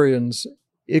vegetarians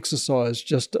exercise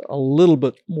just a little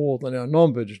bit more than our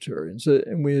non-vegetarians,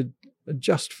 and we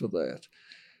adjust for that.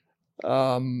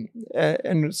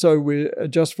 And so we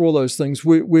adjust for all those things.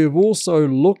 We've also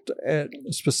looked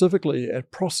specifically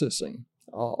at processing,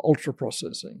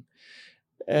 ultra-processing,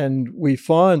 and we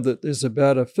find that there's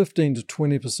about a 15 to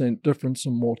 20% difference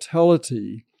in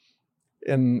mortality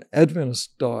in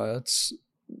Adventist diets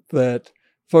that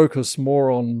focus more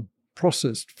on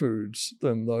processed foods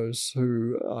than those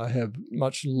who have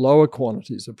much lower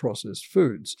quantities of processed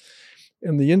foods.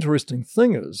 And the interesting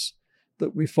thing is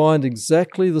that we find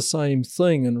exactly the same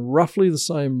thing and roughly the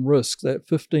same risk, that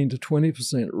 15 to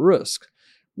 20% risk,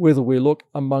 whether we look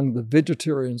among the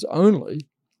vegetarians only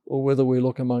or whether we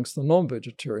look amongst the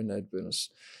non-vegetarian Adventists.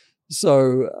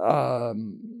 So,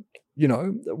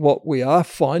 what we are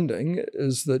finding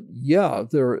is that,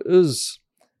 there is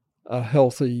a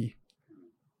healthy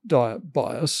diet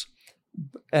bias,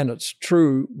 and it's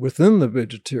true within the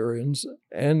vegetarians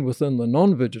and within the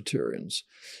non-vegetarians.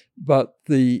 But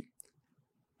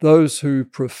those who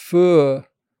prefer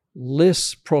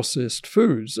less processed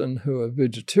foods and who are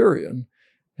vegetarian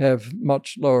have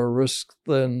much lower risk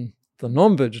than the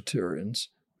non-vegetarians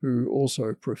who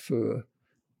also prefer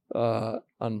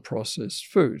unprocessed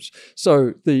foods.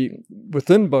 So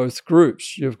within both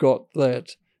groups, you've got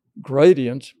that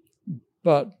gradient,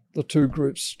 but the two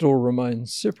groups still remain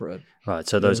separate. Right.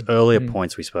 So those earlier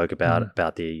points we spoke about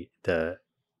the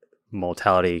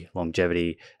mortality,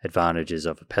 longevity advantages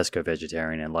of a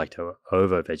pesco-vegetarian and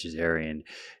lacto-ovo-vegetarian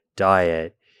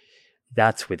diet,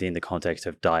 that's within the context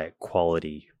of diet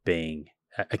quality being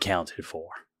accounted for.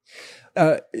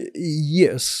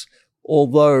 Yes,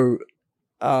 although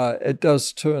it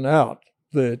does turn out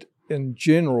that in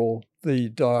general, the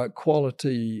diet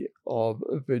quality of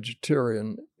a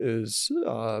vegetarian is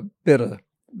better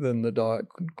than the diet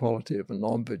quality of a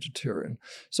non-vegetarian.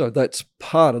 So that's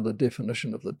part of the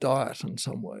definition of the diet in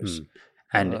some ways.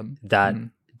 And that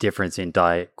difference in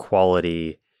diet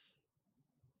quality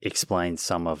explains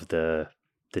some of the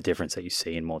difference that you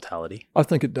see in mortality? I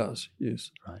think it does,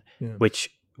 yes. Right. Yeah.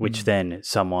 Which then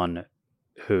someone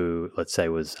who, let's say,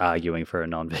 was arguing for a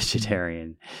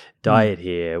non-vegetarian diet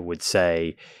here would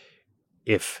say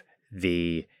if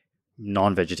the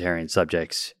non-vegetarian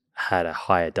subjects had a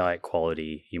higher diet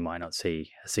quality, you might not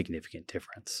see a significant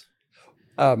difference.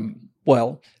 I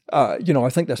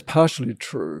think that's partially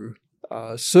true.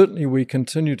 Certainly we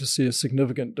continue to see a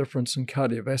significant difference in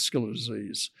cardiovascular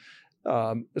disease.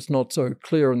 It's not so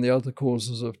clear in the other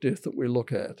causes of death that we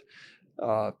look at.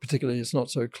 Particularly, it's not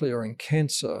so clear in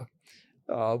cancer.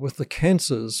 With the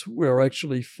cancers, we're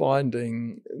actually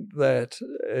finding that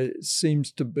it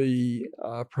seems to be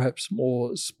perhaps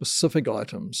more specific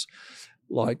items,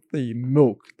 like the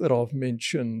milk that I've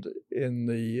mentioned in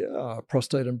the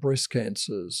prostate and breast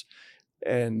cancers,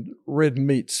 and red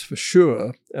meats for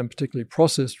sure, and particularly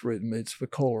processed red meats for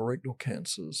colorectal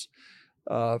cancers.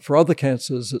 For other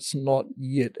cancers, it's not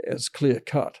yet as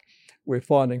clear-cut. We're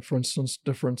finding, for instance,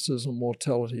 differences in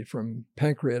mortality from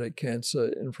pancreatic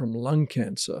cancer and from lung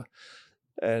cancer.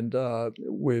 And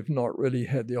we've not really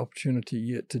had the opportunity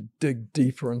yet to dig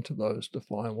deeper into those to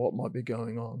find what might be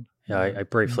going on. Yeah, I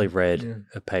briefly read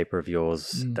a paper of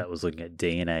yours that was looking at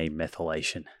DNA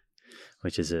methylation,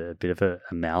 which is a bit of a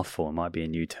mouthful. It might be a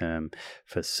new term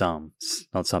for some. It's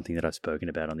not something that I've spoken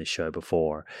about on this show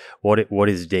before. What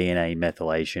is DNA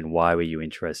methylation? Why were you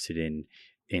interested in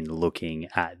looking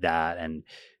at that, and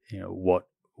what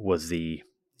was the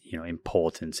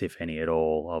importance, if any at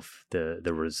all, of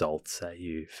the results that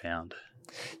you found?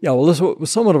 Yeah, well, this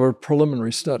was somewhat of a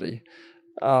preliminary study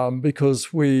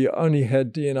because we only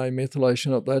had DNA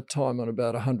methylation at that time on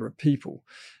about 100 people.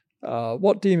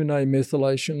 What DNA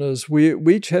methylation is, we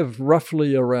each have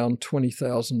roughly around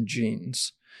 20,000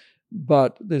 genes,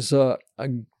 but there's a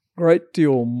great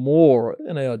deal more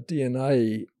in our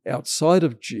DNA outside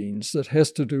of genes that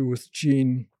has to do with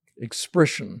gene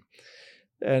expression.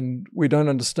 And we don't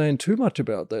understand too much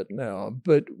about that now,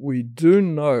 but we do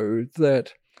know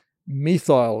that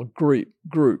methyl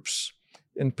groups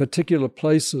in particular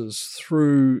places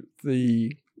through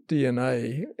the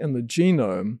DNA and the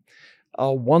genome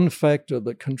are one factor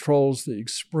that controls the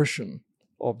expression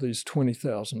of these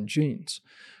 20,000 genes.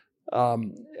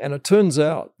 And it turns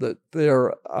out that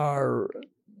there are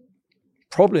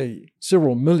probably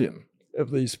several million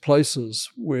of these places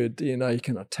where DNA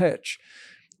can attach.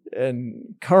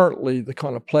 And currently, the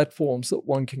kind of platforms that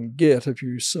one can get if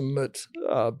you submit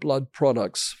blood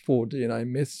products for DNA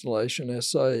methylation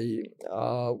assay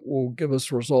will give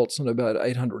us results in about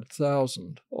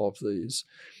 800,000 of these.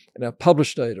 In our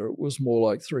published data, it was more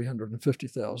like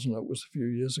 350,000. It was a few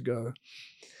years ago.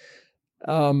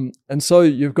 And so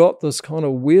you've got this kind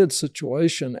of weird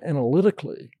situation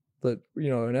analytically that,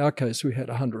 in our case, we had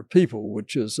 100 people,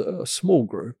 which is a small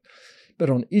group. But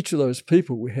on each of those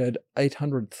people, we had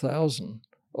 800,000,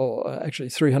 or actually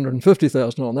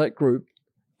 350,000 on that group,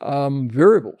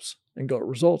 variables and got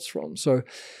results from. So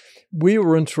we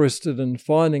were interested in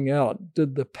finding out,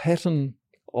 did the pattern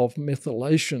of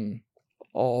methylation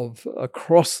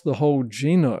across the whole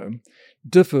genome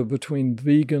differ between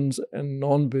vegans and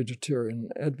non-vegetarian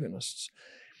Adventists?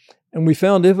 And we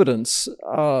found evidence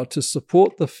to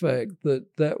support the fact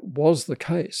that that was the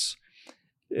case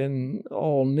in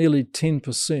nearly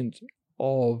 10%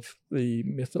 of the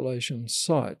methylation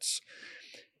sites.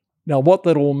 Now, what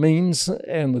that all means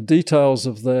and the details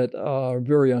of that are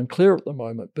very unclear at the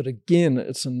moment, but again,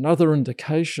 it's another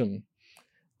indication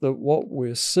that what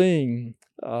we're seeing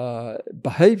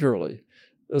behaviorally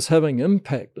is having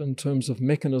impact in terms of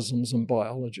mechanisms in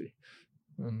biology.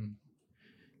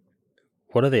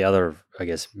 What are the other,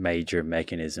 major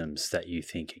mechanisms that you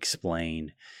think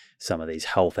explain some of these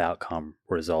health outcome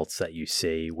results that you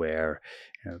see where,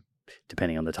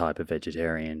 depending on the type of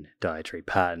vegetarian dietary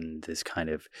pattern, there's kind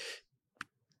of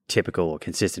typical or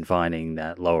consistent finding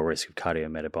that lower risk of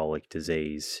cardiometabolic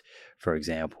disease, for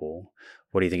example?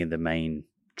 What do you think are the main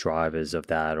drivers of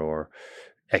that or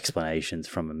explanations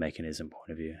from a mechanism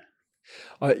point of view?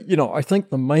 I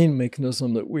think the main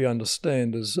mechanism that we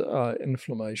understand is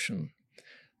inflammation.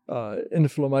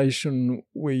 Inflammation,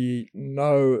 we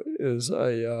know, is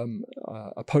a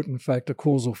potent factor,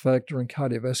 causal factor in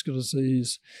cardiovascular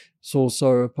disease. It's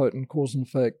also a potent causal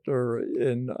factor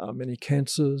in many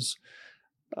cancers.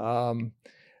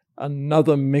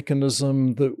 another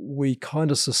mechanism that we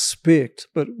kind of suspect,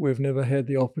 but we've never had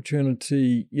the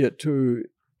opportunity yet to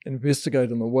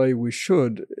investigate in the way we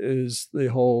should, is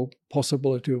the whole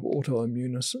possibility of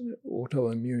autoimmune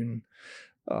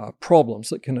problems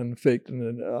that can affect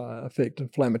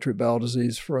inflammatory bowel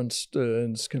disease, for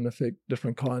instance, can affect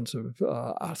different kinds of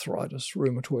arthritis,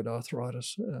 rheumatoid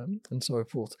arthritis, and so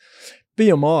forth.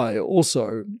 BMI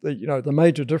also, the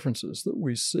major differences that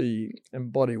we see in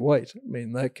body weight, I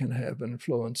mean, that can have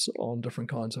influence on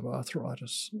different kinds of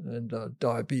arthritis and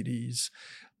diabetes.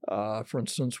 For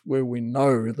instance, where we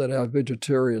know that our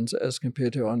vegetarians, as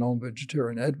compared to our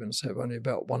non-vegetarian Adventists, have only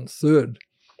about 1/3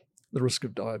 the risk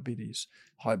of diabetes,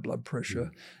 high blood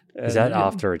pressure. Is that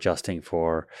after adjusting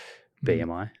for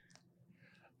BMI?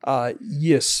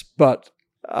 Yes, but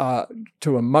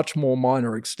to a much more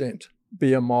minor extent.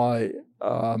 BMI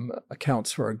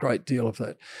accounts for a great deal of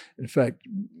that. In fact,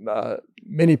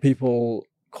 many people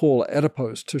call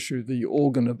adipose tissue the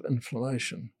organ of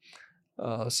inflammation.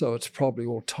 So it's probably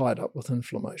all tied up with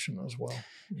inflammation as well.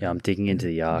 Yeah, I'm digging into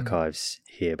the archives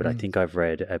here, but I think I've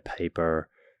read a paper.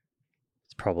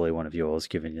 It's probably one of yours,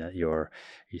 given that you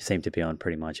seem to be on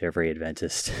pretty much every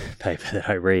Adventist paper that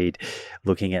I read,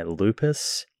 looking at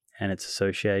lupus and its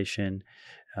association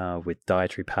with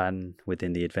dietary pattern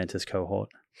within the Adventist cohort.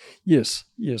 Yes,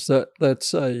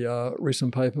 that's a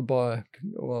recent paper by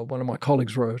one of my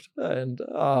colleagues wrote, and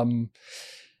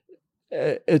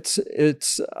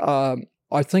it's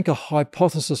I think a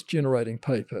hypothesis-generating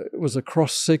paper. It was a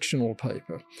cross-sectional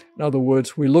paper. In other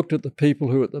words, we looked at the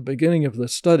people who at the beginning of the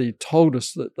study told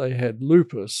us that they had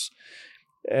lupus,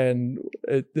 and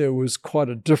there was quite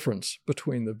a difference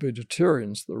between the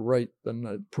vegetarians, the rate and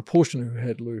the proportion who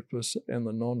had lupus, and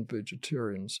the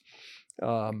non-vegetarians.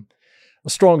 A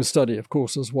stronger study, of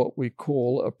course, is what we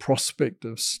call a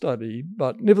prospective study,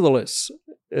 but nevertheless,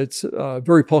 it's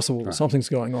very possible that something's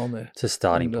going on there. It's a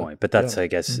starting point, but that's, I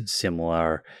guess,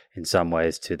 similar in some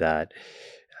ways to that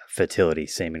fertility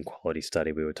semen quality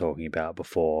study we were talking about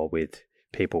before, with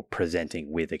people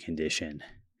presenting with a condition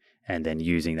and then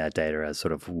using that data as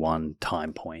sort of one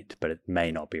time point, but it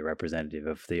may not be representative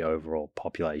of the overall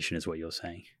population, is what you're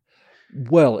saying.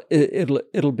 Well,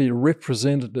 it'll be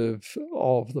representative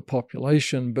of the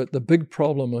population, but the big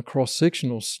problem with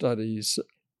cross-sectional studies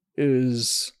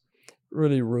is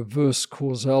really reverse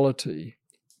causality,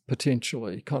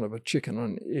 potentially, kind of a chicken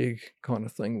and egg kind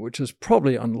of thing, which is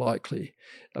probably unlikely.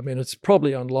 I mean, it's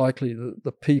probably unlikely that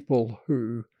the people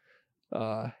who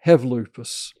have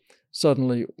lupus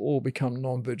suddenly all become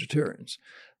non-vegetarians.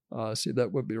 See,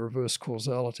 that would be reverse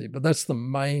causality. But that's the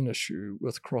main issue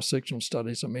with cross-sectional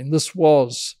studies. I mean, this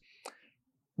was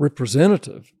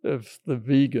representative of the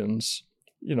vegans,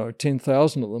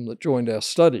 10,000 of them that joined our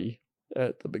study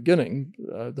at the beginning.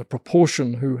 The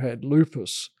proportion who had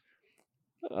lupus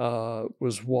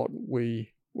was what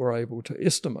we were able to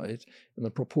estimate in the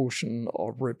proportion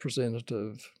of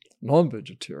representative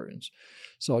non-vegetarians.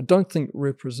 So I don't think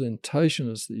representation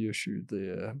is the issue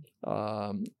there.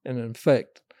 And in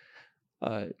fact,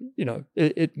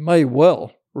 it may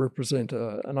well represent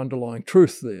an underlying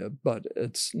truth there, but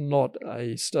it's not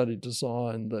a study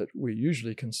design that we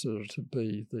usually consider to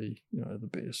be the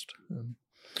best.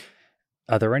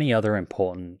 Are there any other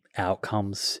important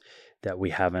outcomes that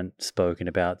we haven't spoken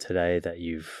about today that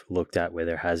you've looked at where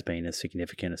there has been a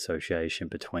significant association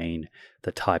between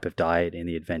the type of diet in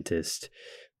the Adventist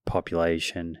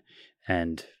population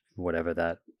and whatever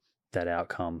that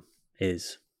outcome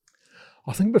is?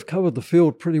 I think we've covered the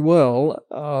field pretty well.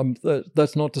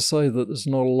 That's not to say that there's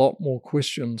not a lot more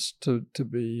questions to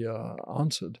be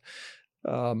answered.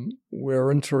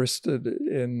 We're interested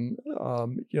in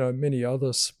many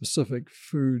other specific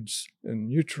foods and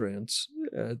nutrients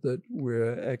that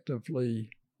we're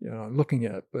actively looking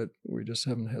at, but we just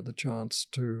haven't had the chance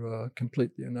to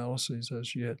complete the analyses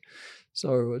as yet.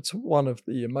 So it's one of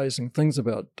the amazing things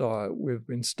about diet. We've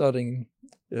been studying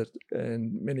it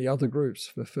and many other groups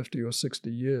for 50 or 60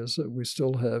 years. We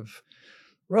still have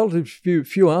relatively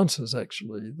few answers,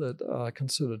 actually, that are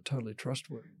considered totally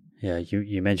trustworthy. Yeah,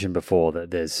 you mentioned before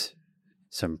that there's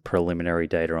some preliminary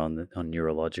data on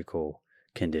neurological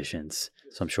conditions.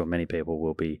 So I'm sure many people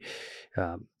will be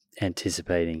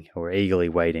anticipating or eagerly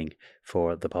waiting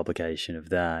for the publication of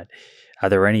that. Are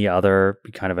there any other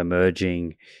kind of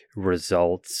emerging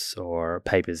results or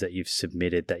papers that you've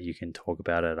submitted that you can talk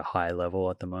about at a high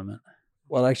level at the moment?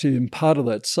 Well, actually, in part of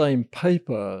that same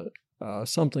paper,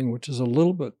 something which is a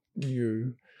little bit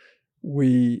new,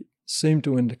 we seem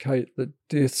to indicate that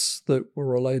deaths that were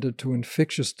related to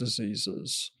infectious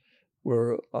diseases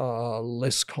were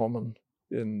less common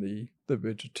in the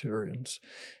vegetarians.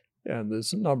 And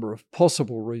there's a number of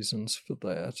possible reasons for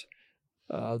that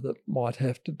that might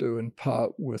have to do in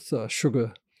part with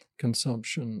sugar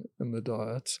consumption in the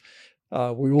diets.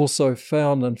 We also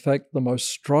found, in fact, the most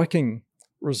striking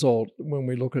result when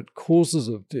we look at causes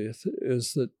of death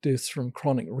is that deaths from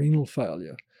chronic renal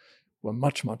failure were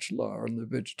much, much lower in the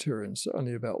vegetarians,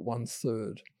 only about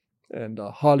 1/3, and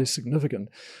highly significant,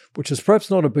 which is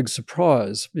perhaps not a big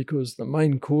surprise because the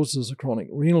main causes of chronic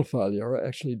renal failure are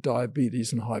actually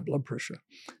diabetes and high blood pressure,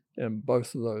 and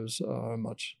both of those are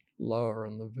much lower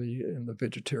in the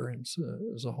vegetarians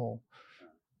as a whole.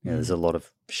 Yeah, there's a lot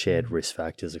of shared risk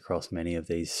factors across many of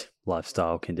these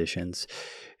lifestyle conditions.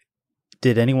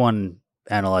 Did anyone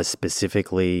analyze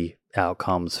specifically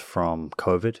outcomes from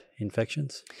COVID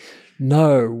infections?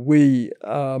 No, we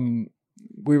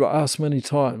were asked many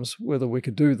times whether we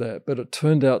could do that, but it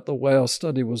turned out the way our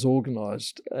study was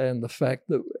organized and the fact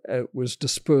that it was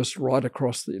dispersed right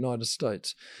across the United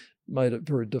States made it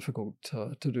very difficult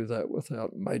to do that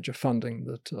without major funding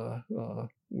that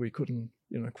we couldn't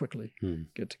quickly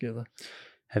get together.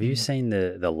 Have you seen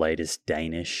the latest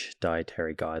Danish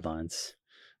dietary guidelines?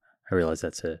 I realize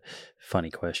that's a funny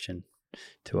question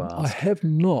to ask. I have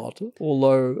not,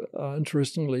 although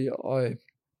interestingly, I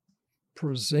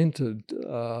presented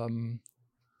to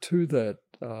that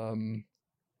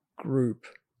group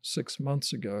 6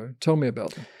 months ago. Tell me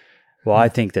about them. Well, I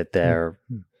think that they're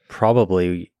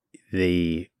probably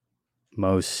the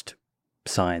most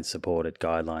science-supported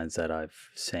guidelines that I've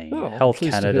seen. Health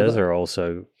Canada's are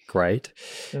also great.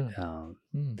 Yeah.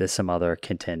 There's some other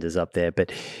contenders up there,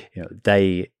 but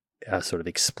they are sort of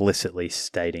explicitly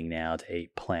stating now to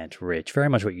eat plant-rich. Very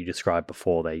much what you described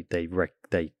before. They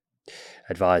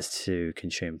advise to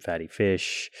consume fatty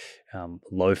fish.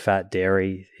 Low-fat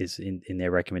dairy is in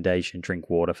their recommendation. Drink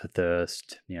water for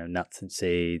thirst. Nuts and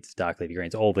seeds, dark leafy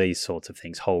greens, all these sorts of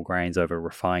things. Whole grains over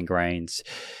refined grains.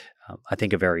 I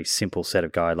think a very simple set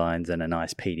of guidelines and a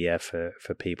nice PDF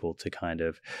for people to kind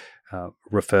of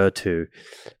refer to.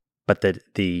 But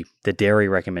the dairy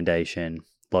recommendation,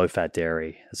 low-fat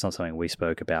dairy, it's not something we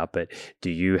spoke about, but do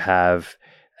you have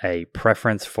a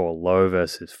preference for low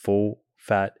versus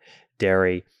full-fat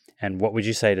dairy? And what would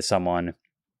you say to someone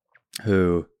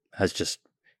who has just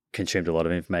consumed a lot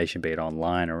of information, be it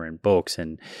online or in books,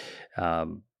 and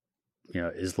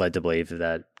is led to believe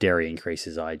that dairy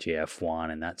increases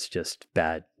IGF-1, and that's just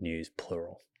bad news,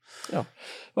 plural? Yeah.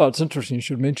 Well, it's interesting you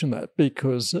should mention that,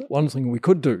 because one thing we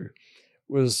could do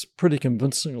was pretty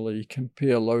convincingly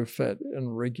compare low-fat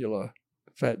and regular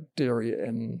fat dairy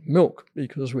and milk,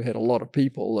 because we had a lot of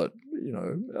people that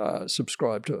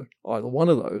subscribed to either one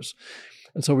of those.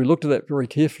 And so we looked at that very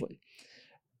carefully.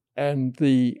 And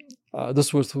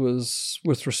this was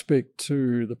with respect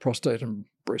to the prostate and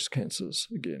breast cancers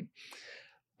again.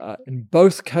 In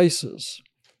both cases,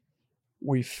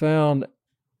 we found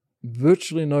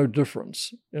virtually no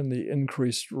difference in the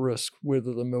increased risk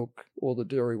whether the milk or the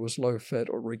dairy was low fat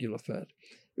or regular fat.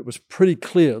 It was pretty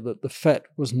clear that the fat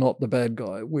was not the bad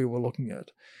guy we were looking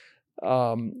at.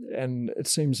 And it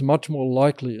seems much more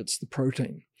likely it's the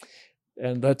protein.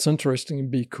 And that's interesting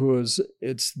because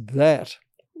it's that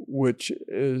which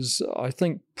is, I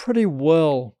think, pretty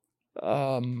well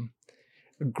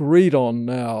agreed on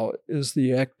now is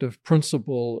the active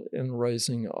principle in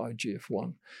raising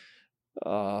IGF-1.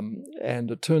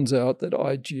 And it turns out that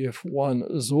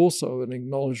IGF-1 is also an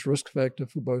acknowledged risk factor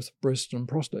for both breast and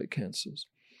prostate cancers.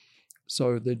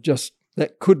 So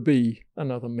that could be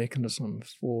another mechanism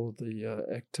for the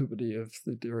activity of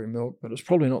the dairy milk, but it's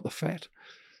probably not the fat.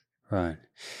 Right.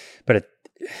 But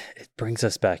it brings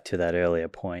us back to that earlier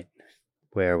point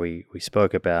where we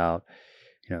spoke about,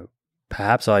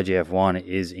 perhaps IGF-1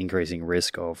 is increasing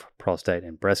risk of prostate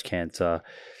and breast cancer,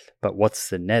 but what's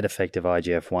the net effect of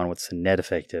IGF-1? What's the net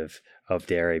effect of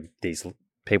dairy? These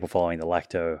people following the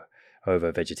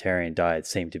lacto-ovo-vegetarian diet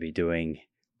seem to be doing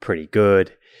pretty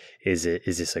good. Is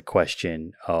this a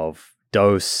question of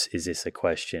dose? Is this a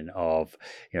question of,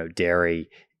 dairy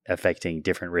affecting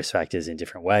different risk factors in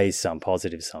different ways, some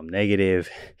positive, some negative,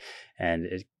 and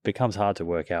it becomes hard to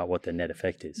work out what the net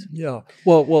effect is. Yeah.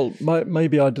 Well,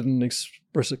 maybe I didn't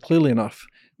express it clearly enough,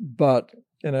 but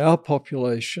in our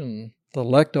population, the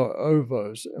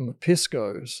lacto-ovos and the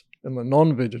pescos and the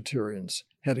non-vegetarians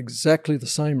had exactly the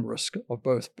same risk of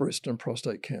both breast and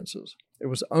prostate cancers. It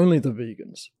was only the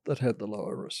vegans that had the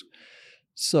lower risk.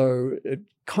 So it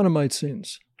kind of made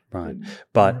sense. Right.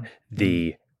 But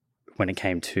when it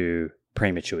came to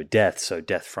premature death, so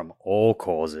death from all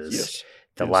causes, yes,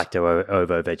 the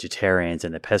lacto-ovo-vegetarians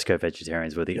and the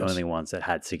pesco-vegetarians were the only ones that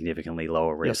had significantly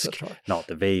lower risk, that's right. not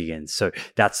the vegans. So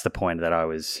that's the point that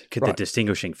the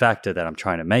distinguishing factor that I'm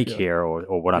trying to make here,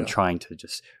 or what I'm trying to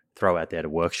just throw out there to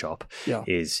workshop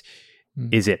is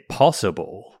it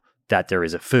possible that there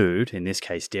is a food, in this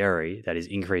case dairy, that is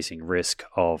increasing risk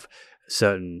of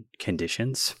certain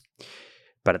conditions,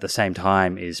 but at the same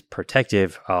time is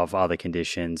protective of other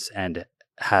conditions and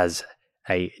has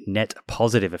a net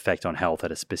positive effect on health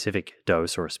at a specific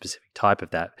dose or a specific type of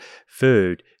that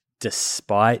food,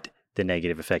 despite the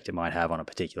negative effect it might have on a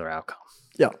particular outcome?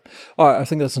 Yeah, I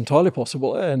think that's entirely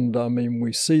possible. And I mean,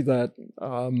 we see that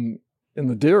in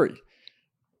the dairy.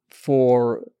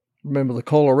 Remember, the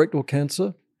colorectal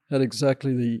cancer had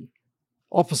exactly the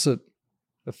opposite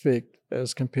effect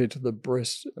as compared to the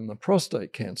breast and the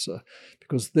prostate cancer,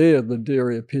 because there the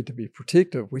dairy appeared to be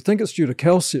protective. We think it's due to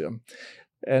calcium.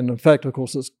 And in fact, of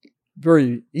course, it's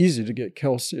very easy to get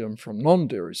calcium from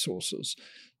non-dairy sources.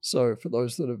 So for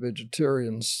those that are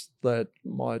vegetarians, that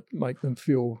might make them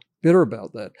feel better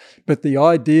about that. But the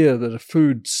idea that a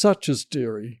food such as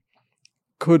dairy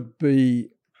could be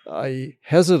a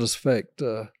hazardous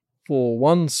factor for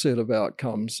one set of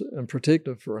outcomes and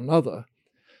protective for another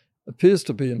appears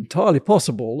to be entirely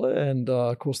possible. And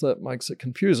of course, that makes it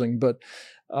confusing. But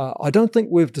I don't think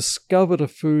we've discovered a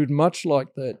food much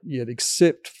like that yet,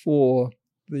 except for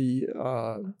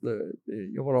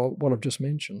what I've just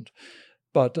mentioned.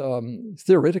 But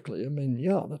theoretically, I mean,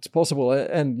 yeah, that's possible.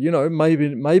 And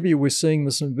maybe we're seeing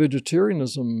this in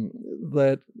vegetarianism,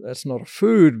 that's not a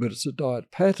food, but it's a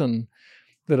diet pattern,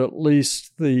 that at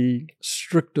least the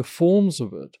stricter forms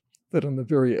of it, that in the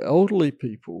very elderly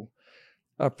people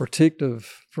are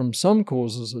protective from some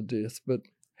causes of death, but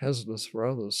hazardous for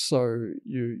others. So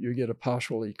you get a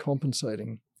partially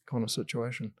compensating kind of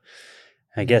situation.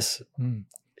 I guess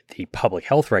the public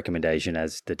health recommendation,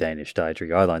 as the Danish Dietary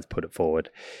Guidelines put it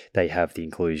forward, they have the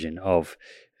inclusion of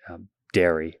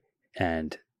dairy,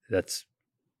 and that's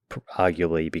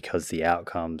arguably because the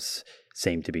outcomes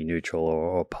seem to be neutral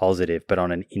or positive. But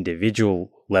on an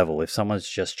individual level, if someone's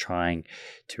just trying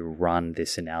to run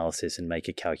this analysis and make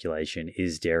a calculation,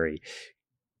 is dairy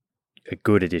a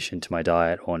good addition to my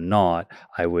diet or not,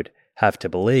 I would have to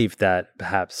believe that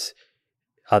perhaps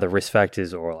other risk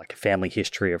factors or like a family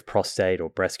history of prostate or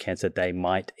breast cancer, they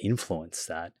might influence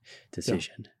that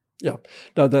decision. Yeah,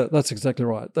 no, that's exactly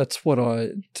right. That's what I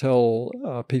tell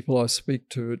people I speak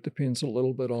to. It depends a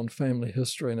little bit on family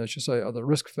history and, as you say, other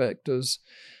risk factors.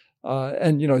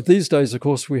 And, these days, of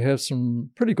course, we have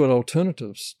some pretty good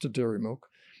alternatives to dairy milk.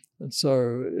 And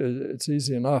so it's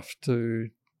easy enough to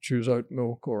choose oat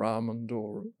milk or almond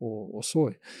or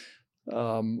soy,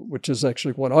 which is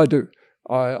actually what I do.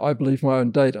 I believe my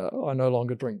own data. I no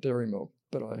longer drink dairy milk,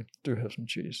 but I do have some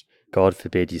cheese. God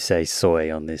forbid you say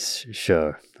soy on this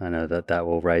show. I know that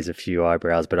will raise a few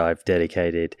eyebrows, but I've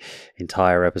dedicated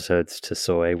entire episodes to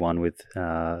soy, one with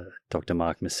Dr.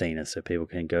 Mark Messina, so people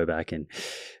can go back and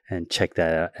check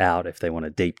that out if they want to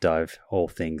deep dive all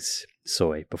things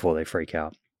soy before they freak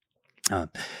out.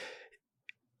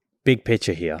 Big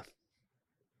picture here.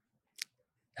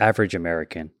 Average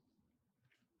American,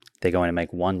 they're going to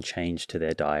make one change to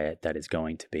their diet that is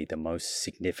going to be the most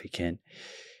significant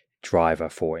driver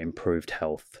for improved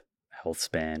health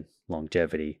span,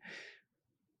 longevity.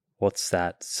 What's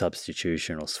that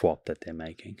substitution or swap that they're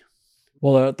making?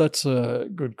 Well, that's a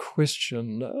good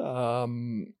question.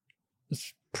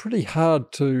 It's pretty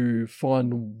hard to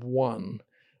find one.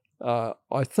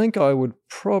 I think I would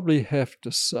probably have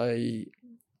to say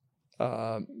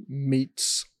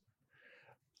meats.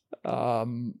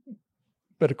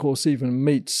 But of course, even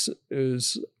meats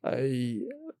is a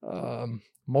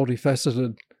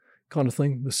multifaceted kind of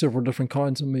thing. There's several different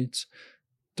kinds of meats,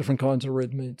 different kinds of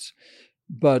red meats.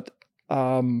 But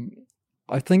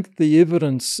I think the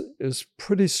evidence is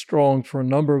pretty strong for a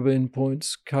number of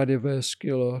endpoints: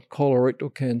 cardiovascular,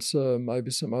 colorectal cancer, maybe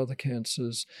some other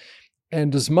cancers.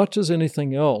 And as much as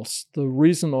anything else, the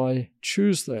reason I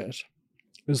choose that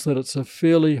is that it's a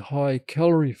fairly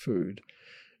high-calorie food.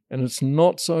 And it's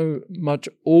not so much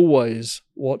always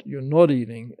what you're not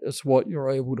eating, it's what you're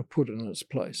able to put in its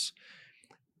place.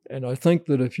 And I think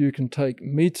that if you can take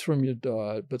meats from your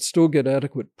diet, but still get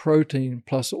adequate protein,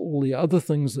 plus all the other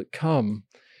things that come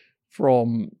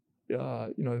from,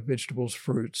 vegetables,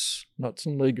 fruits, nuts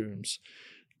and legumes,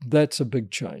 that's a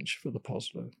big change for the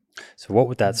positive. So what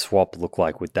would that swap look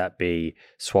like? Would that be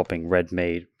swapping red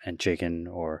meat and chicken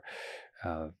or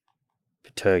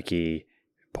turkey,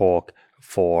 pork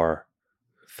for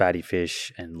fatty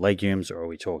fish and legumes, or are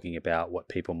we talking about what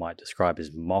people might describe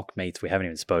as mock meats? We haven't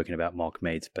even spoken about mock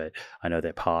meats, but I know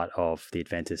they're part of the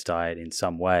Adventist diet in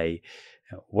some way.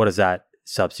 What does that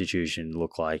substitution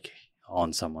look like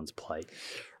on someone's plate?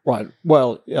 Right.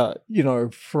 Well,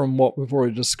 from what we've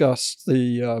already discussed,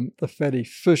 the fatty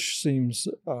fish seems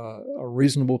a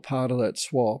reasonable part of that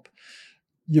swap.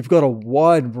 You've got a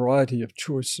wide variety of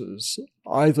choices.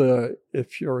 Either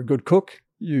if you're a good cook,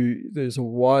 there's a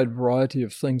wide variety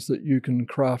of things that you can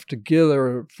craft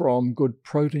together from good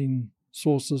protein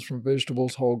sources, from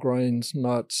vegetables, whole grains,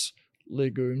 nuts,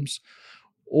 legumes.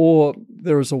 Or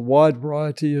there is a wide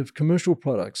variety of commercial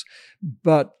products.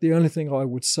 But the only thing I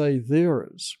would say there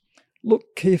is,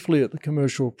 look carefully at the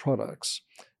commercial products.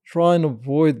 Try and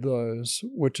avoid those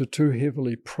which are too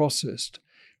heavily processed.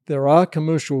 There are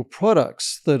commercial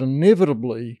products that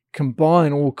inevitably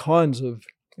combine all kinds of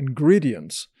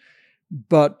ingredients,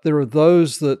 but there are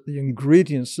those that the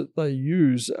ingredients that they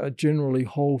use are generally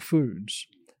whole foods,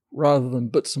 rather than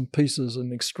bits and pieces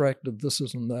and extracted this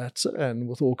and that, and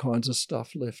with all kinds of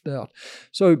stuff left out.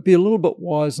 So be a little bit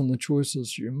wise in the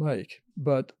choices you make.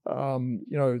 But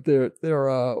there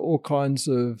are all kinds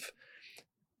of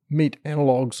meat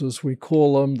analogues, as we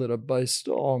call them, that are based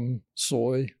on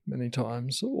soy many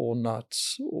times, or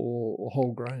nuts, or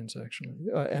whole grains actually,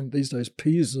 and these days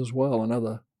peas as well, and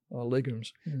other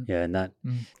legumes. Yeah, and that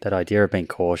idea of being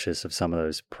cautious of some of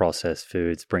those processed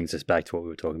foods brings us back to what we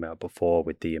were talking about before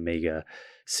with the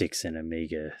omega-6 and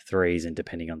omega-3s, and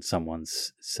depending on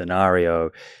someone's scenario,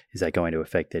 is that going to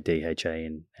affect their DHA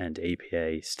and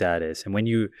EPA status? And when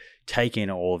you take in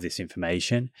all of this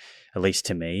information, at least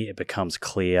to me, it becomes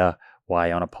clear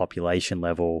why on a population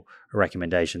level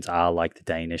recommendations are like the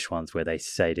Danish ones where they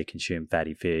say to consume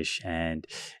fatty fish and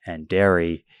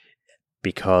dairy,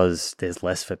 because there's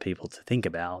less for people to think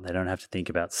about. They don't have to think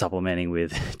about supplementing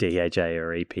with DHA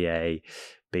or EPA,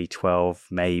 B12,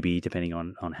 maybe, depending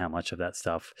on how much of that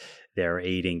stuff they're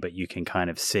eating. But you can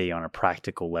kind of see on a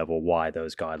practical level why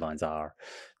those guidelines are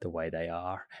the way they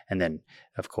are. And then,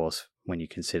 of course, when you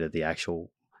consider the actual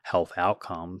health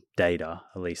outcome data,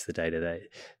 at least the data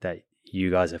that you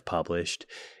guys have published,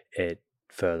 it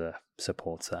further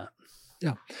supports that.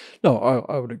 Yeah, no,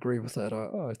 I would agree with that.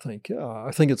 I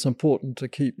think it's important to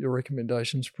keep your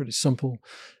recommendations pretty simple,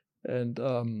 and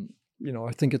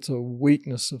I think it's a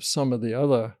weakness of some of the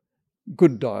other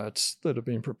good diets that have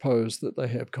been proposed that they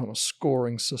have kind of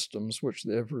scoring systems, which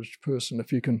the average person,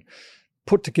 if you can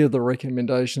put together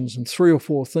recommendations and 3 or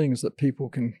 4 things that people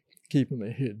can keep in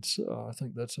their heads, I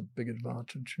think that's a big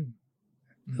advantage.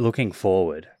 Looking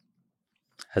forward,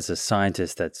 as a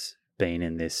scientist that's been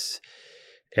in this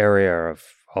area of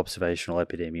observational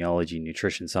epidemiology,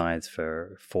 nutrition science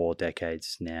for 4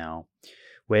 decades now,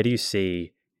 where do you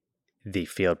see the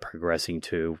field progressing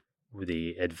to,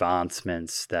 the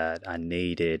advancements that are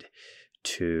needed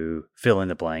to fill in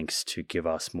the blanks to give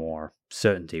us more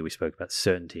certainty? We spoke about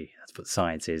certainty. That's what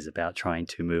science is about, trying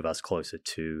to move us closer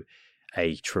to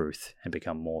a truth and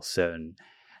become more certain.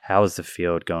 How is the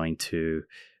field going to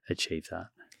achieve that?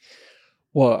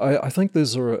 Well, I think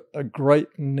there's a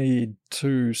great need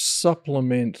to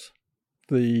supplement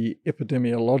the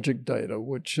epidemiologic data,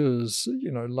 which is,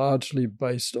 largely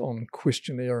based on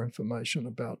questionnaire information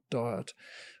about diet,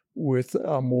 with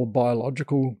more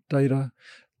biological data.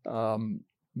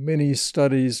 Many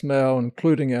studies now,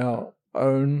 including our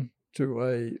own to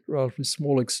a relatively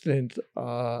small extent,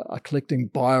 are collecting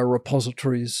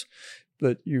biorepositories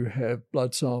that you have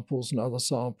blood samples and other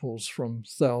samples from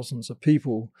thousands of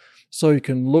people. So you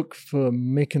can look for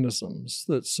mechanisms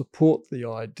that support the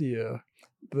idea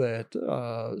that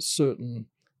certain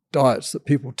diets that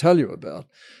people tell you about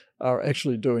are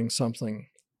actually doing something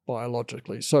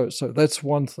biologically. So that's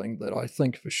one thing that I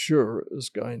think for sure is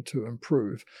going to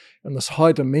improve. And this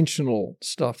high-dimensional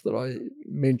stuff that I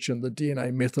mentioned, the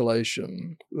DNA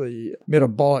methylation, the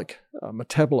metabolic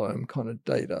metabolome kind of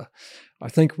data, I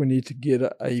think we need to get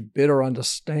a better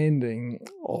understanding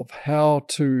of how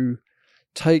to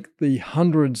take the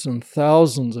hundreds and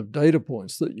thousands of data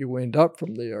points that you end up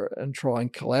from there and try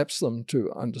and collapse them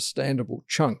to understandable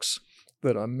chunks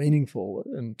that are meaningful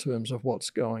in terms of what's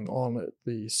going on at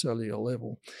the cellular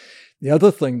level. The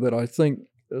other thing that I think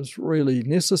is really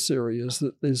necessary is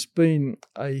that there's been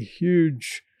a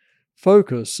huge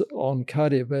focus on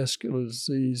cardiovascular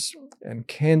disease and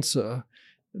cancer,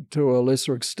 to a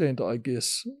lesser extent, I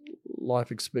guess,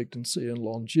 life expectancy and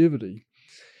longevity,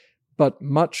 but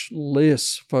much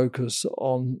less focus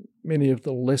on many of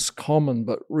the less common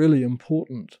but really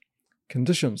important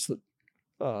conditions that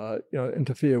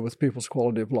interfere with people's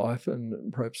quality of life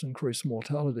and perhaps increase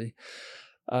mortality.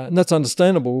 And that's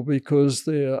understandable because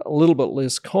they're a little bit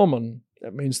less common.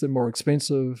 That means they're more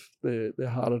expensive, they're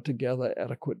harder to gather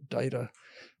adequate data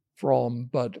from.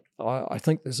 But I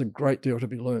think there's a great deal to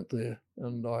be learnt there,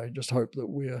 and I just hope that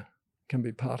we can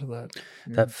be part of that.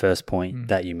 That first point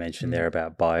that you mentioned there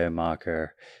about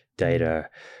biomarker data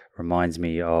reminds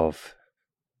me of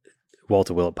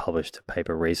Walter Willett published a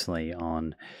paper recently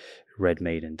on red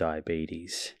meat and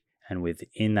diabetes. And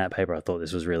within that paper, I thought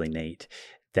this was really neat.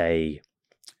 They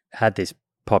had this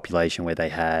population where they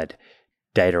had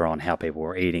data on how people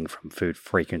were eating from food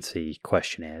frequency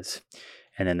questionnaires.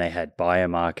 And then they had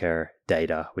biomarker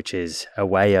data, which is a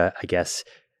way, I guess,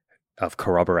 of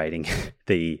corroborating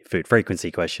the food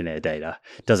frequency questionnaire data.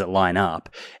 Does it line up?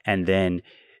 And then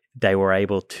they were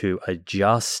able to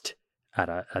adjust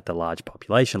at the large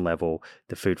population level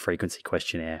the food frequency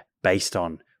questionnaire based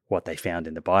on what they found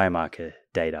in the biomarker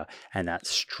data, and that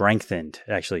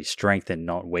actually strengthened,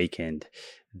 not weakened,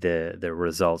 the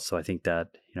results. So I think that,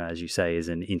 as you say, is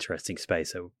an interesting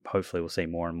space. So hopefully we'll see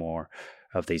more and more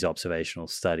of these observational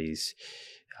studies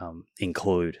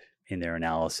include in their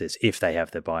analysis if they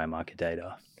have the biomarker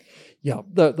data. Yeah,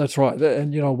 that's right.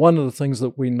 And, one of the things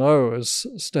that we know as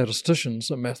statisticians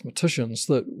and mathematicians,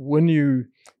 that when you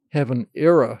have an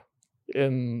error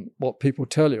in what people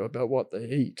tell you about what they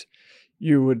eat,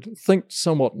 you would think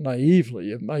somewhat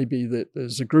naively it may be that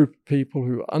there's a group of people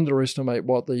who underestimate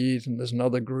what they eat and there's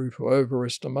another group who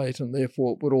overestimate, and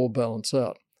therefore it would all balance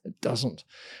out. It doesn't.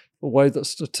 The way that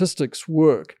statistics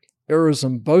work, errors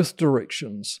in both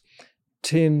directions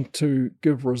tend to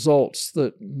give results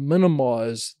that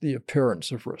minimize the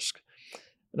appearance of risk.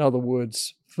 In other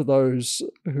words, for those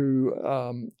who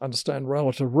understand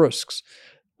relative risks,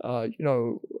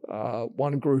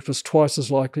 one group is twice as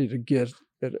likely to get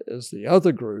it as the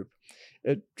other group.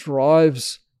 It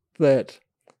drives that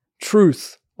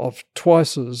truth of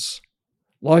twice as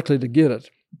likely to get it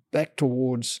back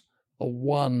towards a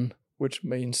 1, which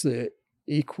means they're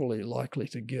equally likely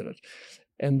to get it.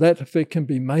 And that effect can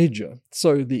be major.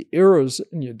 So the errors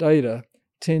in your data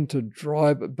tend to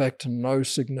drive it back to no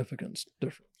significance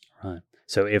difference. Right.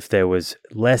 So if there was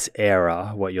less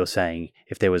error, what you're saying,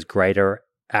 if there was greater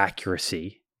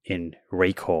accuracy in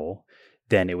recall,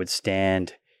 then it would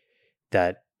stand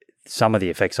that some of the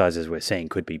effect sizes we're seeing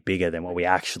could be bigger than what we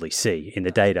actually see in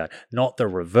the data, not the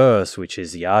reverse, which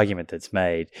is the argument that's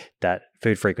made that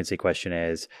food frequency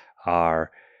questionnaires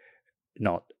are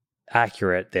not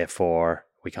accurate, therefore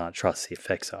we can't trust the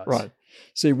effect size. Right.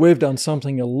 See, we've done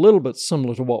something a little bit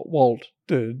similar to what Walt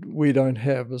did. We don't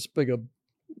have as big a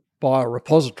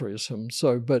biorepository as him,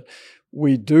 but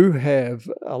we do have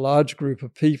a large group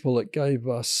of people that gave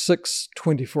us 6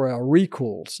 24-hour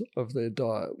recalls of their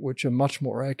diet, which are much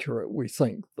more accurate, we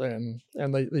think, and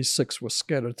these 6 were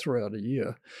scattered throughout a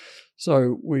year.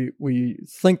 So we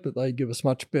think that they give us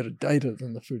much better data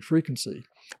than the food frequency.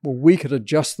 Well, we could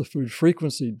adjust the food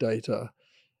frequency data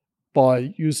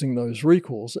by using those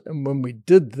recalls, and when we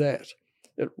did that,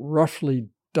 it roughly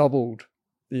doubled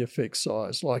the effect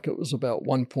size, like it was about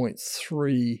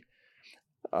 1.3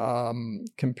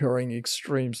 comparing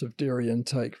extremes of dairy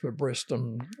intake for breast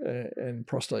and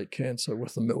prostate cancer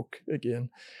with the milk again.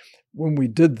 When we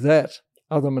did that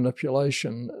other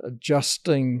manipulation,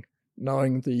 adjusting,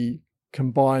 knowing the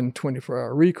combined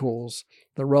 24-hour recalls,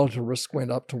 the relative risk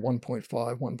went up to 1.5,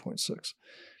 1.6.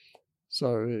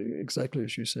 So exactly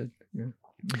as you said. Yeah.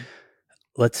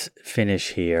 Let's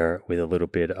finish here with a little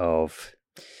bit of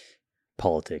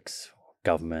politics,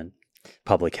 government,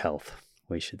 public health,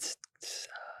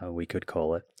 we could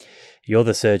call it. You're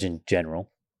the Surgeon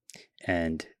General,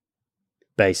 and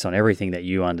based on everything that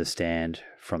you understand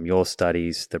from your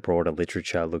studies, the broader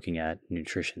literature looking at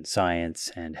nutrition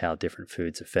science and how different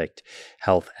foods affect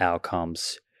health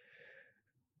outcomes,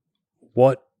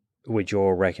 what would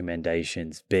your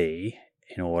recommendations be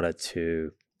in order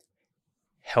to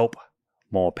help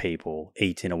more people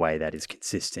eat in a way that is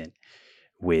consistent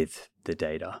with the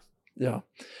data? Yeah.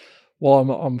 Well,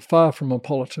 I'm far from a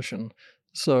politician.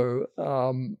 So,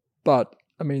 but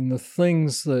I mean, the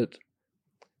things that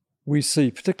we see,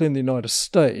 particularly in the United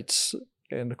States,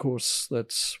 and of course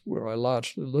that's where I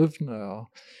largely live now,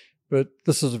 but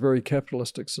this is a very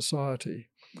capitalistic society.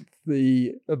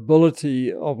 The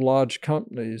ability of large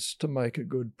companies to make a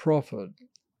good profit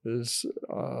is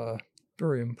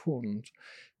very important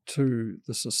to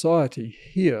the society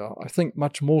here, I think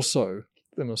much more so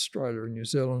than Australia and New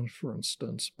Zealand, for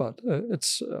instance, but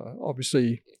it's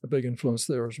obviously a big influence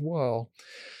there as well.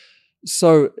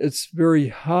 So it's very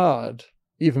hard,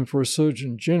 even for a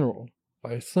Surgeon General,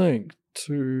 I think,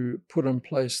 to put in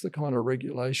place the kind of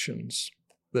regulations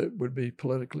that would be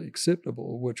politically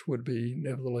acceptable, which would be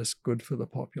nevertheless good for the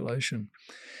population.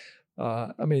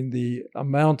 The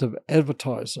amount of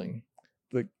advertising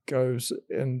that goes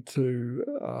into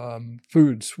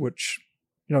foods which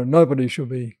nobody should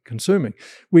be consuming.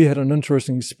 We had an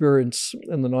interesting experience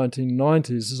in the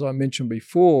 1990s. As I mentioned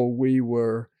before, we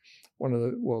were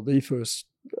the first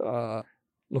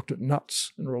looked at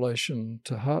nuts in relation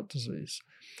to heart disease.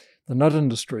 The nut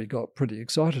industry got pretty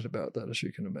excited about that, as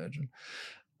you can imagine.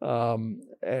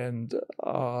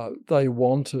 They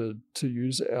wanted to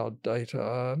use our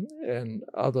data and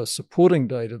other supporting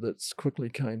data that quickly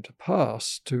came to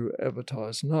pass to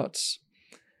advertise nuts.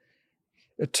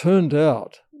 It turned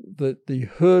out that the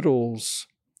hurdles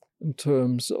in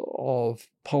terms of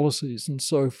policies and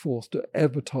so forth to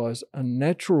advertise a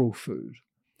natural food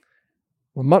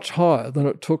were much higher than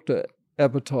it took to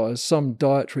advertise some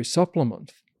dietary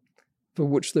supplement for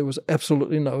which there was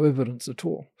absolutely no evidence at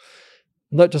all.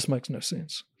 And that just makes no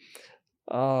sense.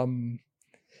 Other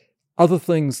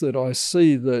things that I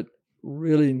see that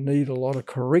really need a lot of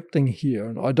correcting here,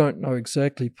 and I don't know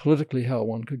exactly politically how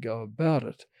one could go about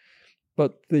it,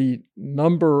 but the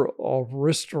number of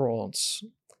restaurants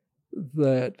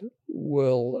that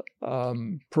will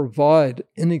provide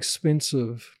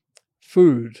inexpensive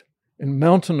food in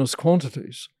mountainous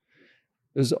quantities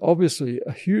is obviously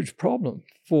a huge problem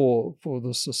for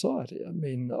the society. I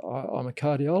mean, I'm a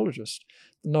cardiologist.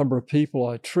 The number of people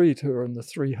I treat who are in the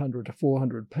 300 to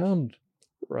 400 pound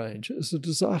range is a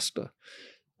disaster.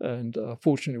 And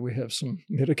fortunately, we have some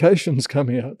medications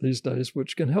coming out these days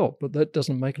which can help, but that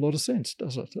doesn't make a lot of sense,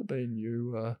 does it? I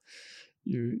mean,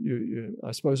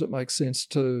 I suppose it makes sense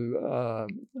to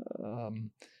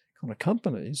kind of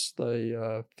companies. They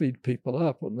feed people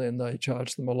up and then they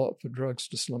charge them a lot for drugs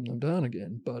to slim them down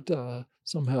again. But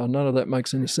somehow none of that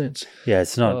makes any sense. Yeah,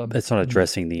 it's not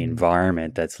addressing the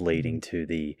environment that's leading to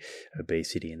the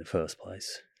obesity in the first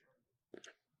place.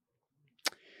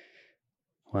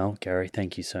 Well, Gary,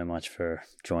 thank you so much for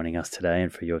joining us today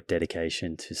and for your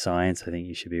dedication to science. I think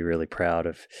you should be really proud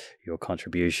of your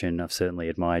contribution. I've certainly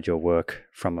admired your work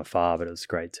from afar, but it was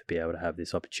great to be able to have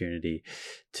this opportunity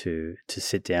to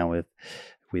sit down with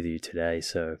you today.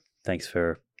 So thanks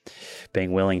for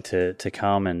being willing to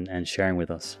come and sharing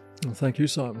with us. Well, thank you,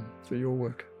 Simon, for your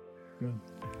work. Good.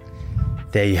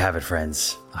 There you have it,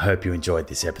 friends. I hope you enjoyed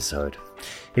this episode.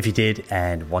 If you did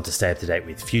and want to stay up to date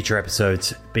with future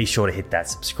episodes, be sure to hit that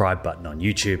subscribe button on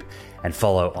YouTube and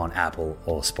follow on Apple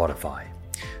or Spotify.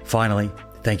 Finally,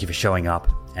 thank you for showing up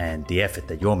and the effort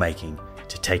that you're making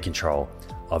to take control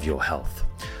of your health.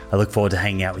 I look forward to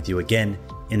hanging out with you again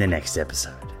in the next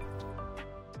episode.